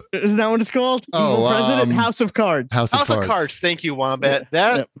 Isn't that what it's called? Oh, Evil President? House of Cards. House House of of Cards. Thank you, Wombat. Yeah.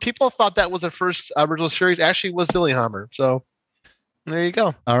 That Yep. people thought that was the first original series. Actually, it was Lilyhammer. So there you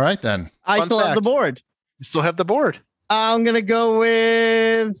go. All right, then. I Fun still have fact. the board. You still have the board. I'm going to go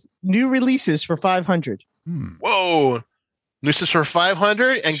with new releases for 500. Whoa. This is for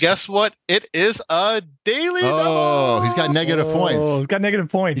 500. And guess what? It is a daily. Oh, double. he's got negative Oh, points. he's got negative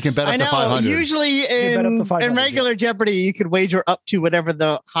points. He can bet I up to know. 500. Usually can bet up to 500, in regular Jeopardy, you could wager up to whatever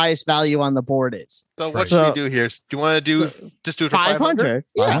the highest value on the board is. So what Right. should So- we do here? Do you want to just do it for 500? 500.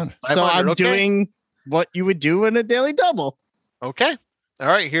 Yeah. 500. So I'm 500, okay. doing what you would do in a daily double. Okay. All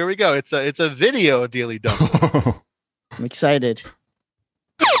right, here we go. It's a video Daily Double. I'm excited.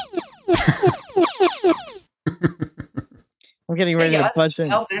 I'm getting ready to buzz in.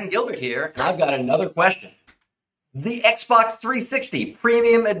 Ben Gilbert here, and I've got another question. The Xbox 360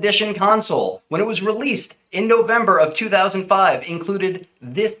 Premium Edition console, when it was released in November of 2005, included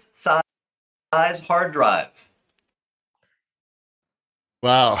this size hard drive.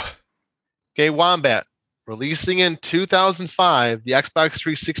 Wow. Okay, Wombat. Releasing in 2005, the Xbox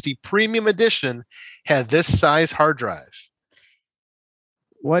 360 Premium Edition had this size hard drive.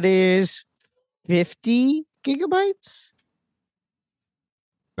 What is 50 gigabytes?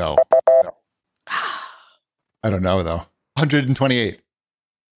 No. I don't know though. 128.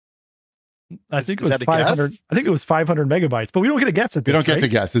 I think it Is was that a guess? 500. I think it was 500 megabytes, but we don't get a guess at this. We don't get right? to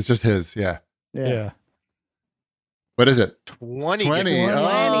guess. It's just his. Yeah. Yeah. What is it? 20. 20. gigabytes.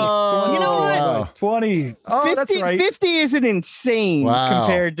 Oh, You know what? wow. 20. Oh, 50, that's right. 50 isn't insane Wow.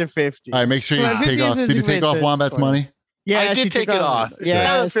 compared to 50. All right, make sure you Well, take 50 off. is Did you take off expensive. Wombat's money? Yes, I did he take took it off. off.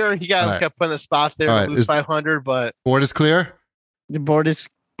 Yes. He got All right. put in a spot there All to right. lose Is- 500, but Board is clear? The board is.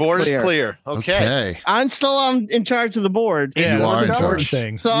 board Clear. is clear. Okay. I'm still in charge of the board. Yeah, You are the in board charge.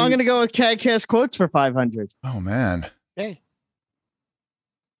 Thing. So I'm going to go with CAGcast quotes for 500. Oh, man.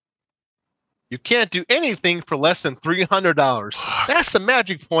 You can't do anything for less than $300. That's the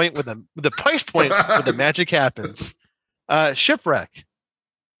magic point with the price point where the magic happens. Shipwreck.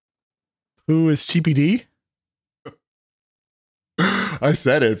 Who is Cheapy D? I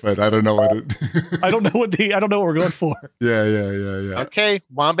said it, but I don't know what it. I don't know what we're going for. Yeah. Okay,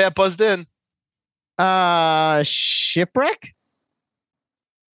 Wombat buzzed in. Shipwreck?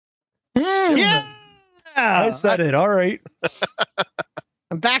 I said it. All right.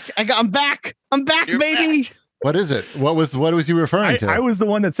 I'm back. I'm back. I'm back, You're baby. back. What is it? What was he referring to? I was the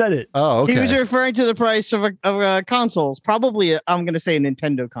one that said it. Oh, okay. He was referring to the price of consoles. Probably, I'm going to say a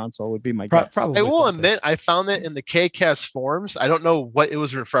Nintendo console would be my guess. Probably I will something. admit, I found it in the CAGcast forums. I don't know what it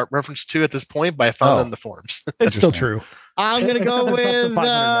was reference to at this point, but I found it in the forums. It's still Interesting. true. I'm going to go Except it's up to with 500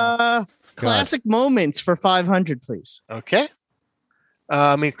 now. classic moments for 500, please. Okay.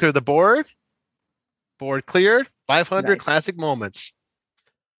 Let me clear the board. Board cleared. 500 Nice. classic moments.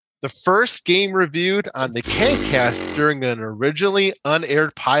 The first game reviewed on the CAGcast during an originally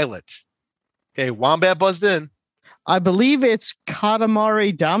unaired pilot. Okay, Wombat buzzed in. I believe it's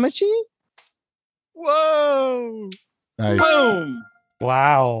Katamari Damacy. Whoa! Nice. Boom.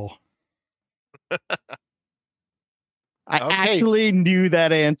 Wow. I Okay. actually knew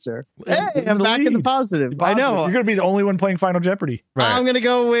that answer. Hey, I'm back in the positive. I know. You're going to be the only one playing Final Jeopardy. Right. I'm going to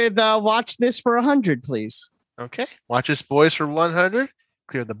go with watch this for 100, please. Okay, watch this, boys, for 100.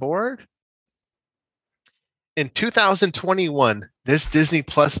 Clear the board. In 2021, this Disney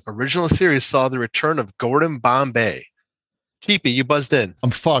Plus original series saw the return of Gordon Bombay. Cheapy, you buzzed in.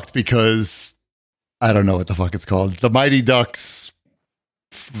 I'm fucked because I don't know what the fuck it's called. The Mighty Ducks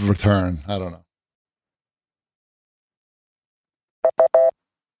return. I don't know.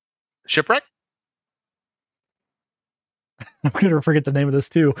 Shipwreck? I'm going to forget the name of this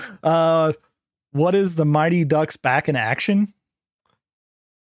too. What is the Mighty Ducks back in action?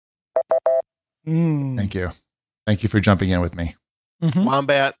 Thank you. Thank you for jumping in with me. Mhm.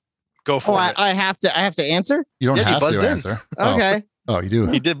 Wombat, go for Oh, it. I have to answer. You don't Yeah, you have buzzed to in. answer. Okay. Oh, you do.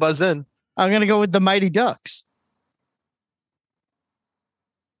 He did buzz in. I'm going to go with the Mighty Ducks.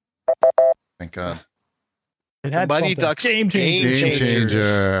 Thank God. It had Mighty something. Ducks Game changer. Game Changers.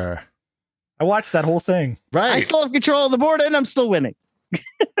 changer. I watched that whole thing. I Right. still have control of the board and I'm still winning.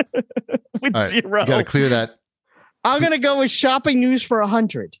 With All right. zero. You got to clear that. I'm going to go with shopping news for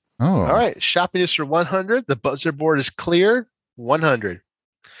 100. Oh. All right, shopping is for 100. The buzzer board is clear. 100.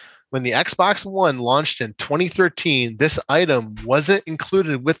 When the Xbox One launched in 2013, this item wasn't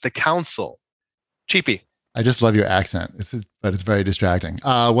included with the console. Cheapy. I just love your accent. But it's very distracting.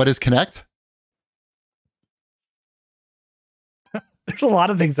 What is Connect? There's a lot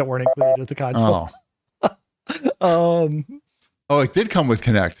of things that weren't included with the console. Oh. Oh, it did come with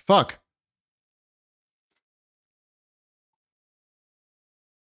Connect. Fuck.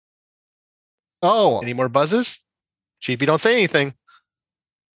 Oh. Any more buzzes? Cheapy, don't say anything.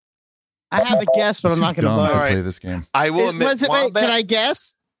 I have a guess, but I'm not going to Dumb to buzz. play this game. I will admit, Wait, Wombat, can I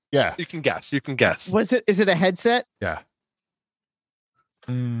guess? Yeah. you can guess. You can guess. Is it a headset? Yeah.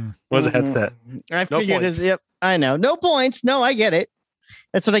 What is a headset? I No figured points. yep. I know. No points. No, I get it.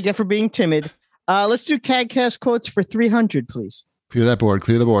 That's what I get for being timid. Let's do CAGcast quotes for 300, please. Clear that board.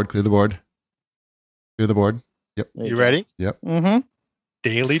 Clear the board. Clear the board. Clear the board. Yep. You ready? Mm-hmm.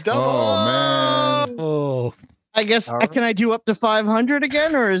 Daily double. Oh, man. Oh, I guess, All right. can I do up to 500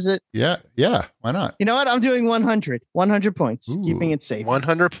 again, or is it? Yeah. Why not? You know what? I'm doing 100. 100 points, Ooh. keeping it safe.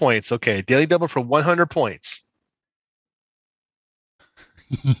 100 points. Okay. Daily double for 100 points.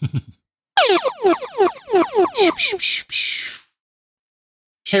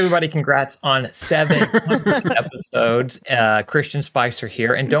 Hey everybody, congrats on 700 episodes. Christian Spicer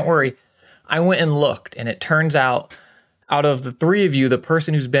here. And don't worry, I went and looked, and it turns out of the three of you, the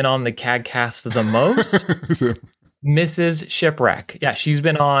person who's been on the CAGcast the most, Mrs. Shipwreck. Yeah, she's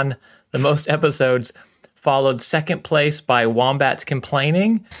been on the most episodes, followed second place by Wombats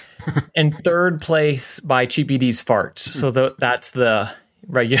Complaining, and third place by Cheapy D's Farts. So that's the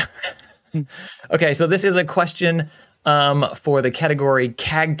regular. Okay, so this is a question for the category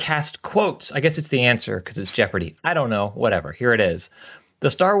CAGcast quotes. I guess it's the answer because it's Jeopardy. I don't know. Whatever. Here it is. The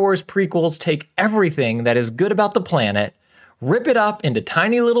Star Wars prequels take everything that is good about the planet, rip it up into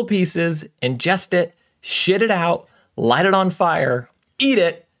tiny little pieces, ingest it, shit it out, light it on fire, eat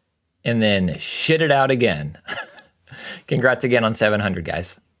it, and then shit it out again. Congrats again on 700,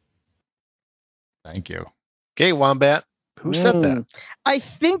 guys. Thank you. Okay, Wombat. Who said that? I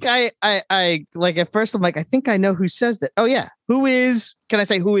think I like at first I'm like, I think I know who says that. Oh yeah. Can I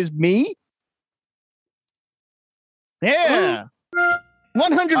say who is me? Yeah.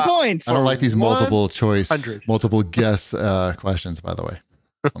 100 points. I don't like these multiple choice, 100. multiple guess questions, by the way.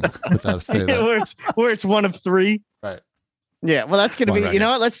 Put that, say that. where it's one of three. Right. Yeah, well that's gonna One be right you know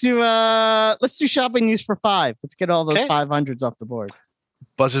here. what? Let's do shopping news for 5. Let's get all those Okay. 500s off the board.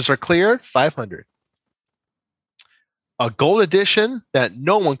 Buzzers are cleared. 500. A gold edition that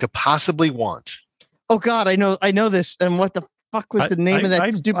no one could possibly want. Oh god, I know this. And what the fuck was the name of that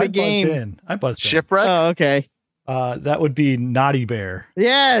I stupid game? I buzzed in. Shipwreck. Oh, okay. That would be Naughty Bear.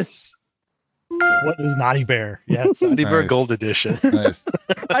 Yes. What is Naughty Bear? Yes. Naughty Bear Nice. Gold Edition. Nice.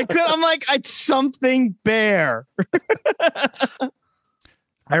 I'm like, it's something bear.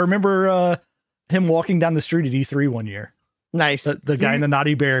 I remember him walking down the street at E3 one year. Nice. The guy in the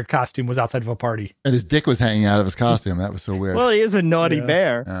Naughty Bear costume was outside of a party. And his dick was hanging out of his costume. That was so weird. Well, he is a naughty Yeah.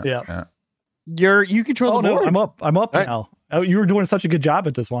 bear. Yeah. You control Oh the no, board. I'm up All right. now. Oh, you were doing such a good job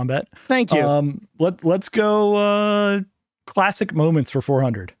at this, Wombat. Thank you. Let's go classic moments for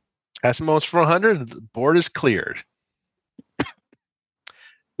 400. Asimos for 100. The board is cleared.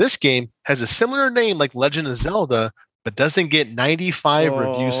 This game has a similar name like Legend of Zelda, but doesn't get 95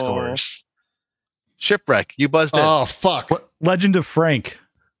 review Oh. scores. Shipwreck, you buzzed in. Oh, fuck. Legend of Frank.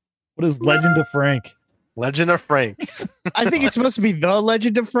 What is Legend of Frank? Legend of Frank. I think it's supposed to be The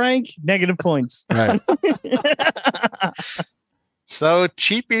Legend of Frank. Negative points. Right. So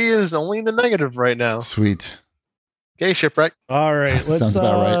Cheapy is only in the negative right now. Sweet. Okay, Shipwreck. All right, let's Sounds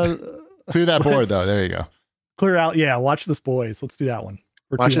about right. Clear that board, let's though. There you go. Clear out. Yeah, watch this, boys. Let's do that one.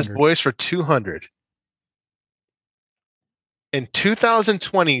 For Watch this, 200. boys, for 200. In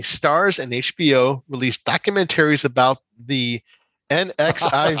 2020, Starz and HBO released documentaries about the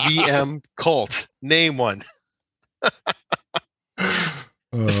NXIVM cult. Name one.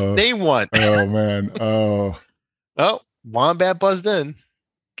 Just name one. Oh, man. Oh. Oh, Wombat buzzed in.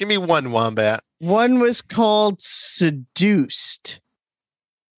 Give me one, Wombat. One was called Seduced.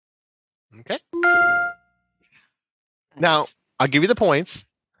 Okay. Now, I'll give you the points.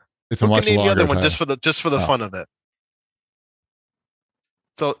 It's a Who much can name the longer other one title. just for the Oh. fun of it?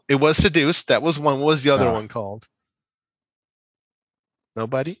 So it was Seduced. That was one. What was the other Oh. one called?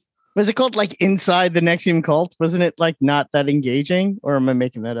 Nobody? Was it called like Inside the Nexium Cult? Wasn't it like not that engaging? Or am I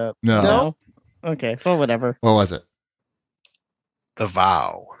making that up? No. Okay. Well, whatever. What was it? The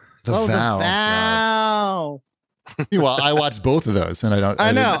Vow. The Oh, Vow. The Vow. Well, I watched both of those, and I don't.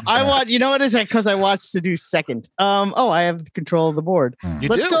 I know. didn't- I watch. You know what is that? Because I watched Seduce second. I have control of the board. Mm. You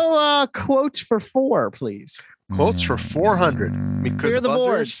Let's do. go. Quotes for 4, please. Quotes for 400. Mm. We could Clear the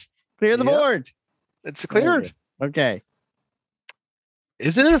board. buzzers. Clear the Yep. board. It's cleared. Okay.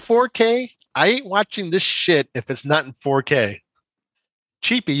 Is it in 4K? I ain't watching this shit if it's not in 4K.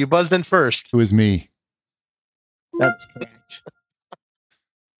 Cheapy, you buzzed in first. It was me. That's correct.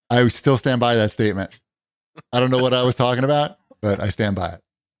 I still stand by that statement. I don't know what I was talking about, but I stand by it.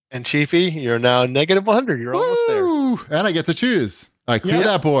 And Cheapy, you're now negative 100. You're almost there. Woo! And I get to choose. All right, clear Yeah.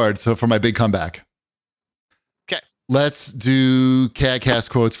 that board. So for my big comeback. 'Kay. Let's do CAGcast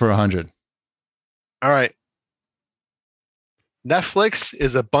quotes for 100. All right. Netflix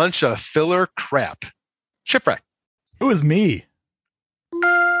is a bunch of filler crap. Shipwreck. Who is me?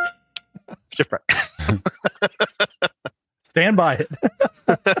 Shipwreck. Stand by it.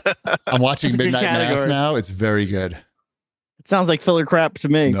 I'm watching That's a good Midnight Mass category. now. It's very good. It sounds like filler crap to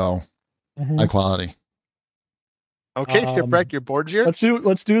me. No, high quality. Okay, Um, Shipwreck, your board's yours.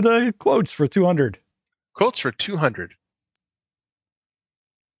 Let's do the quotes for 200. Quotes for 200.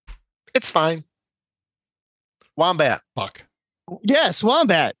 It's fine. Wombat. Fuck. Yes,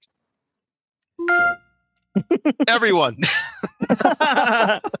 Wombat. Everyone.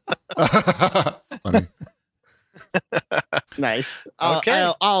 Funny. Nice.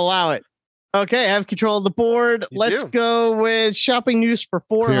 Okay. I'll allow it. Okay, I have control of the board. You Let's do. go with shopping news for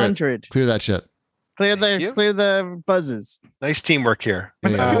 400. Clear that shit. Clear Thank you. the buzzes. Nice teamwork here.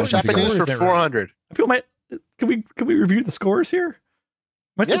 Yeah, working Shopping together. news for Right. 400. I feel can we review the scores here?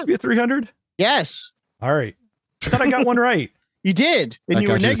 Am I supposed to be at 300? Yes, All right. I thought I got one right, you did. And I you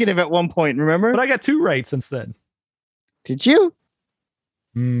were got you. negative at one point, remember? but I got 2 right since then. Did you?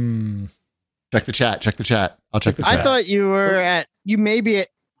 Check the chat. Check the chat. I'll check the chat. I thought you were at, you may be at,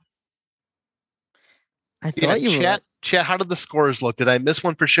 I thought you were. Chat, how did the scores look? Did I miss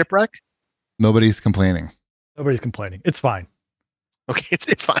one for Shipwreck? Nobody's complaining. Nobody's complaining. It's fine. Okay,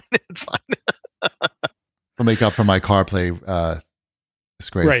 it's fine. It's fine. I'll make up for my car play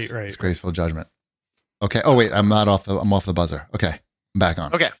disgrace, Right. disgraceful judgment. Okay. Oh wait, I'm off the buzzer. Okay. I'm back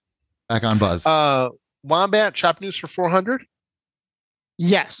on. Okay. Back on buzz. Wombat, shop news for 400.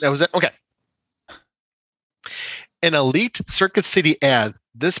 Yes. That was it. Okay. An Elite Circuit City ad.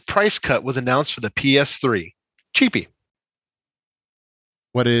 This price cut was announced for the PS3. Cheapy.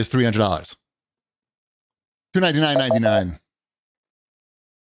 What is $300? $299.99.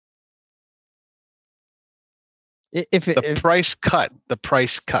 The price cut. The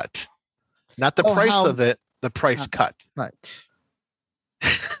price cut. Not the price of it. The price cut. Right.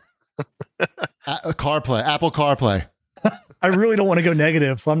 CarPlay. Apple CarPlay. I really don't want to go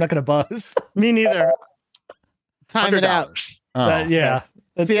negative, so I'm not going to buzz. Me neither. Time it out. $100. Oh. Yeah.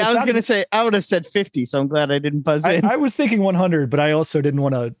 See, I was going to say, I would have said 50, so I'm glad I didn't buzz in. I was thinking 100, but I also didn't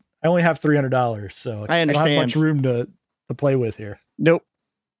want to. I only have $300, so I don't have understand. much room to play with here. Nope.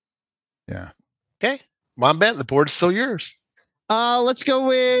 Yeah. Okay. Wombat, the board's still yours. Let's go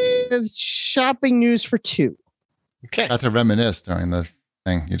with shopping news for 2. Okay. Got to reminisce during the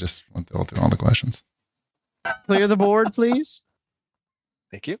thing. You just went through all the questions. Clear the board, please.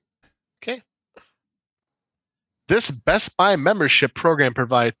 Thank you. Okay. This Best Buy membership program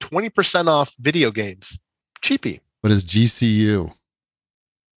provides 20% off video games. Cheapy. What is GCU?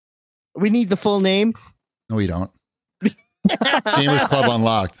 We need the full name. No, you don't. Gamers Club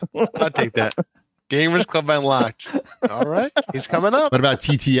Unlocked. I'll take that. Gamers Club Unlocked. All right. He's coming up. What about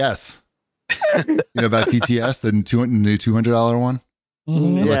TTS? You know about TTS, the new $200 one?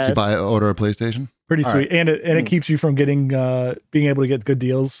 It lets you order a PlayStation. Pretty All sweet, right. and it keeps you from getting being able to get good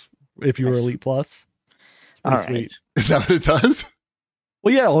deals if you were Nice. Elite Plus. All Pretty right. sweet. Is that what it does?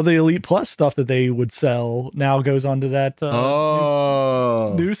 Well, yeah, all the Elite Plus stuff that they would sell now goes onto that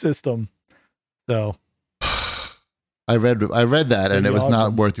new system. So I read that, and Pretty it was not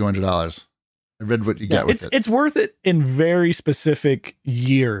awesome. worth $200. I read what you get with it. It's worth it in very specific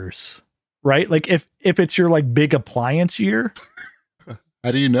years, right? Like if it's your like big appliance year. How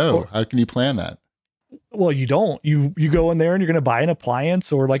do you know? How can you plan that? Well, you don't. You go in there and you're going to buy an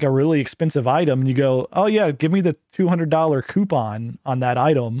appliance or like a really expensive item, and you go, oh yeah, give me the $200 coupon on that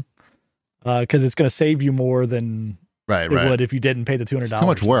item because it's going to save you more than it would if you didn't pay the $200. It's too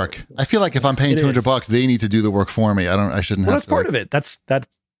much work. I feel like if I'm paying $200, they need to do the work for me. I shouldn't have that's to. part of it. That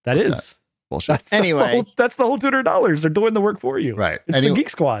is bullshit. Anyway. that's the whole $200. They're doing the work for you. Right. It's the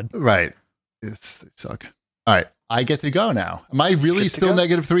Geek Squad. Right. They suck. All right. I get to go now. Am I really still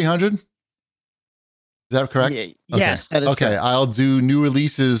negative 300? Is that correct? Yeah, yes, that is okay. correct. I'll do new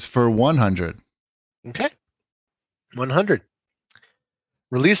releases for 100. Okay. 100.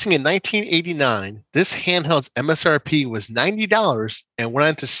 Releasing in 1989, this handheld's MSRP was $90 and went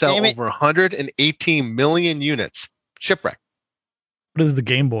on to sell Damn it. over 118 million units. Shipwreck. What is the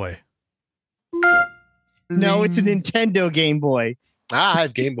Game Boy? No, it's a Nintendo Game Boy. I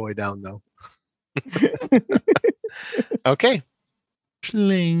have Game Boy down though. Okay.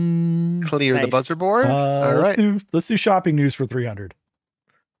 Cling. Clear the Nice. buzzer board. All right. Let's do shopping news for 300.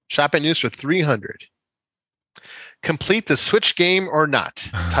 Shopping news for 300. Complete the Switch game or not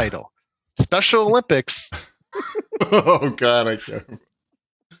title. Special Olympics. Oh, God. I can't.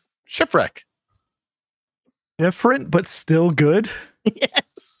 Shipwreck. Different, but still good.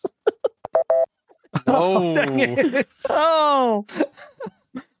 Yes. Oh. Dang it. Oh.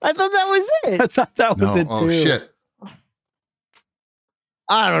 I thought that was I it. thought that was No. it too. Oh, shit.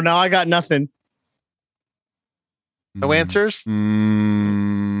 I don't know. I got nothing. No answers?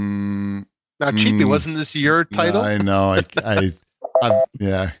 Mm, Now, Cheapy, wasn't this your title? I know.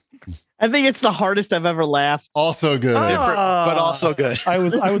 Yeah. I think it's the hardest I've ever laughed. Also good. Different, but also good. I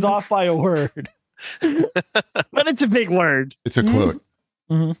was off by a word. But it's a big word. It's a quote.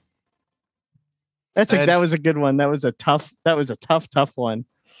 Mm-hmm. That was a good one. That was a tough one.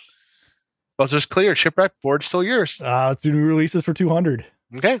 Buzzer's clear. Shipwreck, board's still yours. Let's do new releases for 200.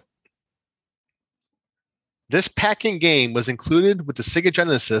 Okay. This packing game was included with the Sega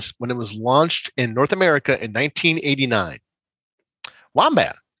Genesis when it was launched in North America in 1989.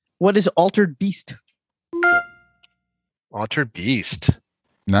 Wombat. What is Altered Beast? Altered Beast.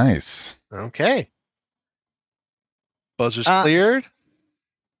 Nice. Okay. Buzzer's cleared.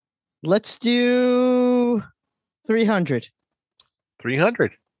 Let's do 300.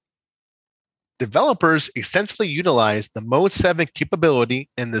 300. Developers extensively utilized the Mode 7 capability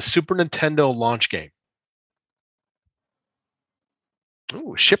in the Super Nintendo launch game.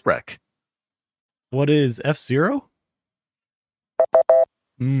 Ooh, Shipwreck. What is F-Zero?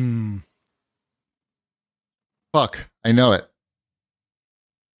 Fuck. I know it.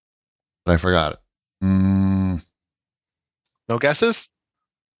 But I forgot it. No guesses?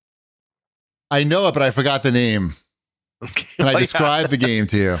 I know it, but I forgot the name. Okay. Can I describe the game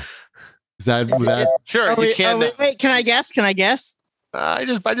to you? Is that Sure, you can. Wait, can I guess? I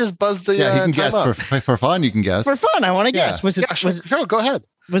just buzzed the. Yeah, you can guess up. for fun. You can guess For fun, I want to guess. Was it? Sure, go ahead.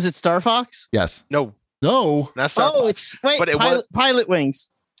 Was it Star Fox? Yes. No, that's not. Oh, it's But it was Pilot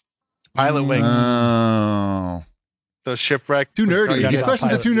Wings. Pilot Wings. Oh, So Shipwreck. too nerdy. These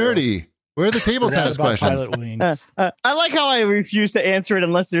questions are too nerdy. Where are the table tennis questions? Pilot Wings. I like how I refuse to answer it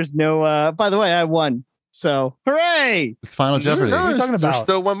unless there's no. By the way, I won. So hooray! It's Final Jeopardy. No, What are you talking there's about?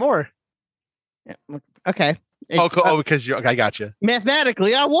 still one more. Okay. Because I got you.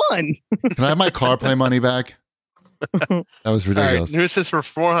 Mathematically, I won. Can I have my car play money back? That was All right, ridiculous. new says for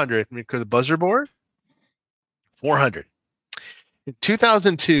 400. I mean, could the buzzer board? 400. In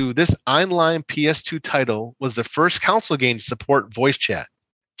 2002, this online PS2 title was the first console game to support voice chat.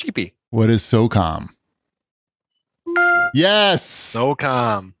 Cheapy. What is SOCOM? Yes.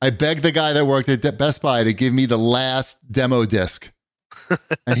 SOCOM. I begged the guy that worked at Best Buy to give me the last demo disc.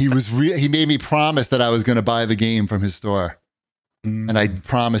 And he made me promise that I was going to buy the game from his store. And I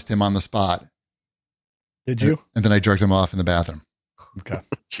promised him on the spot. Did you? And then I jerked him off in the bathroom. Okay.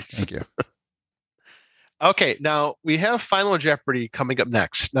 Thank you. Okay, now we have Final Jeopardy coming up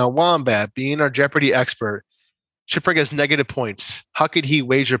next. Now, Wombat, being our Jeopardy expert, Shipwreck has negative points. How could he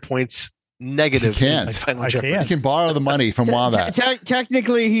wager points negative? He can't. in Final I Jeopardy? can't. He can borrow the money from Wombat.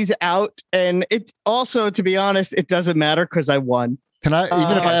 Technically, he's out, and it also, to be honest, it doesn't matter because I won. Can I,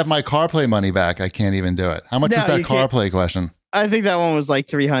 even if I have my CarPlay money back, I can't even do it. How much No, is that you can't. CarPlay question? I think that one was like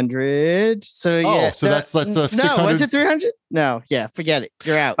 300. So yeah. So that's 600. No, was it 300? No, yeah, forget it.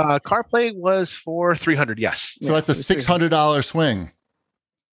 You're out. CarPlay was for 300. Yes. So that's a $600 swing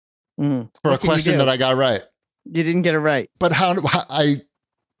Mhm. for a What can you question do? that I got right. You didn't get it right. But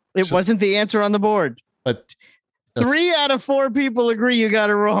It wasn't the answer on the board. But that's- 3 out of 4 people agree you got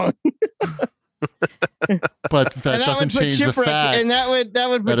it wrong. But that And doesn't would put change the Shipwreck- fact. And that would that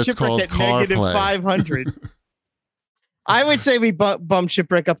put it's Shipwreck called at negative CarPlay. 500. I would say we bump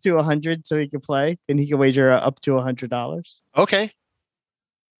Shipwreck up to 100 so he could play and he could wager up to $100. Okay.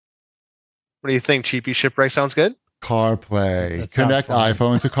 What do you think, Cheapy? Shipwreck sounds good? CarPlay. That sounds Connect fun.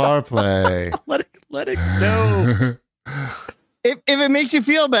 iPhone to CarPlay. Let it go. If it makes you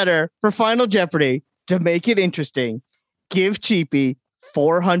feel better for Final Jeopardy, to make it interesting, give Cheapy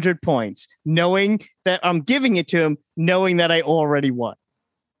 400 points, knowing that I'm giving it to him, knowing that I already won.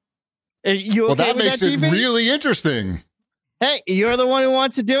 Are you Well, okay that with makes that, it Cheapy? really interesting. Hey, you're the one who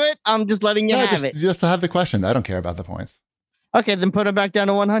wants to do it. I'm just letting you No, have it. just to have the question. I don't care about the points. Okay, then put him back down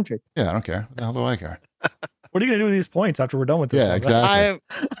to 100. Yeah, I don't care. What the hell do I care? What are you going to do with these points after we're done with this? Yeah, one?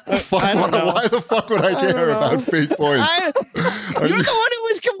 exactly. I don't know. Why the fuck would I don't care know. about fake points? You're the one who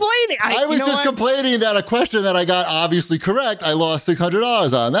was complaining. I was just complaining that a question that I got obviously correct, I lost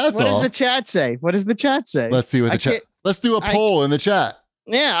 $600 on. That's What all. does the chat say? What does the chat say? Let's see what I the chat. can't- Let's do a poll in the chat.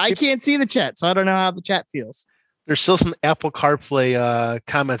 Yeah, I can't see the chat, so I don't know how the chat feels. There's still some Apple CarPlay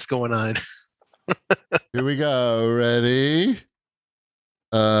comments going on. Here we go. Ready?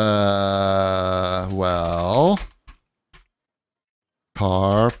 Well,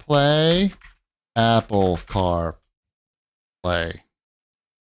 CarPlay, Apple CarPlay.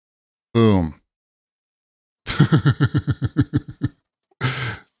 Boom.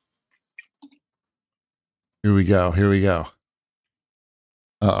 Here we go. Here we go.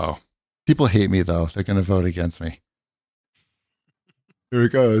 Uh-oh. People hate me, though. They're going to vote against me. Here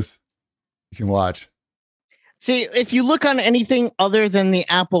it goes. You can watch. See, if you look on anything other than the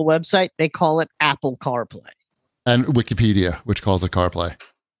Apple website, they call it Apple CarPlay. And Wikipedia, which calls it CarPlay.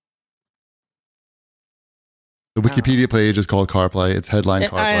 The Wikipedia page is called CarPlay. It's headline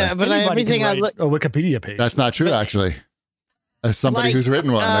CarPlay. But Anybody everything can I write look, a Wikipedia page. That's not true, actually. As somebody Like, who's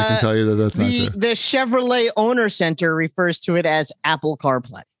written one, I can tell you that that's not true. The Chevrolet Owner Center refers to it as Apple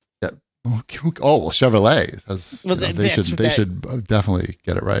CarPlay. Yeah. Oh well, Chevrolet has. Well, they should definitely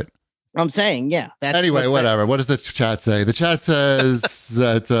get it right. I'm saying, yeah. That's Anyway, whatever. What does the chat say? The chat says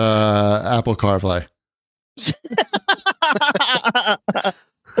that Apple CarPlay.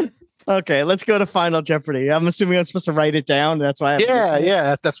 Okay, let's go to Final Jeopardy. I'm assuming I'm supposed to write it down. That's why.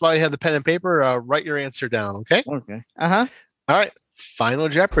 That's why you have the pen and paper. Write your answer down. Okay. Okay. All right. Final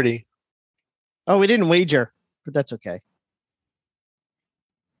Jeopardy. Oh, we didn't wager, but that's okay.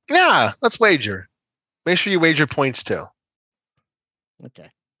 Yeah, let's wager. Make sure you wager points too. Okay.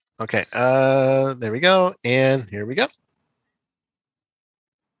 Okay. There we go. And here we go.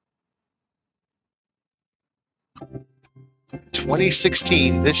 In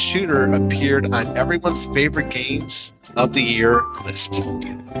 2016, this shooter appeared on everyone's favorite games of the year list.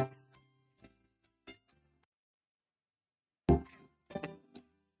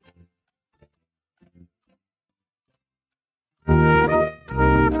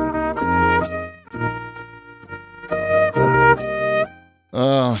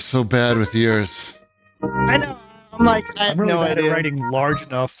 Oh, so bad with years. I know. I'm like, I have I'm really no bad at idea. writing large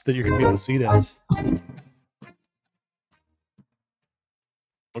enough that you're going to be able to see this.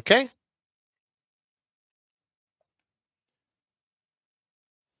 Okay.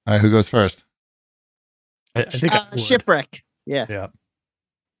 All right, who goes first? I think I would. Shipwreck. Yeah. Yeah.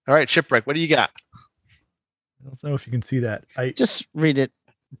 All right, Shipwreck. What do you got? I don't know if you can see that. Just read it.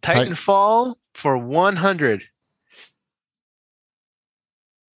 Titanfall for 100.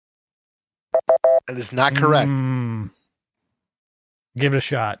 That is not correct. Give it a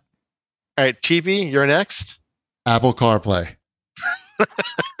shot. All right, Chibi, you're next. Apple CarPlay.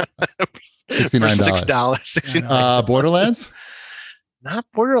 $69. $69. Borderlands? Not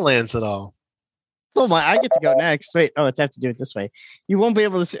Borderlands at all. Oh my! I get to go next. Wait. Oh, it's I have to do it this way. You won't be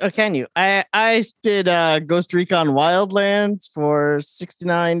able to see. Oh, can you? I did Ghost Recon Wildlands for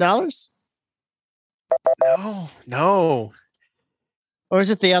 $69. No. Or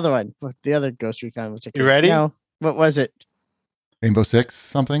is it the other one? The other Ghost Recon? Which You ready? No. What was it? Rainbow Six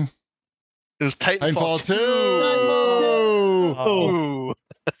something? It was Titanfall 2. Oh.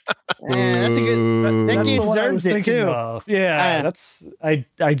 That's a good. That That's game the one I deserves was it thinking too. of. Yeah, that's I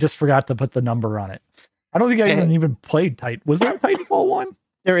just forgot to put the number on it. I don't think I even played Titan. Was there a Titanfall one?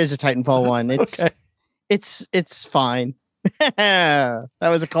 There is a Titanfall one. It's Okay. it's fine. That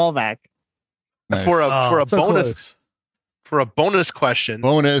was a callback. Nice. For a so bonus close. for a bonus question.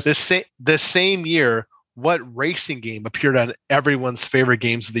 Bonus. The same year, what racing game appeared on everyone's favorite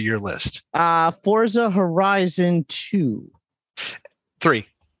games of the year list? Forza Horizon 2. 3.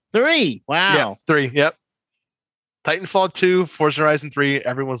 3. Wow. Yeah, 3. Yep. Titanfall 2, Forza Horizon 3.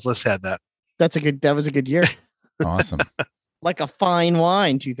 Everyone's list had that. That was a good year. Awesome. Like a fine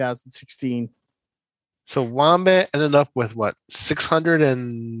wine, 2016. So Wombat ended up with what?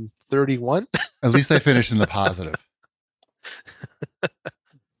 631? At least I finished in the positive.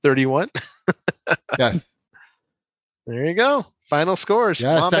 31? Yes. There you go. Final scores.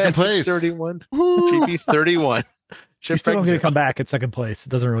 Yeah, second place. 31. GP 31. You still don't get to come back at second place. It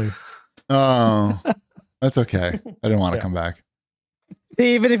doesn't really. Oh, that's okay. I didn't want to come back.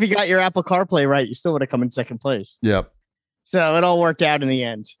 See, even if you got your Apple CarPlay right, you still would have come in second place. Yep. So it all worked out in the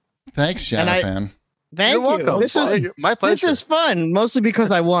end. Thanks, Jonathan. Thank You're you. welcome. This was my pleasure. This was fun, mostly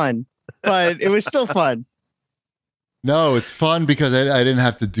because I won, but it was still fun. No, it's fun because I didn't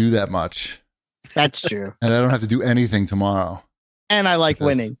have to do that much. That's true. And I don't have to do anything tomorrow. And I like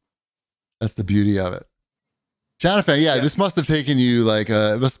winning. That's the beauty of it. Jonathan, this must have taken you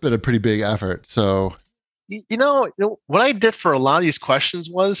it must have been a pretty big effort. So, you know, what I did for a lot of these questions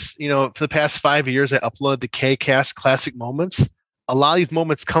was, for the past 5 years, I uploaded the CAGcast Classic Moments. A lot of these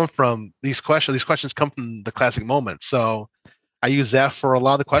moments come from these questions. These questions come from the classic moments. So I use that for a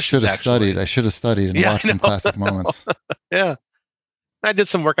lot of the questions. I should have studied and watched some classic moments. Yeah. I did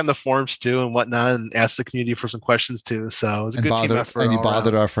some work on the forums too and whatnot and asked the community for some questions too. So it was a good team effort. And you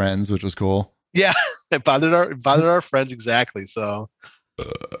bothered our friends, which was cool. Yeah. It bothered our friends. Exactly. So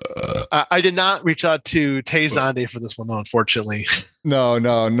I did not reach out to Tay Zonde for this one, though, unfortunately.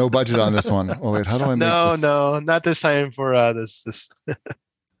 No budget on this one. Oh wait, how do I make this? No, not this time for this.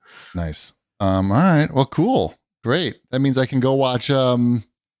 Nice. All right. Well, cool. Great. That means I can go watch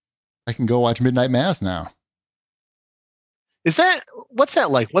Midnight Mass now. What's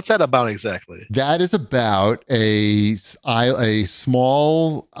that like? What's that about exactly? That is about a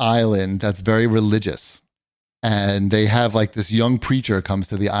small island that's very religious. And they have this young preacher comes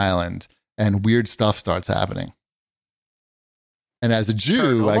to the island and weird stuff starts happening. And as a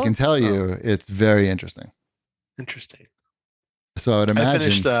Jew, I can tell you it's very interesting. Interesting. So I would imagine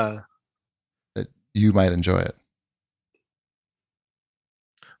finished, that you might enjoy it.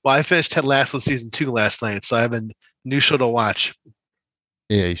 Well, I finished Ted Lasso season 2 last night, so I have a new show to watch.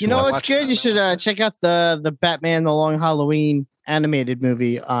 Yeah, You know watch what's good? You should check out the Batman: The Long Halloween animated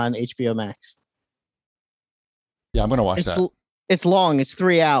movie on HBO Max. Yeah, I'm gonna watch that. It's long. It's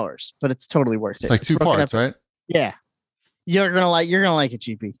 3 hours, but it's totally worth it. It's like 2 parts, right? Yeah, you're gonna like it,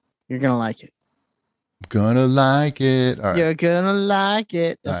 GP. You're gonna like it. Gonna like it. All right. You're gonna like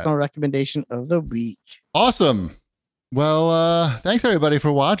it. That's All my recommendation of the week. Awesome. Well, thanks everybody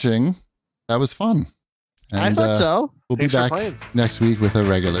for watching. That was fun. And, I thought so. We'll be Thanks for back playing. next week with a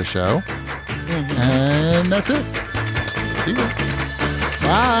regular show. And that's it. See you.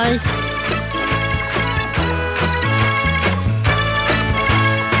 Bye.